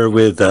associate her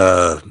with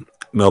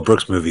Mel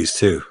Brooks movies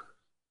too.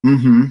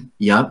 Mm-hmm.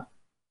 Yep.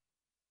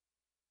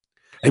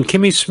 And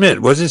Kimmy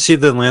Schmidt, wasn't she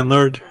the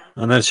landlord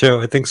on that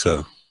show? I think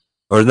so.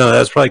 Or no,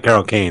 that's probably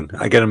Carol Kane.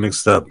 I get them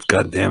mixed up.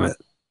 God damn it.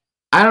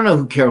 I don't know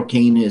who Carol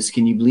Kane is.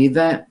 Can you believe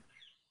that?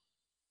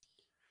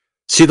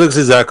 She looks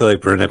exactly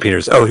like Burnett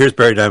Peters. Oh, here's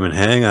Barry Diamond.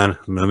 Hang on.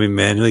 Let me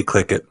manually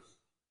click it.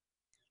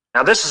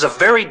 Now, this is a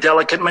very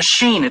delicate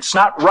machine. It's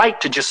not right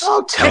to just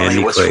tell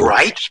me what's Andy,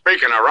 right.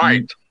 Speaking of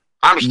right,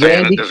 I'm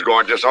staying at this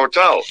gorgeous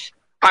hotel.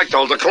 I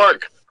told the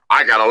clerk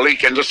I got a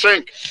leak in the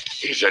sink.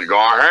 He said, "Go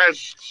ahead.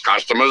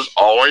 Customers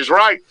always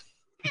right."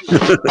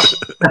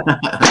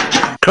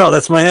 Carl,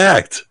 that's my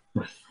act.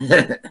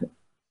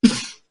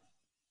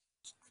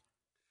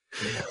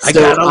 I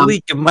got a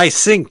leak in my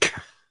sink.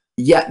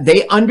 Yeah,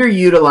 they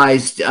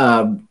underutilized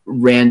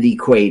Randy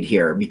Quaid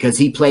here because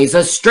he plays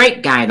a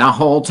straight guy the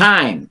whole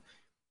time,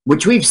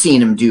 which we've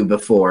seen him do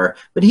before.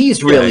 But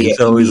he's really he's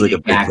always like a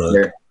big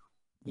actor. bug.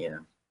 Yeah.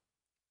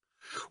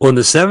 Well, in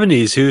the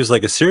 70s, he was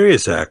like a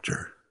serious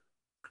actor.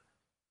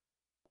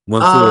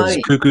 One Flew Over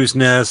the Cuckoo's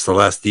Nest, The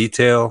Last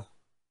Detail.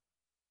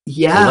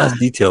 Yeah. The Last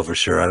Detail for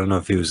sure. I don't know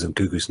if he was in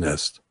Cuckoo's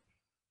Nest.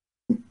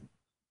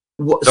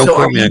 Well, Don't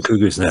quote me on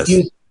Cuckoo's Nest.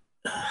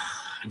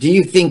 Do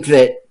you think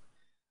that,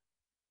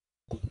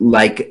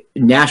 like,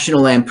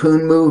 National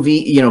Lampoon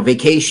movie,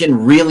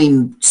 Vacation,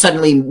 really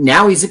suddenly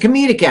now he's a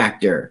comedic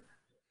actor?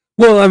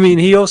 Well, I mean,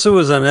 he also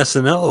was on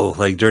SNL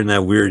like during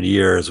that weird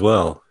year as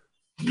well.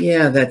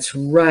 Yeah, that's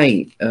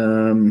right.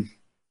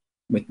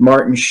 With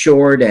Martin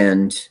Short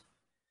and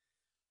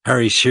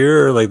Harry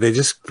Shearer, like they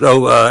just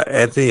Michael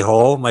Anthony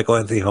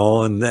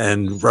Hall,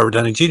 and Robert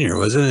Downey Jr.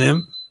 Wasn't it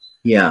him?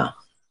 Yeah,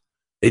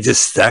 they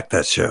just stacked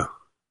that show.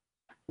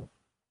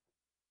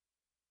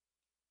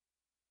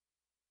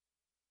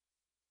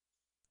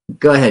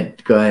 Go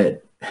ahead.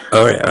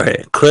 All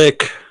right.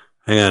 Click.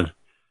 Hang on.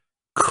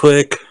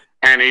 Click.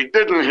 And he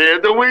didn't hear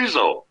the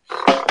weasel.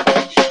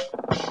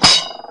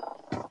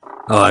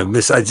 Oh, I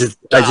just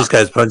got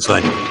his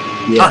punchline.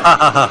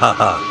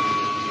 Yeah.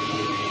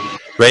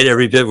 Right,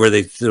 every bit where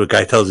the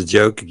guy tells a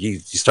joke, you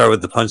start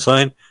with the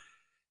punchline,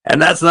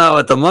 and that's not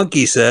what the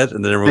monkey said,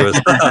 and then everyone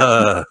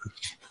goes,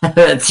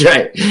 That's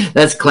right.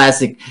 That's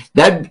classic.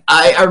 That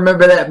I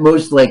remember that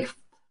most, like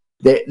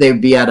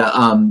they'd be at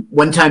a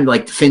one time,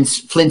 like the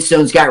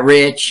Flintstones got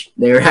rich.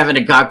 They were having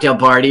a cocktail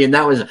party, and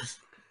that was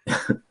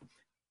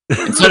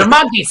so the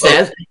monkey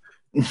says.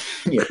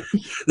 Yeah.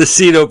 The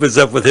scene opens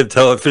up with him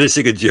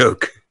finishing a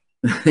joke.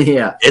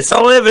 Yeah, it's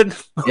a living.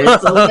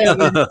 It's a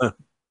living.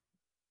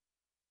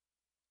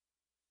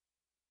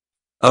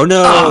 Oh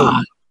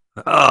no!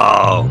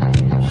 Oh,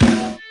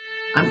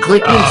 I'm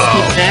clicking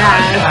skip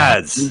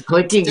ads. I'm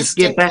clicking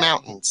Distant skip ads.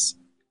 mountains.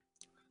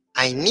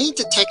 I need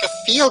to take a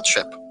field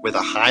trip with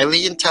a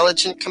highly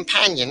intelligent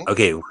companion.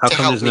 Okay, how to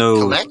come help there's me no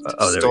collect, there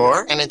we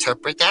store, and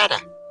interpret data.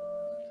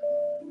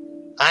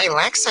 I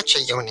lack such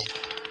a unit.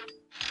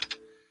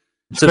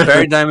 So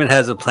Barry Diamond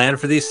has a plan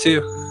for these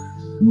two?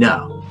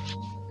 No,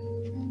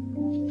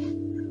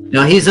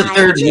 he's a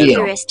third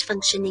wheel. Purest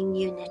functioning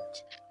unit.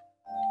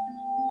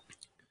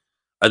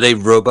 Are they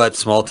robot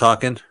small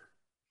talking?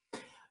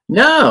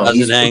 No, How's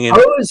he's it hanging?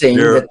 proposing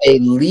Zero. that they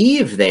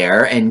leave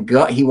there and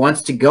go. He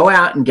wants to go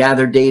out and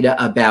gather data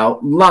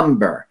about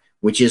lumber,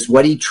 which is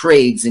what he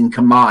trades in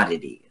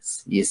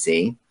commodities, you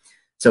see.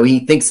 So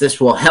he thinks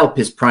this will help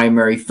his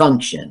primary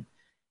function.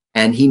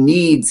 And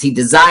he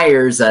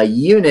desires a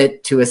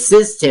unit to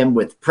assist him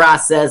with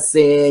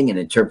processing and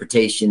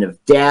interpretation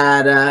of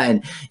data.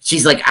 And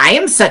she's like, I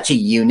am such a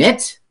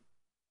unit.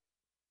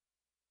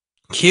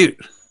 Cute.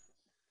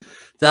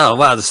 Oh,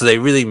 wow. So they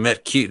really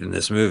met cute in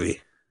this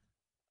movie.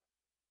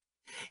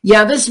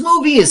 Yeah, this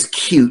movie is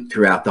cute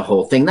throughout the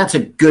whole thing. That's a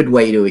good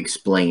way to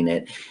explain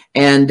it.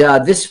 And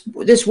this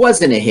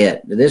wasn't a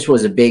hit. This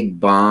was a big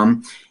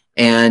bomb.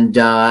 And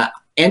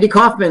Andy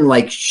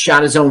Kaufman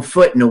shot his own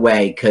foot in a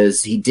way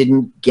because he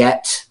didn't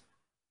get.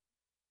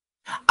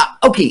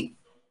 Okay,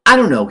 I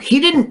don't know.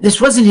 This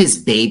wasn't his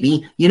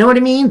baby. You know what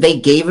I mean? They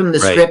gave him the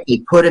script.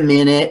 They put him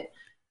in it.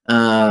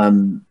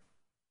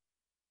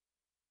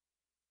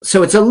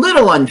 So it's a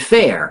little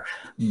unfair.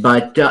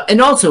 But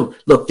and also,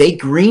 look, they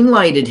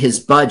greenlighted his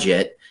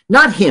budget.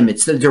 Not him,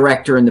 it's the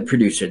director and the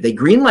producer. They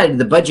greenlighted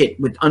the budget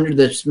under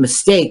this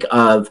mistake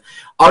of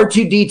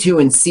R2-D2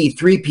 and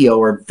C-3PO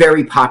are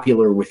very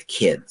popular with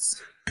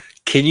kids.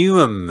 Can you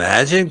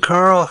imagine,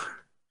 Carl?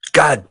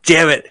 God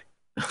damn it.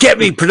 Get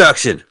me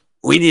production.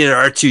 We need an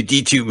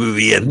R2-D2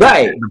 movie in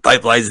the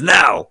pipelines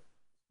now.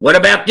 What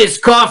about this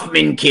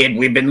Kaufman kid?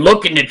 We've been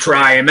looking to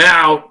try him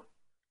out.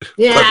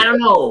 Yeah, I don't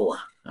know.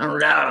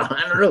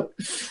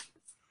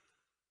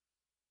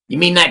 You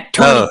mean that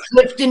Tony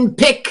Clifton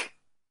pick?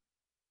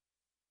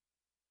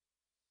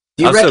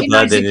 Do you I'm so recognize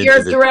glad they the didn't do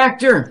character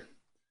actor?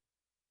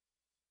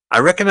 I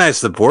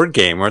recognize the board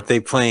game. Weren't they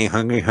playing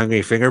Hungry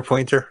Hungry Finger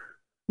Pointer?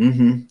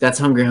 Mm-hmm. That's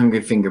Hungry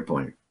Hungry Finger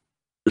Pointer.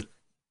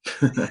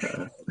 Who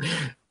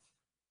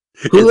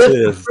It's left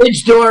the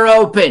fridge door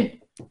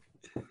open?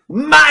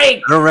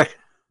 Mike! I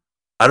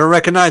don't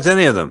recognize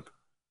any of them.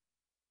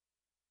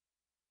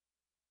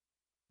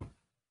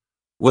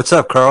 What's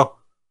up, Carl?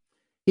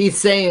 He's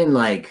saying,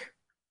 like,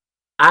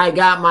 I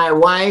got my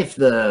wife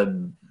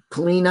the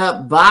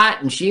cleanup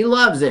bot and she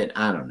loves it.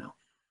 I don't know.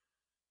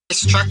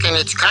 This truck and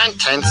its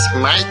contents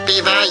might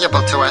be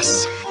valuable to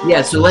us.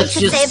 Yeah, so let's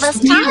To just save us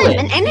steal time it.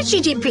 and energy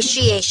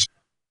depreciation.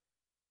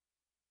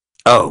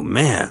 Oh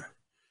man,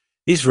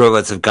 these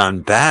robots have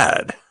gone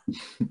bad.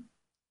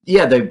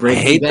 Yeah, they're I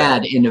Breaking hate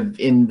Bad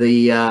in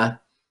the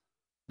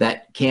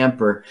that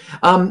camper.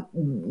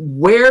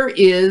 Where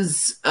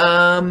is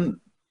God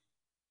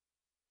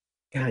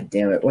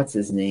damn it, what's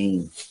his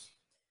name?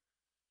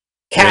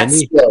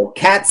 Randy?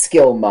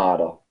 Catskill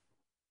model.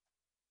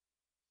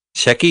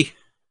 Shecky?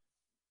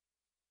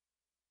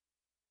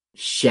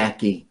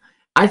 Shecky.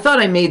 I thought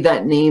I made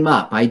that name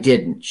up. I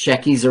didn't.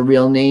 Shecky's a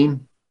real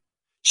name?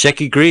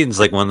 Shecky Green's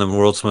like one of the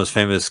world's most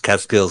famous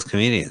Catskills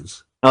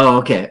comedians. Oh,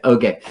 okay.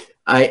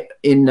 I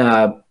in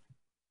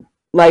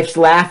Life's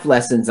Laugh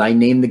Lessons, I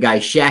named the guy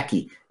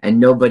Shacky,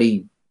 and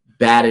nobody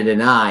batted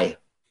an eye.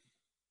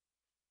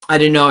 I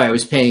didn't know I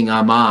was paying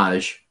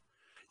homage.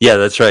 Yeah,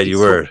 that's right. You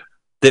were.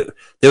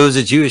 There was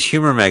a Jewish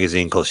humor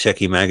magazine called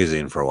Shecky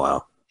Magazine for a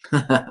while.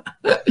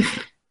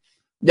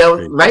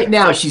 No, right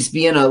now she's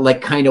being a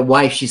like kind of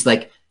wife. She's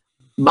like,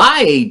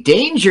 my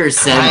danger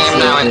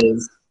sense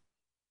is.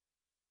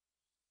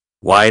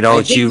 Why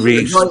don't you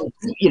read?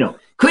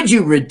 Could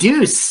you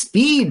reduce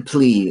speed,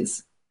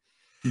 please?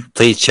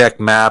 Please check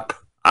map.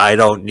 I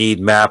don't need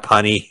map,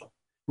 honey.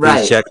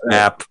 Please check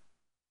map.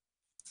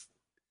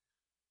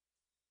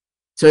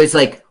 So it's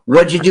like,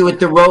 what'd you do with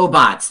the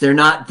robots? They're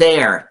not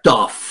there.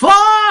 The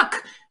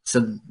fuck?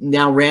 So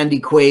now Randy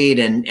Quaid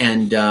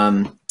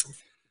and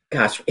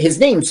gosh, his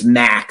name's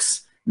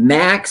Max.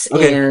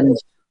 And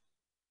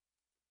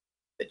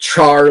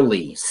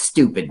Charlie.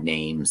 Stupid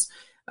names.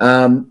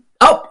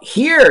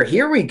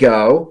 Here we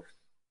go.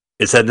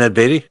 Is that Ned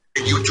Beatty?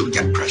 You two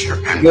get pressure,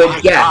 and Good my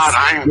guess. God,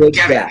 I'm Good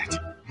getting guess. it.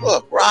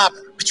 Look,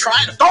 Robin, we're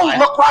trying to Don't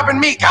look Robin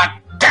me, God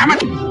damn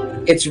it!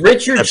 It's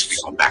Richard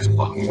That's the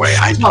long way.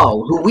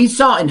 who we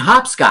saw in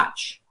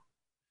Hopscotch.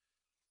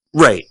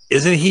 Right.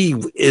 Isn't he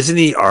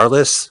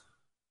Arliss?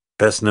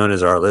 Best known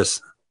as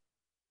Arliss?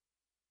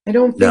 I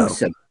don't think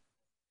so.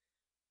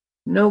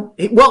 No.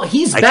 Well,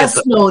 he's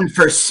best known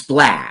for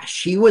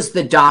Splash. He was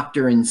the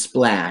doctor in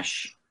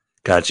Splash.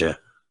 Gotcha. It's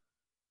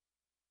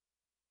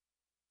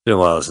been a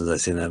while since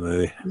I've seen that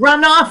movie.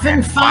 Run off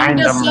and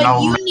find us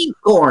a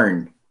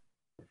unicorn.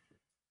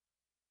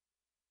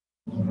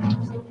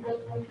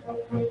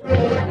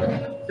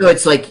 So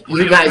it's like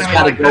you guys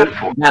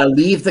gotta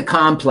leave the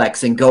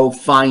complex and go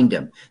find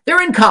them.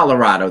 They're in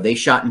Colorado. They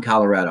shot in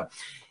Colorado.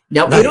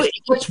 Now it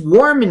gets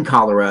warm in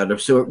Colorado,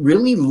 so it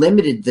really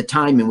limited the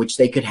time in which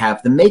they could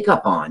have the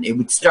makeup on. It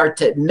would start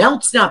to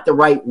melt's not the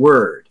right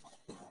word.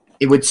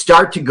 It would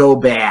start to go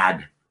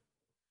bad.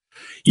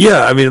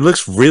 Yeah, I mean, it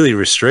looks really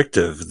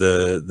restrictive.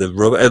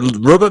 The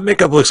robot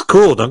makeup looks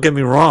cool. Don't get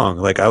me wrong.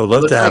 Like, I would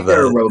love to have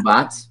there are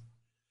robots.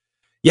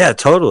 Yeah,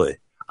 totally.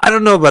 I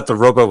don't know about the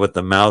robot with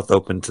the mouth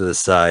open to the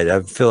side.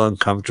 I feel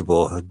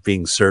uncomfortable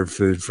being served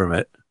food from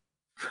it.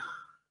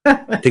 I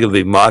think it'll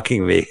be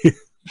mocking me.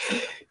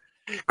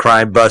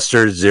 Crime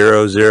Buster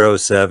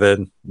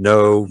 007,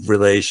 no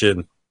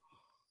relation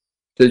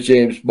to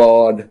James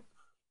Bond.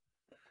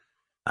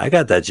 I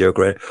got that joke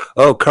right.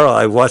 Oh, Carl,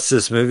 I watched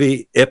this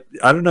movie.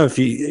 I don't know if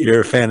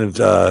you're a fan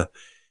of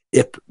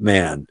Ip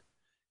Man,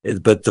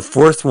 but the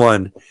fourth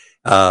one,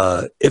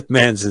 Ip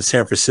Man's in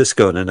San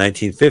Francisco in the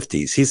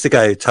 1950s. He's the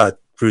guy who taught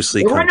Bruce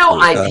Lee. There were no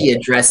IP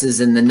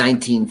addresses in the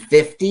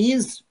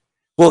 1950s.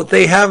 Well,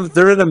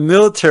 they're in a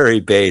military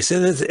base,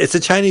 and it's a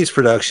Chinese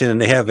production, and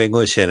they have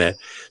English in it.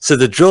 So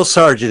the drill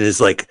sergeant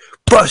is like,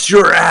 "Bust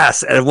your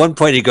ass!" And at one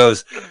point, he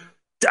goes,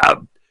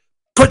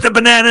 "Put the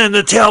banana in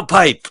the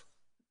tailpipe."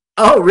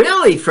 Oh,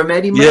 really? From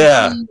Eddie Murphy?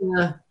 Yeah.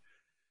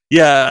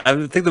 Yeah,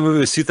 I think the movie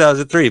was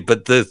 2003,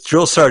 but the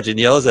drill sergeant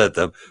yells at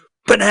them,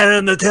 "Banana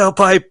in the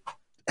tailpipe."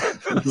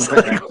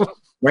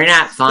 We're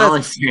not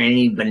falling for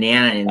any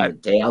banana in the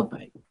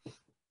tailpipe.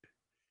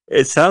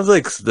 It sounds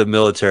like the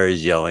military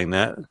is yelling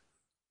that.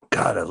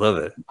 God, I love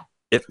it.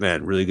 Ip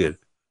Man, really good.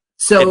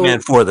 So, Ip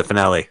Man 4, the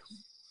finale.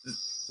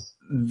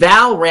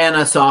 Val ran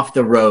us off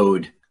the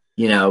road,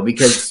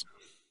 because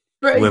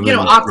Women,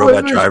 Aqua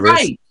robot was drivers.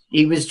 right.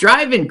 He was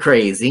driving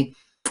crazy,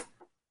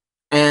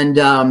 and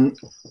now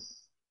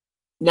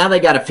they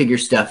got to figure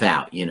stuff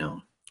out.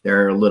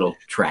 They're a little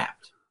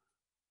trapped.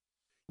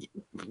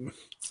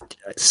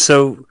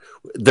 So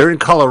they're in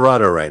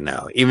Colorado right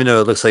now, even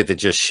though it looks like they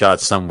just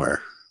shot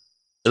somewhere.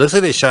 It looks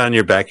like they shot in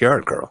your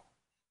backyard, Carl.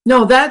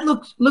 No,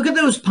 look at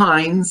those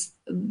pines.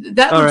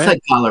 That looks like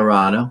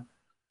Colorado.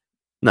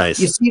 Nice.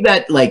 You see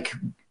that like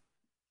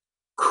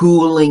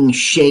cooling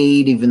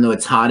shade, even though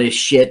it's hot as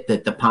shit,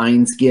 that the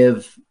pines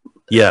give?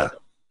 Yeah.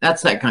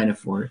 That's that kind of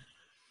forest.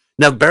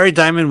 Now, Barry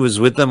Diamond was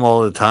with them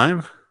all the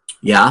time?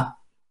 Yeah.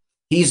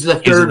 He's the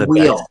He was in third the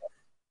wheel. back.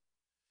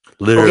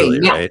 Literally,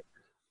 now, right?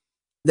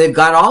 They've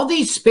got all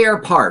these spare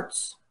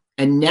parts,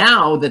 and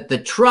now that the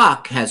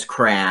truck has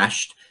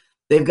crashed,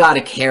 they've got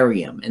to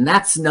carry them, and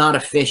that's not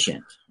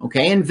efficient.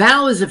 Okay, and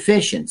Val is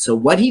efficient. So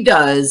what he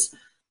does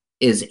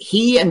is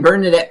he and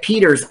Bernadette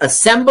Peters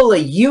assemble a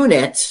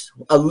unit,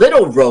 a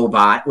little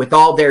robot with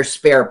all their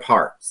spare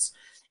parts.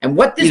 And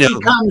what this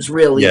becomes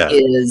really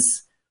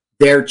is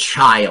their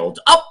child.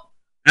 Oh!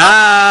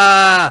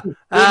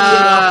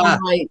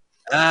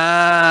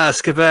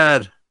 Skip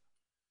ad.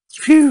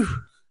 Phew.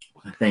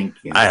 Thank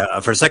you.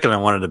 For a second, I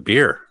wanted a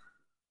beer.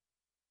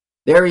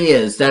 There he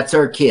is. That's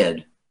our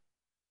kid.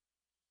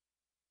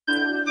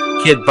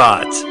 Kid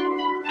Bot.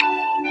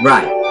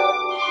 Right.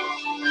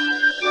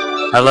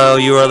 Hello,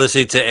 you are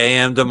listening to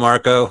AM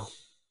DeMarco.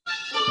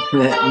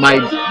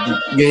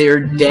 Your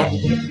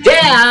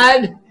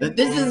dad,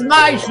 this is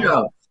my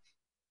show.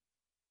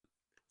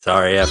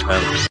 Sorry,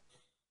 FM.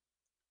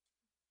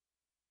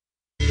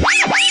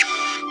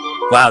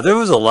 Wow, there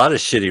was a lot of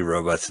shitty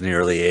robots in the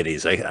early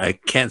 80s. I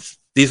can't...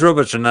 These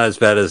robots are not as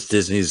bad as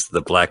Disney's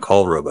The Black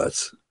Hole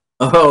robots.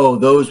 Oh,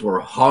 those were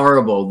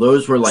horrible.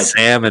 Those were like...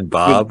 Sam and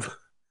Bob.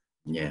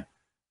 Yeah.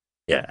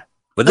 Yeah.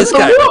 But this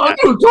guy...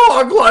 You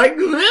talk like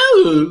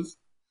this.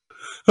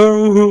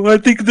 Oh, I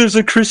think there's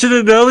a Christian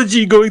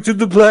analogy going through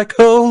the black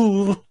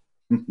hole.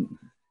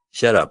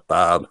 Shut up,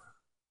 Bob.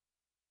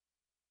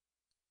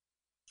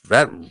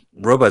 That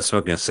robot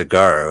smoking a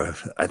cigar,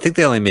 I think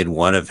they only made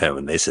one of him,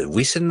 and they said,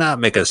 we should not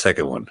make a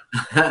second one.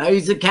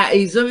 He's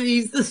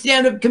the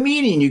stand-up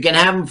comedian. You can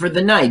have him for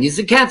the night. He's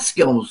a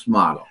Catskills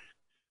model.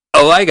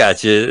 Oh, I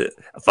got you.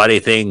 A funny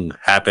thing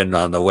happened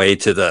on the way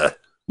to the...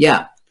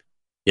 Yeah.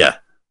 Yeah.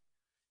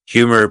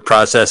 Humor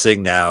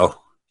processing now.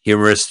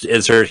 Humorous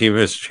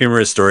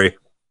story.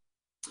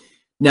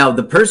 Now,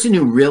 the person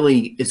who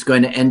really is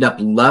going to end up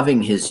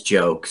loving his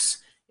jokes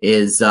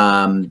is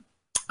the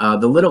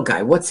little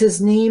guy. What's his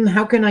name?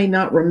 How can I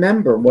not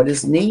remember what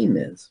his name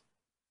is?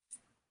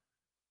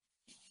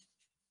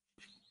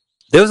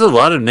 There was a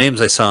lot of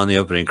names I saw in the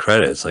opening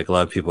credits, like a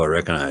lot of people I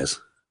recognize.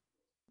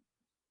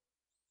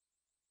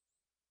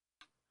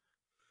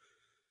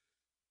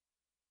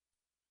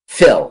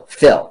 Phil.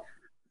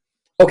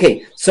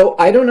 Okay, so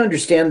I don't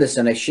understand this,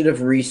 and I should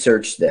have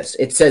researched this.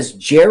 It says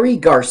Jerry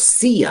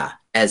Garcia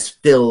as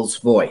Phil's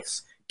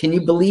voice. Can you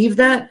believe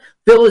that?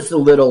 Phil is the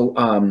little...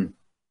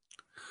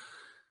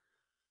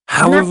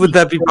 How would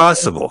that be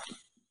possible?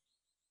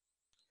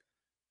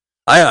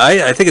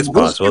 I think it's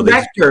possible.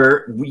 This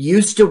director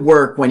used to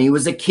work when he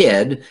was a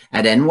kid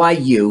at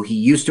NYU. He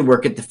used to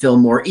work at the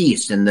Fillmore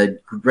East, and the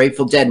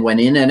Grateful Dead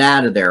went in and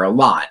out of there a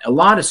lot. A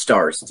lot of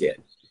stars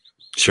did.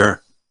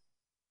 Sure.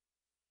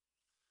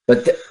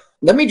 But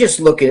let me just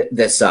look at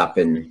this up.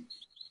 And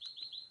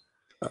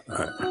At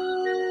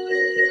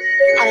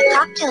a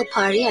cocktail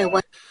party,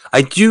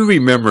 I do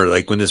remember,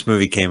 like, when this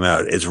movie came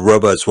out, it's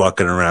robots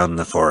walking around in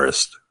the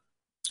forest.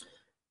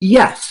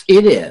 Yes,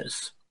 it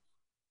is.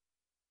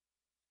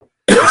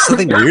 There's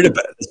something weird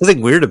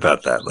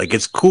about that. Like,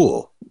 it's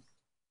cool.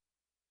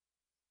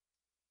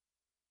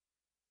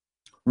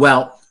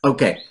 Well,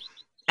 okay.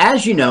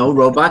 As you know,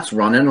 robots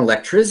run on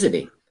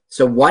electricity.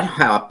 So what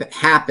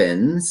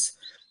happens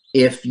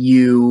if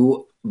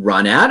you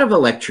run out of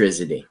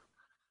electricity?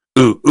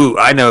 Ooh,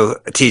 I know.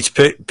 Teach,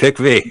 pick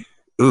V.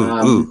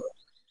 Ooh.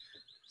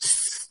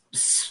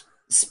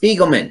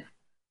 Spiegelman.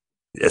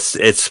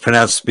 It's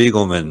pronounced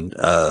Spiegelman,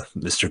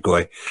 Mr.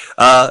 Goy.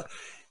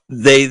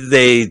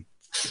 They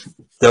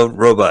don't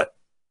robot.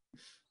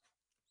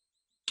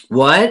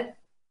 What?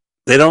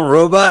 They don't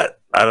robot?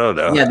 I don't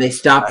know. Yeah, they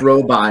stopped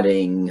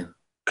roboting.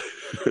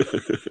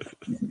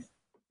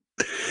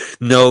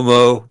 No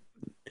mo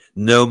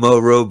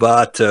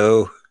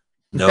roboto.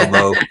 No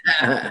mo.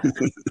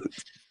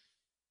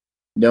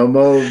 No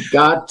mo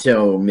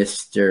gato,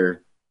 Mr.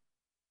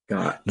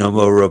 God. No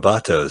mo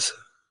robotos.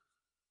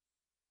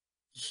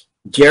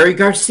 Jerry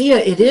Garcia,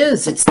 it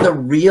is. It's the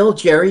real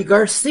Jerry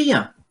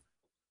Garcia.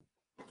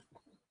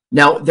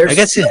 Now,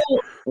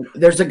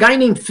 there's a guy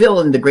named Phil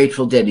in the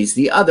Grateful Dead. He's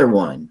the other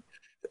one.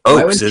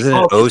 Oaks, isn't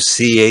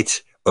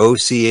it?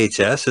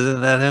 OCHS,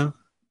 isn't that him?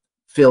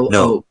 Phil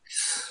no.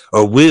 Oaks.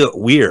 Or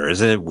Weir,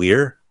 isn't it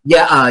Weir?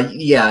 Yeah,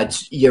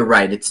 you're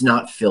right. It's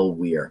not Phil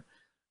Weir.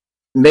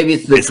 Maybe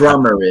it's the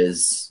drummer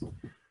is...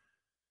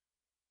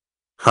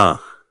 Huh.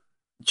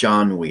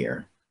 John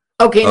Weir.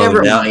 Okay,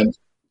 never mind.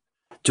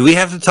 Do we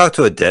have to talk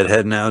to a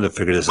deadhead now to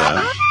figure this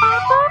out?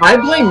 I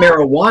blame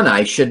marijuana.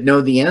 I should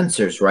know the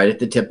answers right at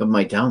the tip of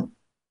my tongue.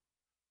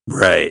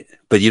 Right.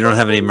 But you don't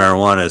have any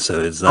marijuana, so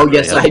it's not... Oh,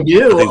 yes, I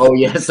do.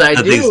 Yes, I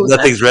do.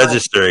 Nothing's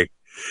registering.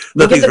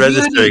 Nothing's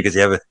registering because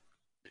you have a...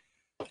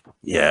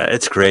 Yeah,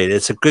 it's great.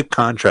 It's a good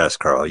contrast,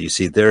 Carl. You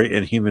see, they're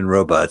inhuman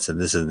robots,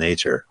 and this is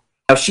nature.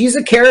 Now, she's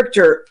a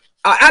character...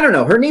 I don't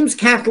know. Her name's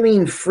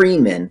Kathleen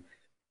Freeman.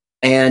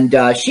 And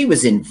she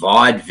was in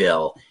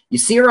vaudeville. You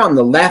see her on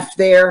the left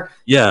there?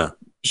 Yeah.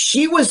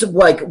 She was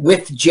like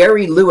with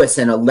Jerry Lewis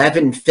in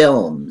 11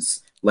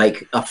 films,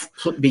 like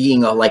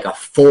being like a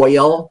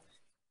foil.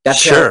 That's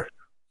sure.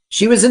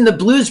 She was in the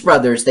Blues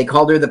Brothers. They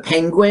called her the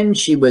Penguin.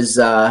 She was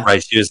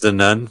right. She was the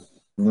nun.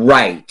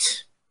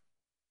 Right.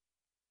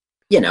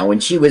 You know,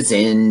 and she was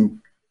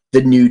in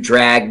The New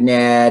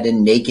Dragnet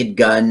and Naked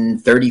Gun,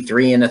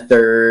 33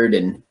 1/3,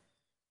 and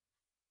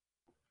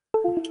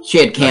she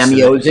had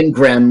cameos in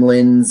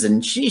Gremlins,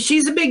 and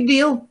she's a big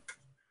deal.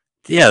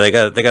 Yeah, they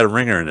got a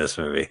ringer in this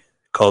movie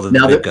called The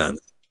Big Guns.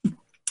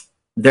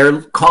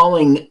 They're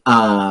calling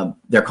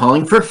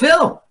for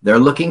Phil. They're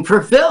looking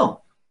for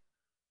Phil.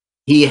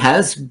 He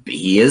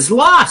is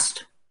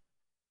lost.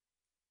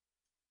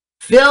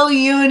 Phil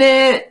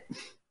unit.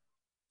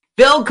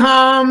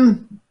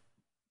 Philcom.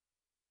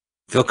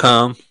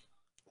 Philcom.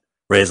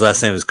 Ray's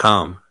last name is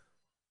Com.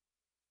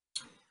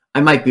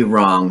 I might be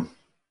wrong.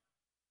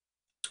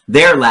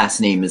 Their last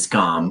name is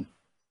Com.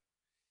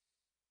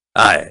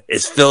 Hi,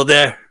 is Phil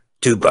there?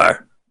 2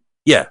 bar.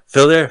 Yeah,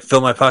 Phil there?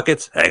 Fill my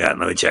pockets? Hang on,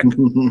 let me check.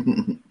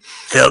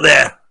 Phil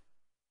there?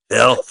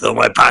 Phil, fill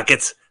my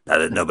pockets? Now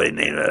that nobody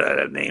named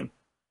that name.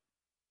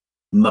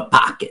 My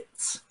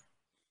pockets.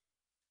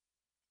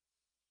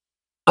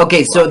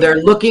 Okay, so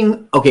they're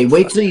looking. Okay,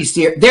 wait till you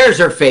see her. There's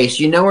her face.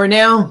 You know her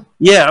now?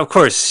 Yeah, of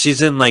course.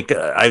 She's in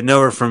I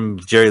know her from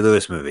Jerry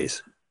Lewis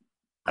movies.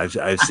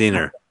 I've seen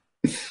her.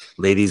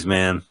 Ladies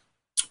Man.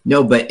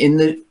 No, but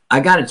I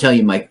got to tell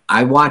you, Mike,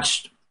 I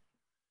watched.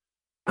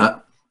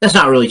 That's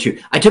not really true.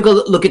 I took a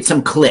look at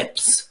some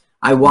clips.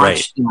 I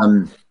watched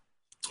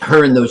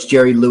her in those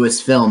Jerry Lewis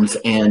films,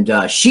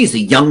 and she's a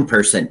young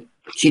person.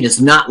 She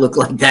does not look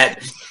like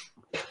that.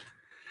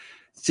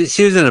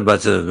 She was in a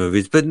bunch of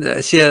movies, but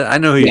I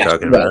know who you're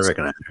talking about. I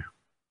recognize her.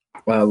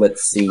 Well,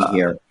 let's see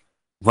here.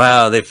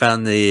 Wow, they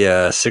found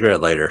the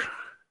cigarette lighter.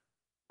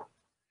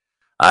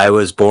 I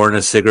was born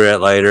a cigarette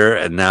lighter,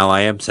 and now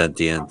I am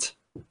sentient.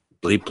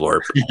 Bleep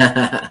blorp.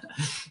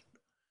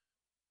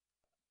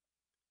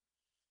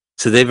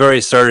 So they've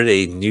already started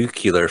a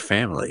nuclear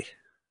family.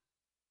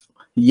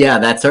 Yeah,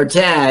 that's our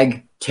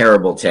tag.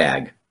 Terrible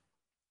tag.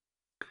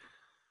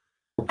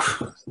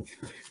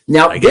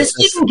 Now, this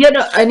didn't get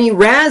any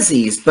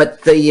Razzies,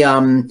 but the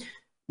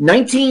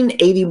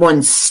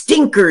 1981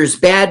 Stinkers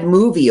Bad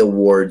Movie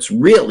Awards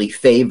really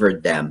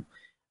favored them.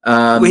 Wait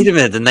a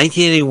minute, the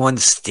 1981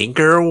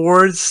 Stinker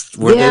Awards?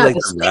 Were they like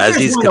the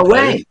Razzies went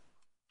away.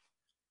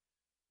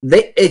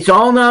 It's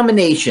all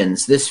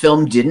nominations. This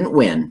film didn't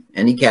win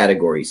any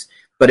categories,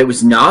 but it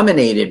was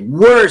nominated.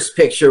 Worst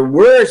picture,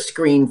 worst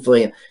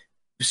screenplay,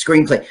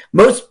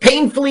 most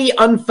painfully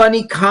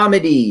unfunny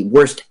comedy,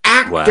 worst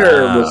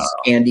actor was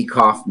Andy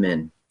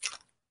Kaufman.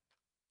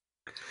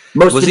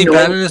 Most was he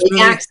bad in this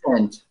movie?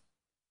 Accent.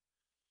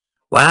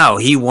 Wow,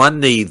 he won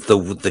the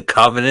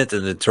Covenant, the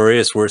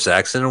Notorious Worst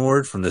Accent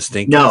Award from the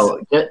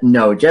Stinkers.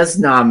 No, just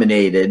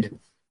nominated.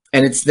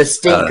 And it's the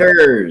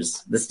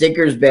Stinkers. The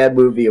Stinkers Bad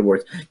Movie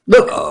Awards.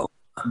 Look,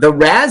 the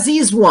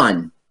Razzies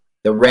won.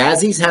 The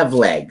Razzies have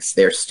legs.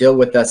 They're still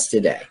with us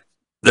today.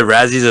 The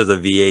Razzies are the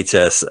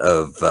VHS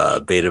of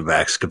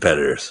Betamax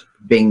competitors.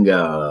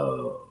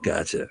 Bingo.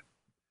 Gotcha.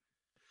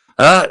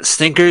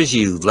 Stinkers,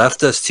 you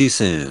left us too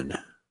soon.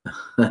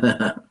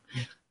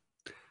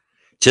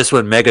 Just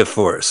when Mega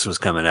Force was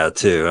coming out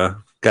too, huh?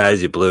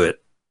 Guys, you blew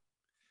it.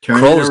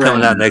 Kroll's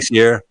coming out next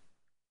year.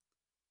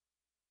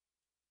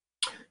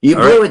 You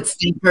blew it,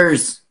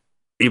 Stinkers.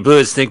 You blew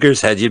it,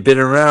 Stinkers. Had you been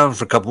around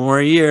for a couple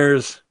more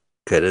years,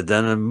 could have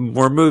done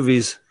more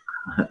movies.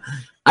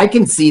 I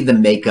can see the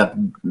makeup,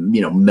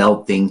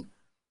 melting.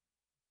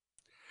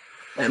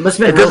 It must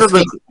have been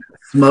real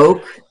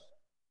smoke.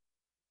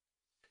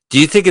 Do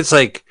you think it's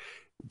like?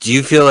 Do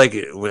you feel like,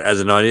 as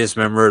an audience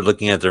member,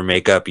 looking at their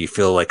makeup, you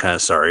feel like kind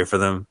of sorry for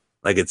them?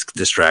 Like it's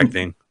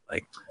distracting?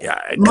 Like,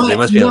 yeah, they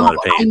must be in a lot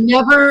of pain. I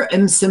never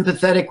am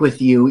sympathetic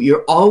with you.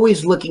 You're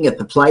always looking at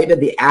the plight of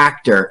the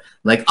actor.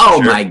 Like,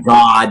 oh my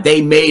God,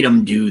 they made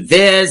him do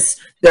this.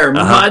 They're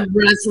mud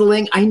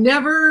wrestling. I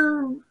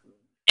never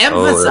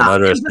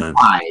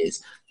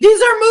empathize.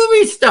 These are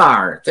movie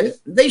stars.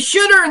 They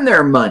should earn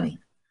their money.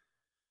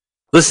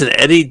 Listen,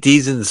 Eddie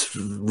Deazen's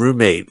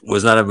roommate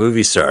was not a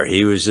movie star.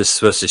 He was just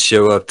supposed to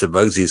show up to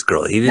Bugsy's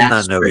girl. He did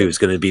not know he was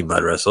going to be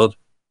mud wrestled.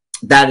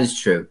 That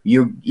is true.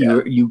 You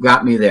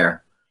got me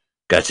there.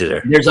 Got you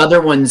there. There's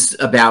other ones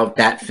about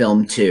that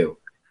film too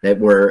that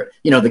were,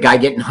 the guy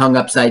getting hung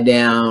upside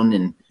down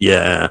and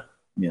yeah.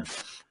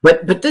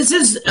 But this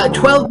is a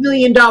 $12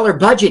 million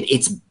budget.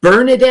 It's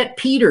Bernadette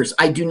Peters.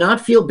 I do not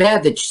feel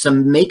bad that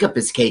some makeup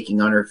is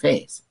caking on her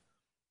face.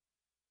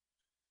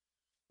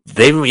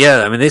 They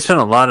spent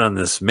a lot on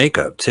this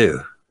makeup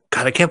too.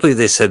 God, I can't believe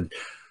they said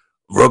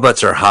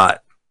robots are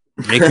hot.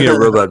 Make me a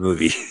robot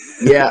movie.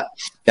 Yeah,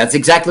 that's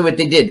exactly what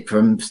they did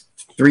from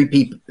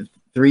 3P.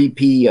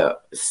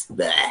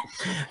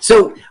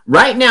 So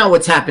right now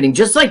what's happening,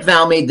 just like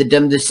Val made the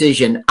dumb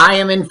decision, I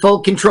am in full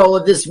control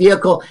of this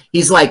vehicle.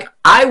 He's like,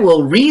 I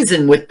will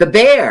reason with the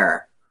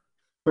bear.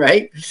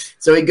 Right?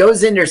 So he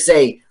goes in there,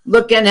 say,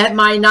 looking at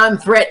my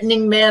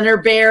non-threatening manner,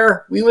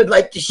 bear, we would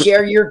like to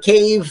share your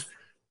cave.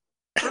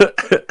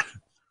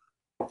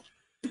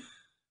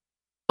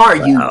 Are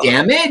you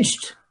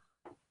damaged?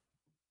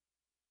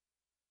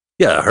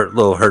 Yeah,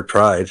 little hurt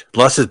pride.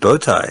 Lost his bow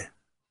tie.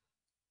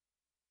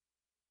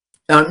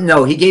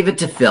 No, he gave it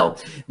to Phil.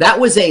 That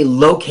was a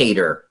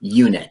locator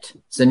unit.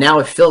 So now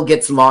if Phil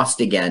gets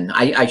lost again,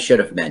 I should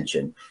have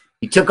mentioned.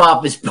 He took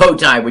off his bow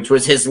tie, which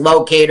was his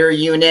locator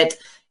unit,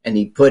 and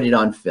he put it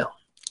on Phil.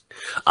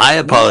 I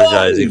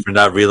apologizing for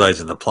not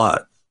realizing the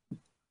plot.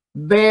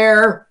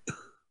 Bear.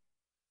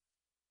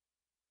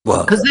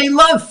 Well, because they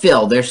love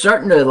Phil. They're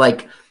starting to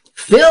like,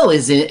 Phil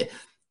is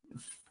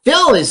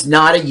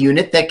not a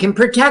unit that can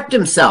protect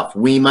himself.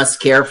 We must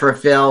care for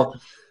Phil.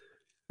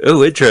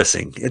 Oh,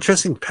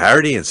 interesting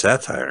parody and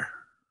satire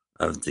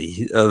of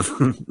the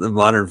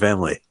Modern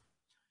Family.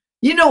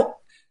 You know,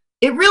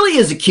 it really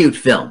is a cute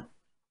film.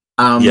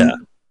 Yeah,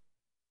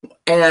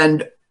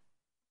 and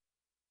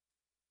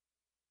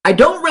I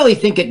don't really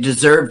think it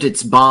deserved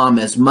its bomb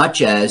as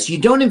much as you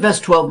don't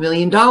invest $12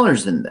 million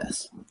in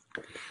this.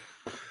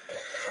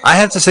 I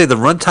have to say the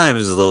runtime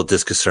is a little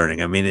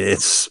disconcerting. I mean,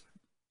 it's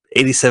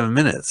 87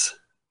 minutes.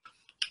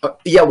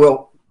 Yeah,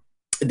 well,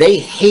 they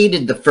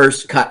hated the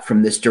first cut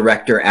from this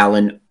director,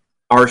 Alan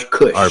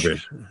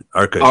Arkush.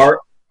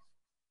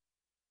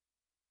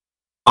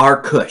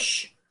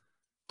 Arkush.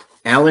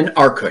 Alan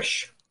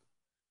Arkush.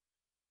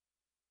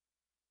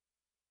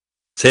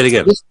 Say it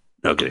again.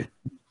 Okay.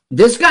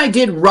 This guy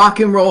did Rock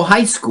and Roll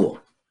High School.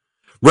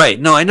 Right.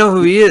 No, I know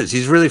who he is.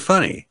 He's really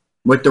funny.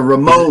 With the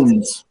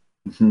Ramones.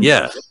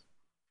 Yeah.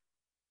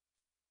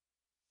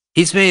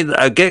 He's made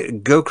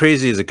Go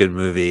Crazy is a good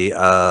movie.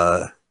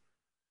 Yeah,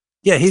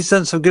 he's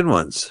done some good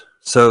ones.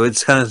 So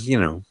it's kind of,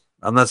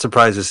 I'm not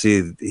surprised to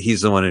see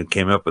he's the one who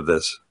came up with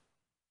this.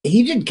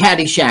 He did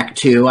Caddyshack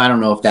too. I don't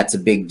know if that's a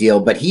big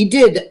deal, but he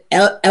did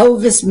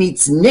Elvis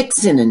Meets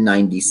Nixon in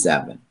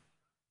 '97.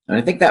 And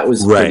I think that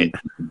was right.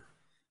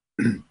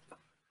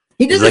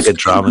 He did like this a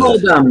drama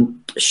called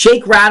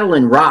Shake, Rattle,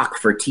 and Rock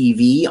for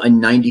TV in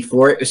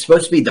 '94. It was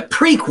supposed to be the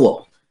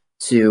prequel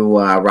to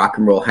Rock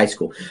and Roll High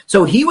School.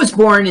 So he was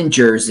born in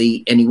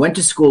Jersey, and he went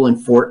to school in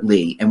Fort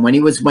Lee. And when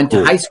he went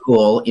to high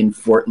school in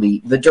Fort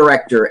Lee, the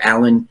director,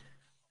 Alan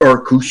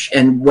Arkush,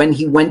 and when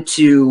he went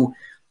to,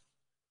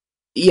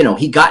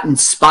 he got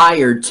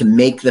inspired to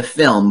make the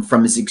film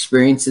from his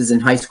experiences in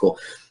high school.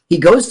 He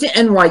goes to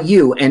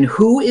NYU, and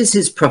who is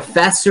his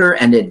professor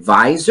and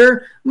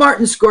advisor?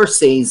 Martin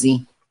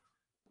Scorsese.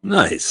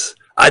 Nice.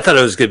 I thought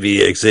it was going to be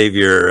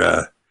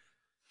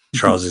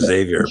Charles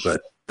Xavier,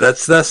 but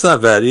that's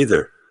not bad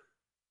either.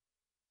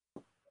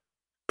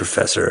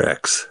 Professor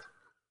X.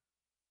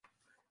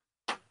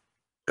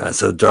 God,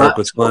 so dark.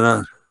 What's going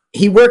on?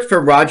 He worked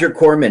for Roger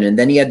Corman, and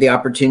then he had the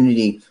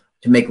opportunity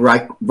to make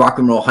Rock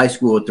and Roll High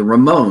School with the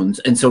Ramones.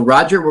 And so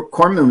Roger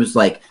Corman was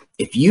like,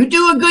 if you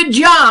do a good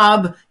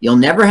job, you'll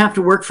never have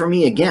to work for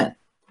me again.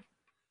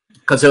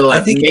 Because they're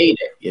like, made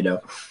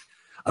it,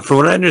 From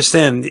what I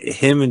understand,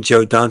 him and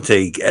Joe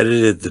Dante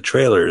edited the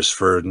trailers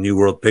for New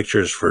World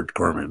Pictures for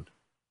Corman.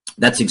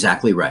 That's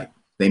exactly right.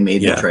 They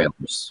made the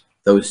trailers.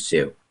 Those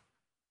two.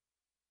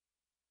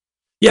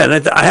 Yeah,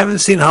 and I haven't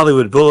seen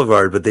Hollywood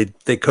Boulevard, but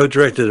they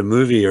co-directed a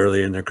movie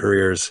early in their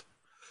careers.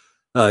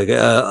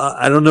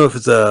 I don't know if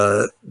it's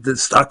the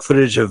stock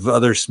footage of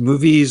other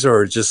movies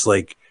or just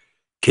like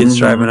kids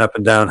driving up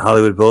and down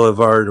Hollywood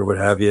Boulevard or what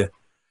have you.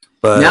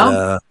 But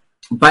now,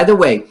 by the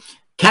way,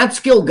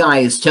 Catskill Guy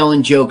is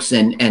telling jokes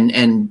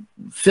and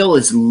Phil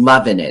is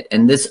loving it.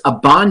 And a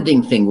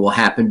bonding thing will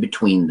happen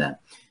between them.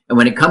 And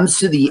when it comes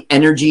to the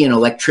energy and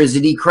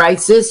electricity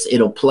crisis,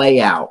 it'll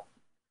play out.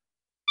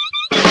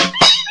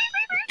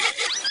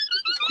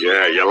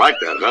 Yeah, you like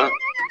that, huh?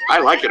 I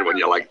like it when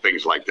you like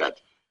things like that.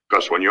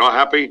 Because when you're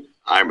happy,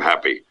 I'm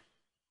happy.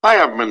 I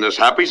haven't been this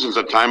happy since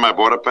the time I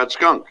bought a pet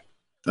skunk.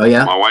 Oh,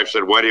 yeah? My wife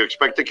said, where do you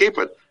expect to keep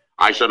it?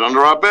 I said,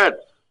 under our bed.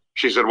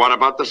 She said, what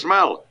about the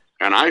smell?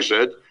 And I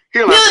said,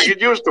 he'll have to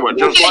get used to it,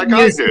 just like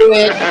I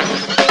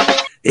did.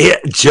 Yeah,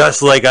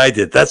 just like I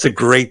did. That's a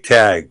great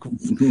tag.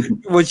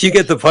 Once you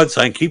get the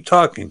punchline, keep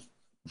talking.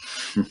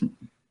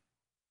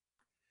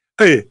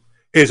 Hey,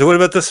 so what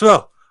about the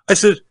smell? I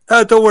said,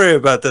 don't worry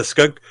about that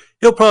skunk.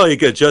 He'll probably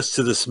get adjust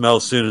to the smell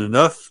soon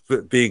enough,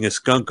 being a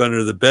skunk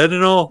under the bed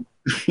and all.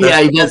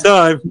 Yeah, he does.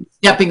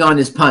 Stepping on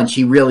his punch,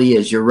 he really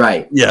is. You're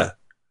right. Yeah.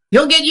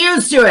 He'll get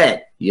used to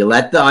it. You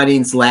let the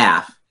audience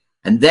laugh.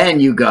 And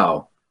then you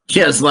go,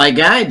 just like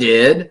I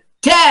did,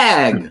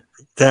 tag.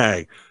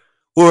 Tag.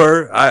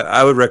 Or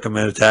I would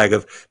recommend a tag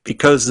of,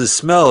 because the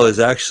smell is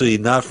actually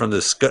not from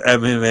the skunk,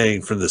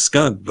 emanating from the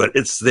skunk, but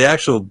it's the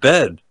actual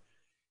bed.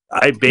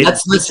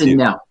 Let's listen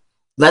now.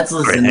 Let's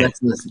listen. Right.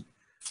 Let's listen.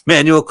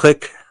 Manual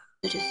click.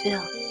 I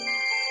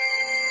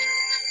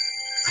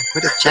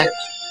would have checked.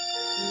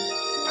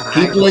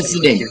 Keep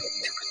listening. To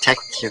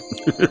protect you.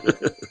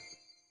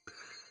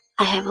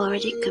 I have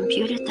already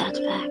computed that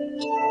fact.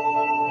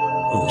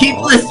 Keep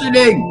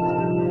listening.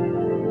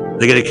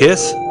 They get a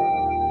kiss?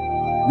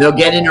 They'll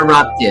get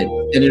interrupted,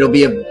 and it'll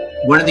be a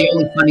One of the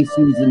only funny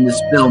scenes in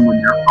this film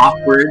when they're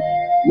awkward.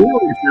 You know,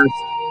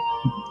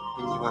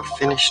 When you are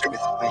finished with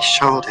my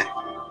shoulder,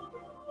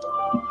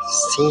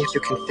 see if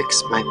you can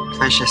fix my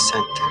pleasure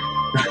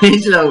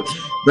center. so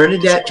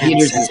Bernadette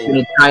Peters is going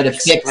to try to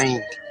fix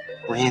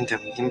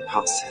random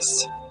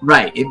impulses.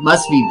 Right, it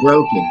must be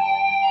broken.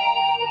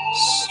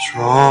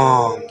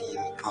 Strong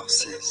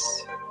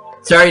impulses.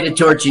 Sorry to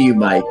torture you,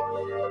 Mike.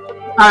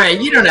 All right,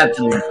 you don't have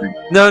to listen.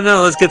 No,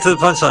 let's get to the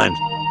punchline.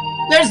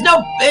 There's no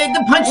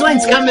the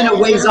punchline's coming a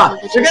ways off.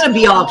 They're going to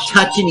be all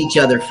touching each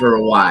other for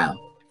a while.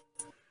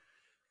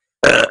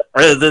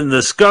 And then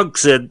the skunk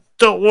said,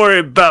 "Don't worry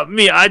about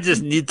me. I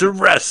just need to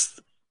rest."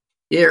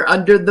 Here,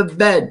 under the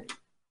bed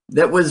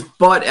that was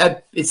bought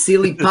at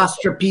Sealy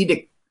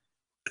Posturepedic.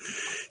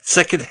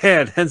 Second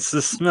hand, hence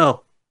the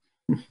smell.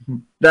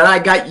 That I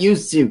got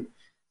used to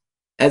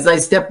as I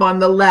step on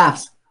the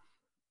laughs.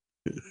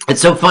 It's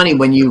so funny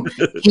when you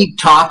keep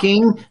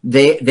talking,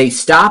 they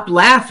stop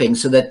laughing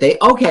so that they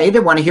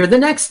want to hear the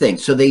next thing.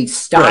 So they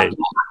stop. Right.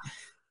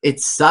 It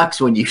sucks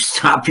when you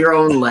stop your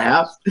own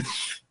laugh.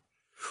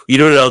 You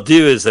know what I'll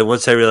do is that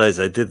once I realize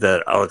I did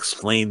that, I'll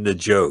explain the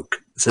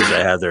joke since I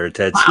have their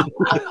attention.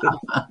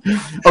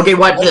 Okay,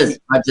 watch this.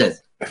 Watch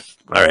this.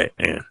 All right,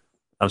 hang on.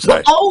 I'm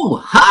sorry.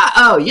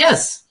 Oh,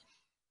 yes.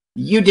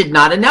 You did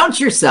not announce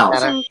yourself.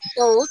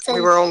 We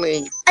were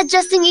only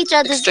adjusting each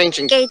other's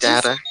exchanging gauges.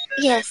 data.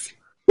 Yes.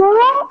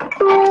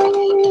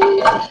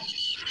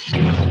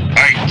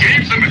 I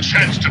gave them a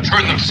chance to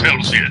turn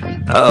themselves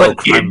in. Oh,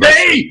 but did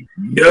they?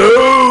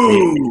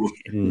 No.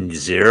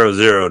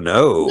 0-0,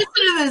 no. Listen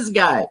to this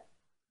guy.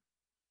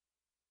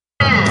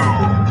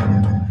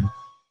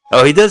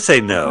 Oh, he does say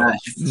no.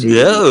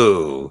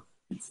 No.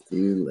 It's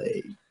too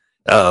late.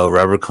 Oh,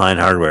 Robert Klein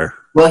Hardware.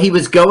 Well, he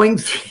was going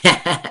through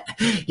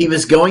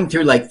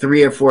like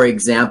 3 or 4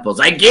 examples.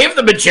 I gave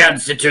them a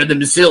chance to turn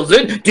themselves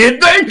in. Did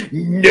they?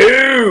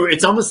 No.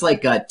 It's almost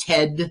like a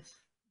Ted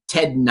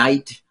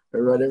Knight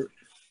or whatever.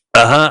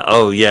 Uh-huh.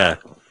 Oh, yeah.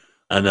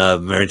 And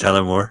Mary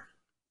Tyler Moore.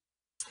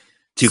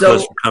 Too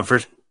Close for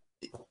Comfort.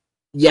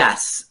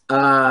 Yes.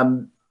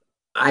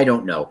 I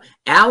don't know.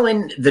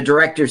 Alan, the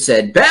director,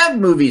 said, bad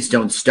movies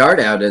don't start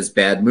out as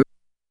bad movies.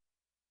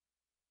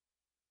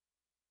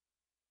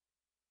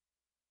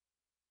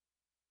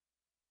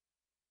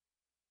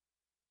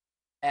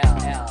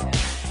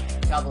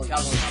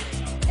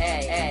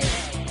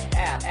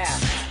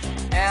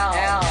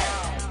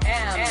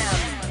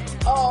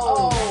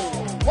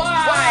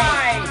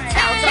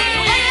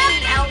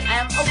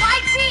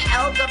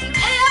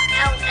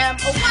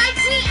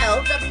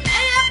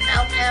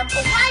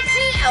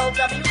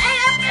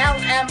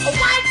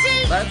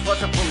 Let's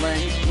watch a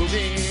full-length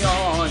movie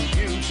on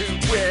YouTube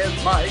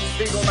with Mike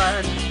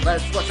Spiegelman.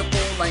 Let's watch a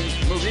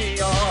full-length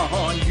movie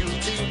on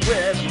YouTube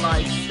with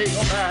Mike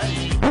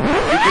Spiegelman. You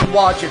can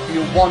watch if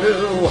you want to.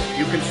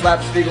 You can slap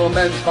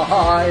Spiegelman's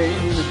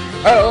behind.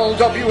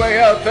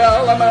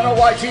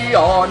 LWAFLMNOYT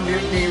on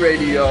Mutiny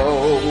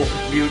Radio.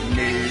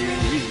 Mutiny.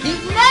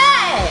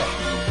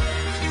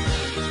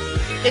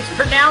 It's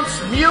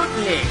pronounced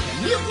mutiny.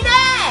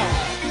 Mutiny.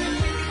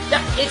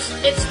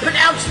 It's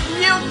pronounced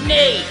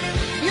mutiny.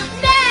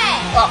 Mutiny.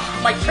 Oh,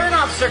 my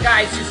turnoffs are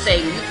guys who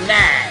say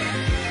mutiny.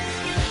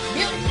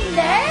 Mutiny.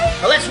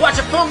 Well, let's watch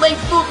a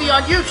full-length movie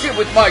on YouTube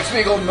with Mike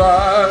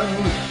Spiegelman.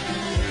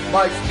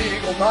 Mike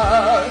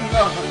Spiegelman.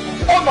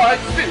 Oh, Mike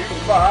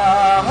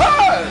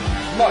Spiegelman.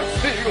 Mike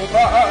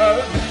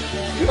Spiegelman.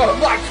 Oh,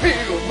 Mike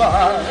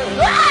Spiegelman.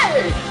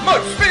 Hey!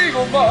 Mike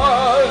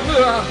Spiegelman.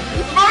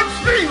 Mike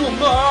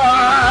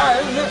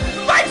Spiegelman.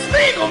 Mike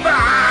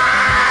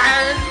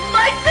Spiegelman.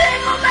 Mike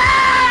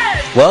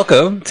Spiegelman.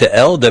 Welcome to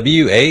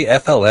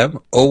LWAFLMOYT.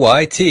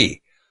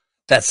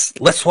 That's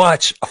Let's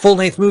Watch a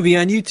Full-Length Movie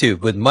on YouTube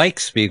with Mike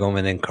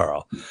Spiegelman and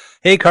Carl.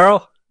 Hey,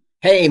 Carl.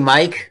 Hey,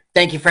 Mike.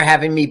 Thank you for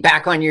having me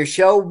back on your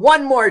show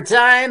one more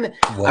time.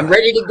 Wow. I'm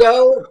ready to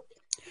go.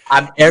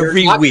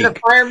 Every you're not week. Gonna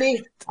fire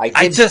me?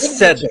 I just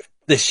said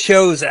the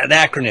show's an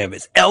acronym.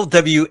 It's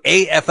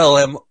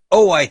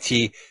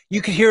LWAFLMOYT.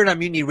 You can hear it on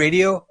Mutiny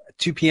Radio at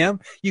 2 p.m.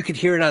 You can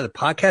hear it on the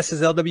podcast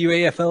as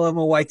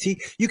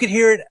LWAFLMOYT. You can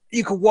hear it.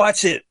 You can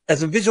watch it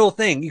as a visual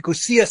thing. You can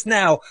see us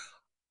now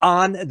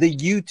on the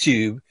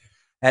YouTube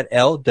at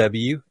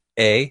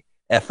LWAFLMOYT.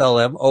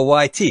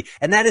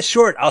 And that is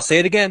short. I'll say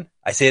it again.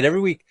 I say it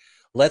every week.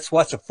 Let's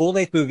watch a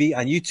full-length movie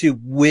on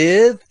YouTube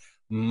with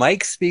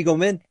Mike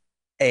Spiegelman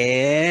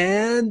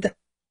and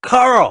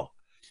Carl.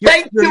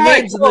 Thank you,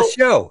 names Michael. of the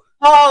show.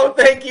 Oh,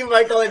 thank you,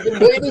 Michael. I've been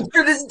waiting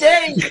for this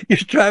day. You're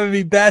driving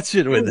me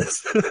batshit with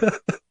this.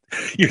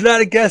 You're not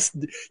a guest.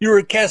 You were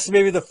a guest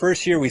maybe the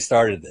first year we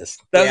started this.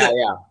 Yeah.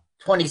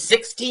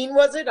 2016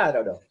 was it? I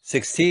don't know.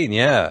 16,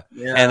 yeah.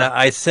 And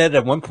I said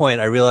at one point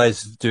I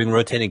realized doing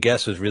rotating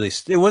guests was really.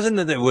 It wasn't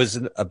that it was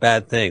a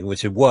bad thing,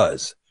 which it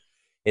was.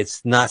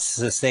 It's not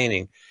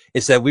sustaining.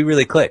 It's that we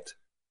really clicked.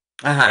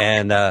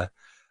 And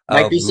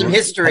might be some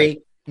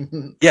history.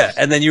 Yeah,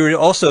 and then you were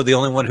also the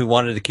only one who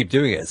wanted to keep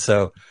doing it.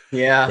 So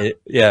yeah.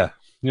 Yeah.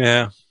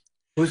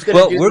 Who's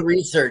going to do the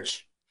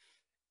research?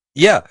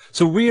 Yeah.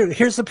 So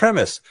here's the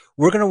premise.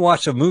 We're going to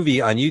watch a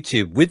movie on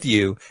YouTube with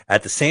you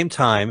at the same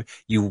time.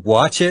 You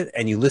watch it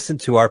and you listen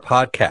to our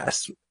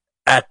podcast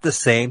at the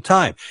same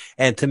time.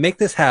 And to make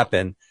this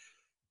happen,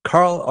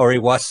 Carl already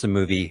watched the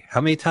movie.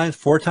 How many times?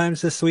 4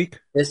 times this week?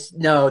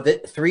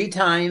 3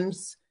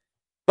 times.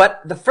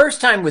 But the first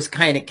time was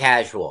kind of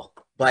casual.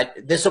 But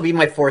this will be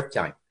my 4th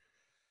time.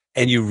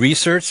 And you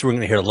researched. We're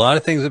going to hear a lot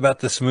of things about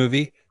this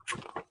movie.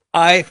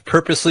 I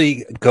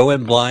purposely go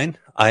in blind.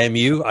 I am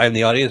you. I am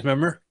the audience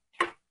member.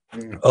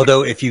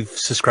 Although if you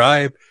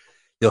subscribe,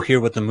 you'll hear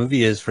what the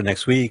movie is for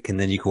next week, and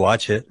then you can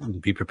watch it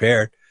and be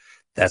prepared.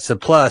 That's a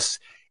plus.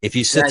 If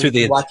you sit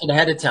through watch it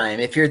ahead of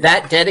time. If you're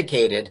that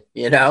dedicated,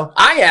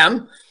 I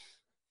am.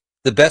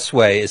 The best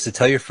way is to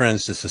tell your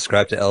friends to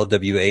subscribe to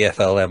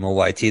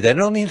LWAFLMOYT. They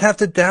don't even have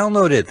to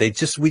download it.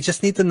 We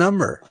just need the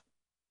number.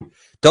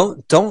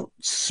 Don't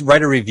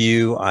write a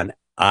review on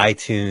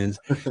iTunes.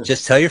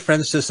 Just tell your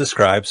friends to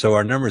subscribe so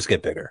our numbers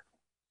get bigger.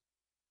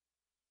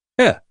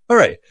 Yeah. All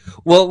right.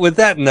 Well, with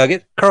that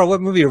nugget, Carl, what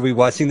movie are we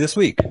watching this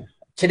week?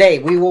 Today,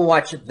 we will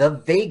watch The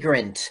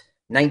Vagrant,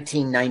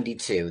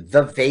 1992.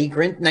 The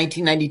Vagrant,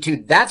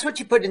 1992. That's what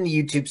you put in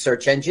the YouTube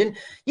search engine.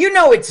 You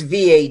know it's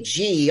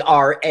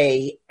VAGRANT.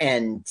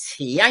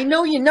 I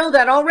know you know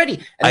that already.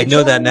 And I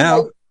know that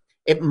now.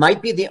 It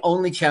might be the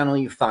only channel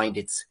you find.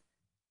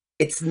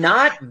 It's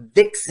not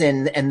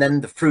Vixen and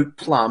then the fruit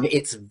plum.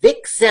 It's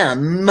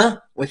Vixem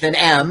with an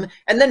M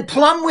and then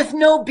plum with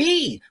no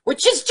B,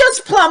 which is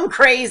just plum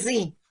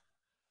crazy.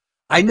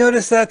 I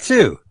noticed that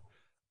too.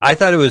 I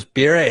thought it was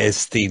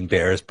Berenstein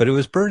Bears, but it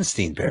was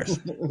Bernstein Bears.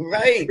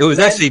 Right. It was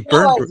actually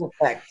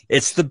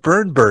It's the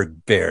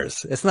Bernberg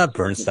Bears. It's not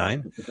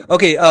Bernstein.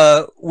 Okay.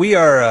 We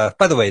are,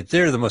 by the way,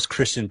 they're the most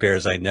Christian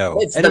bears I know.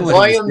 It's the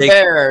Goyim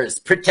Bears.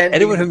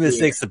 Anyone who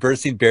mistakes the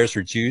Bernstein Bears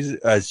for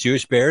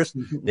Jewish bears,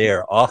 they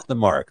are off the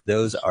mark.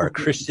 Those are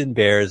Christian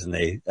bears, and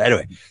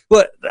anyway.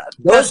 Well,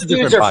 those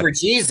dudes are for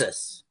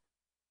Jesus.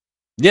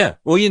 Yeah.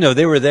 Well,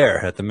 they were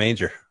there at the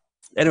manger.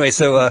 Anyway,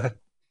 so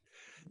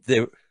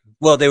they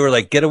were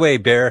like, "Get away,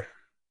 bear!"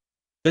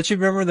 Don't you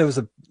remember there was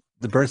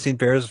the Bernstein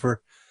Bears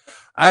were?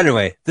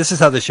 Anyway, this is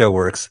how the show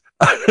works.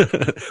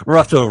 We're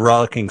off to a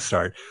rollicking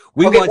start.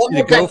 We want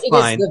you to go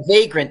find The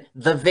Vagrant,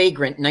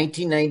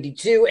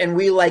 1992, and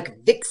we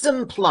like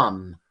Vixen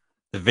Plum.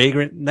 The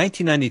Vagrant,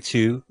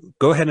 1992.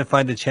 Go ahead and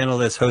find the channel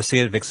that's hosting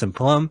it, Vixen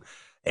Plum,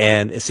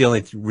 and it's the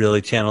only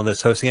really channel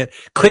that's hosting it.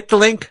 Click the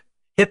link,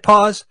 hit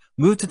pause,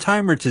 move the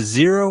timer to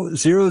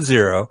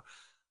 000.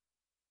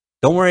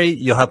 Don't worry,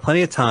 you'll have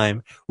plenty of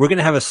time. We're going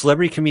to have a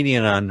celebrity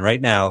comedian on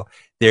right now.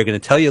 They're going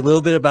to tell you a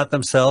little bit about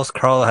themselves.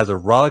 Carl has a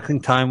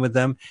rollicking time with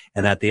them.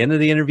 And at the end of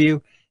the interview,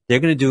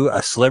 they're going to do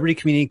a celebrity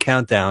comedian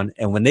countdown.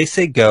 And when they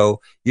say go,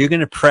 you're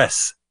going to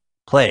press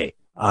play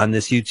on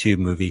this YouTube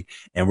movie,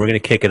 and we're going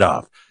to kick it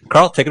off.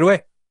 Carl, take it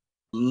away.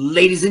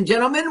 Ladies and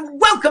gentlemen,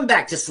 welcome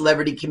back to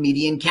Celebrity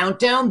Comedian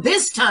Countdown,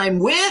 this time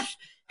with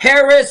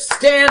Harris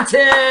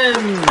Stanton.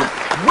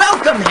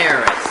 Welcome,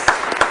 Harris.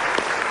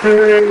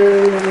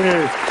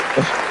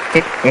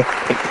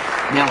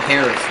 Now,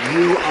 Harris,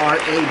 you are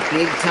a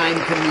big-time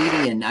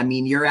comedian. I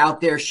mean, you're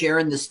out there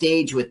sharing the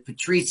stage with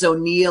Patrice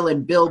O'Neal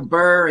and Bill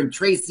Burr and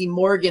Tracy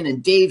Morgan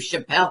and Dave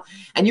Chappelle,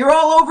 and you're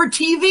all over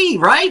TV,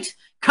 right?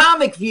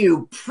 Comic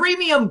View,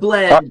 Premium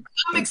Blend,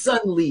 Comics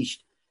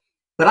Unleashed.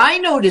 But I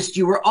noticed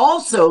you were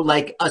also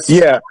like a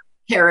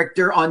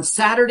character on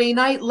Saturday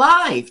Night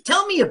Live.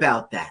 Tell me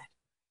about that.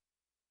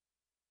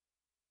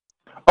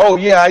 Oh,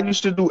 yeah, I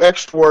used to do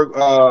extra work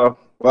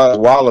a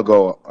while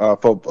ago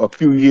for a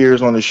few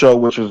years on the show,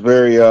 which was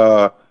very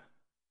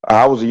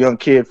I was a young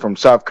kid from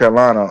South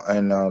Carolina,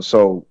 and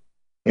so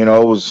it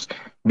was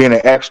being an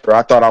extra.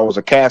 I thought I was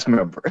a cast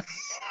member.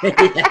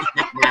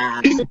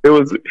 I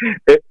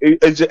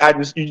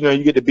just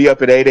you get to be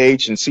up at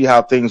 8H and see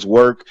how things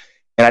work,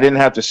 and I didn't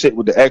have to sit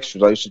with the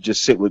extras. I used to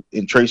just sit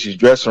in Tracy's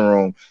dressing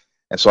room,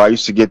 and so I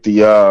used to get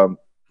the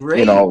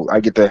I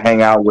get to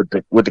hang out with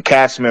the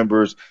cast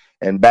members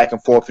and back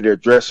and forth to their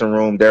dressing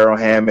room. Daryl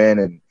Hammond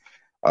and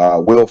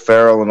Will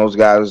Ferrell and those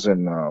guys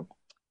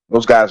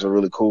are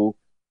really cool.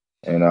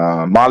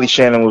 And Molly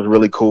Shannon was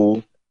really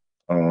cool.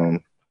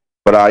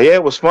 But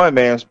it was fun,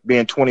 man.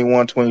 Being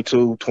 21,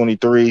 22,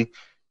 23,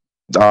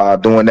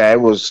 doing that,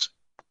 it was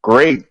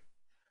great.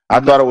 I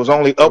thought it was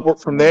only upward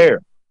from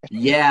there.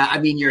 Yeah, I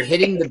mean, you're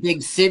hitting the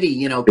big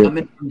city,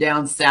 coming from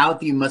down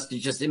south. It must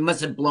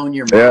have blown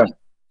your mind. Yeah.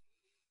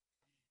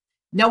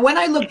 Now, when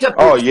I looked up,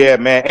 yeah,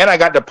 man, and I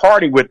got to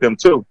party with them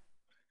too.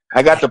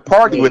 I got to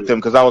party with them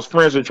because I was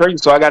friends with Tracy,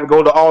 so I got to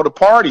go to all the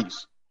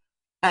parties.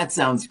 That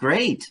sounds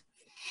great.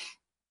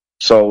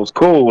 So it was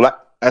cool.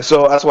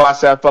 So that's why I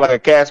said I felt like a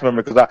cast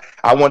member, because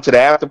I went to the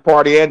after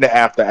party and the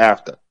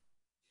after.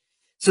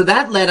 So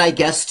that led, I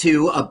guess,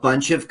 to a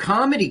bunch of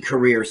comedy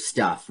career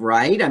stuff,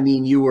 right? I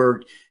mean, you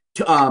were,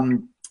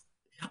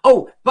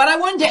 but I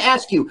wanted to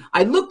ask you,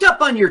 I looked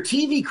up on your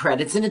TV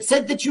credits and it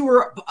said that you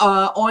were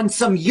on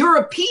some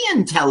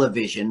European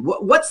television.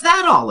 What's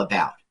that all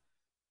about?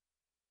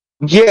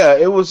 Yeah,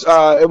 it was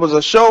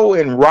a show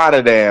in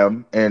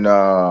Rotterdam in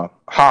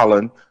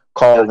Holland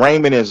called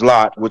Raymond is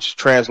Lot, which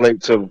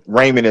translates to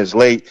Raymond is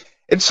Late.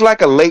 It's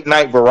like a late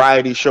night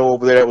variety show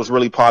over there that was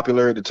really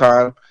popular at the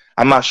time.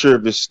 I'm not sure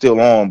if it's still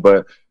on,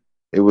 but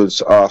it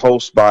was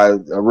hosted by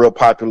a real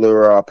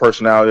popular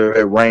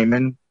personality,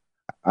 Raymond.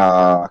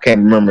 I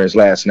can't remember his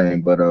last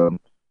name, but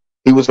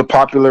he was a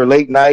popular late night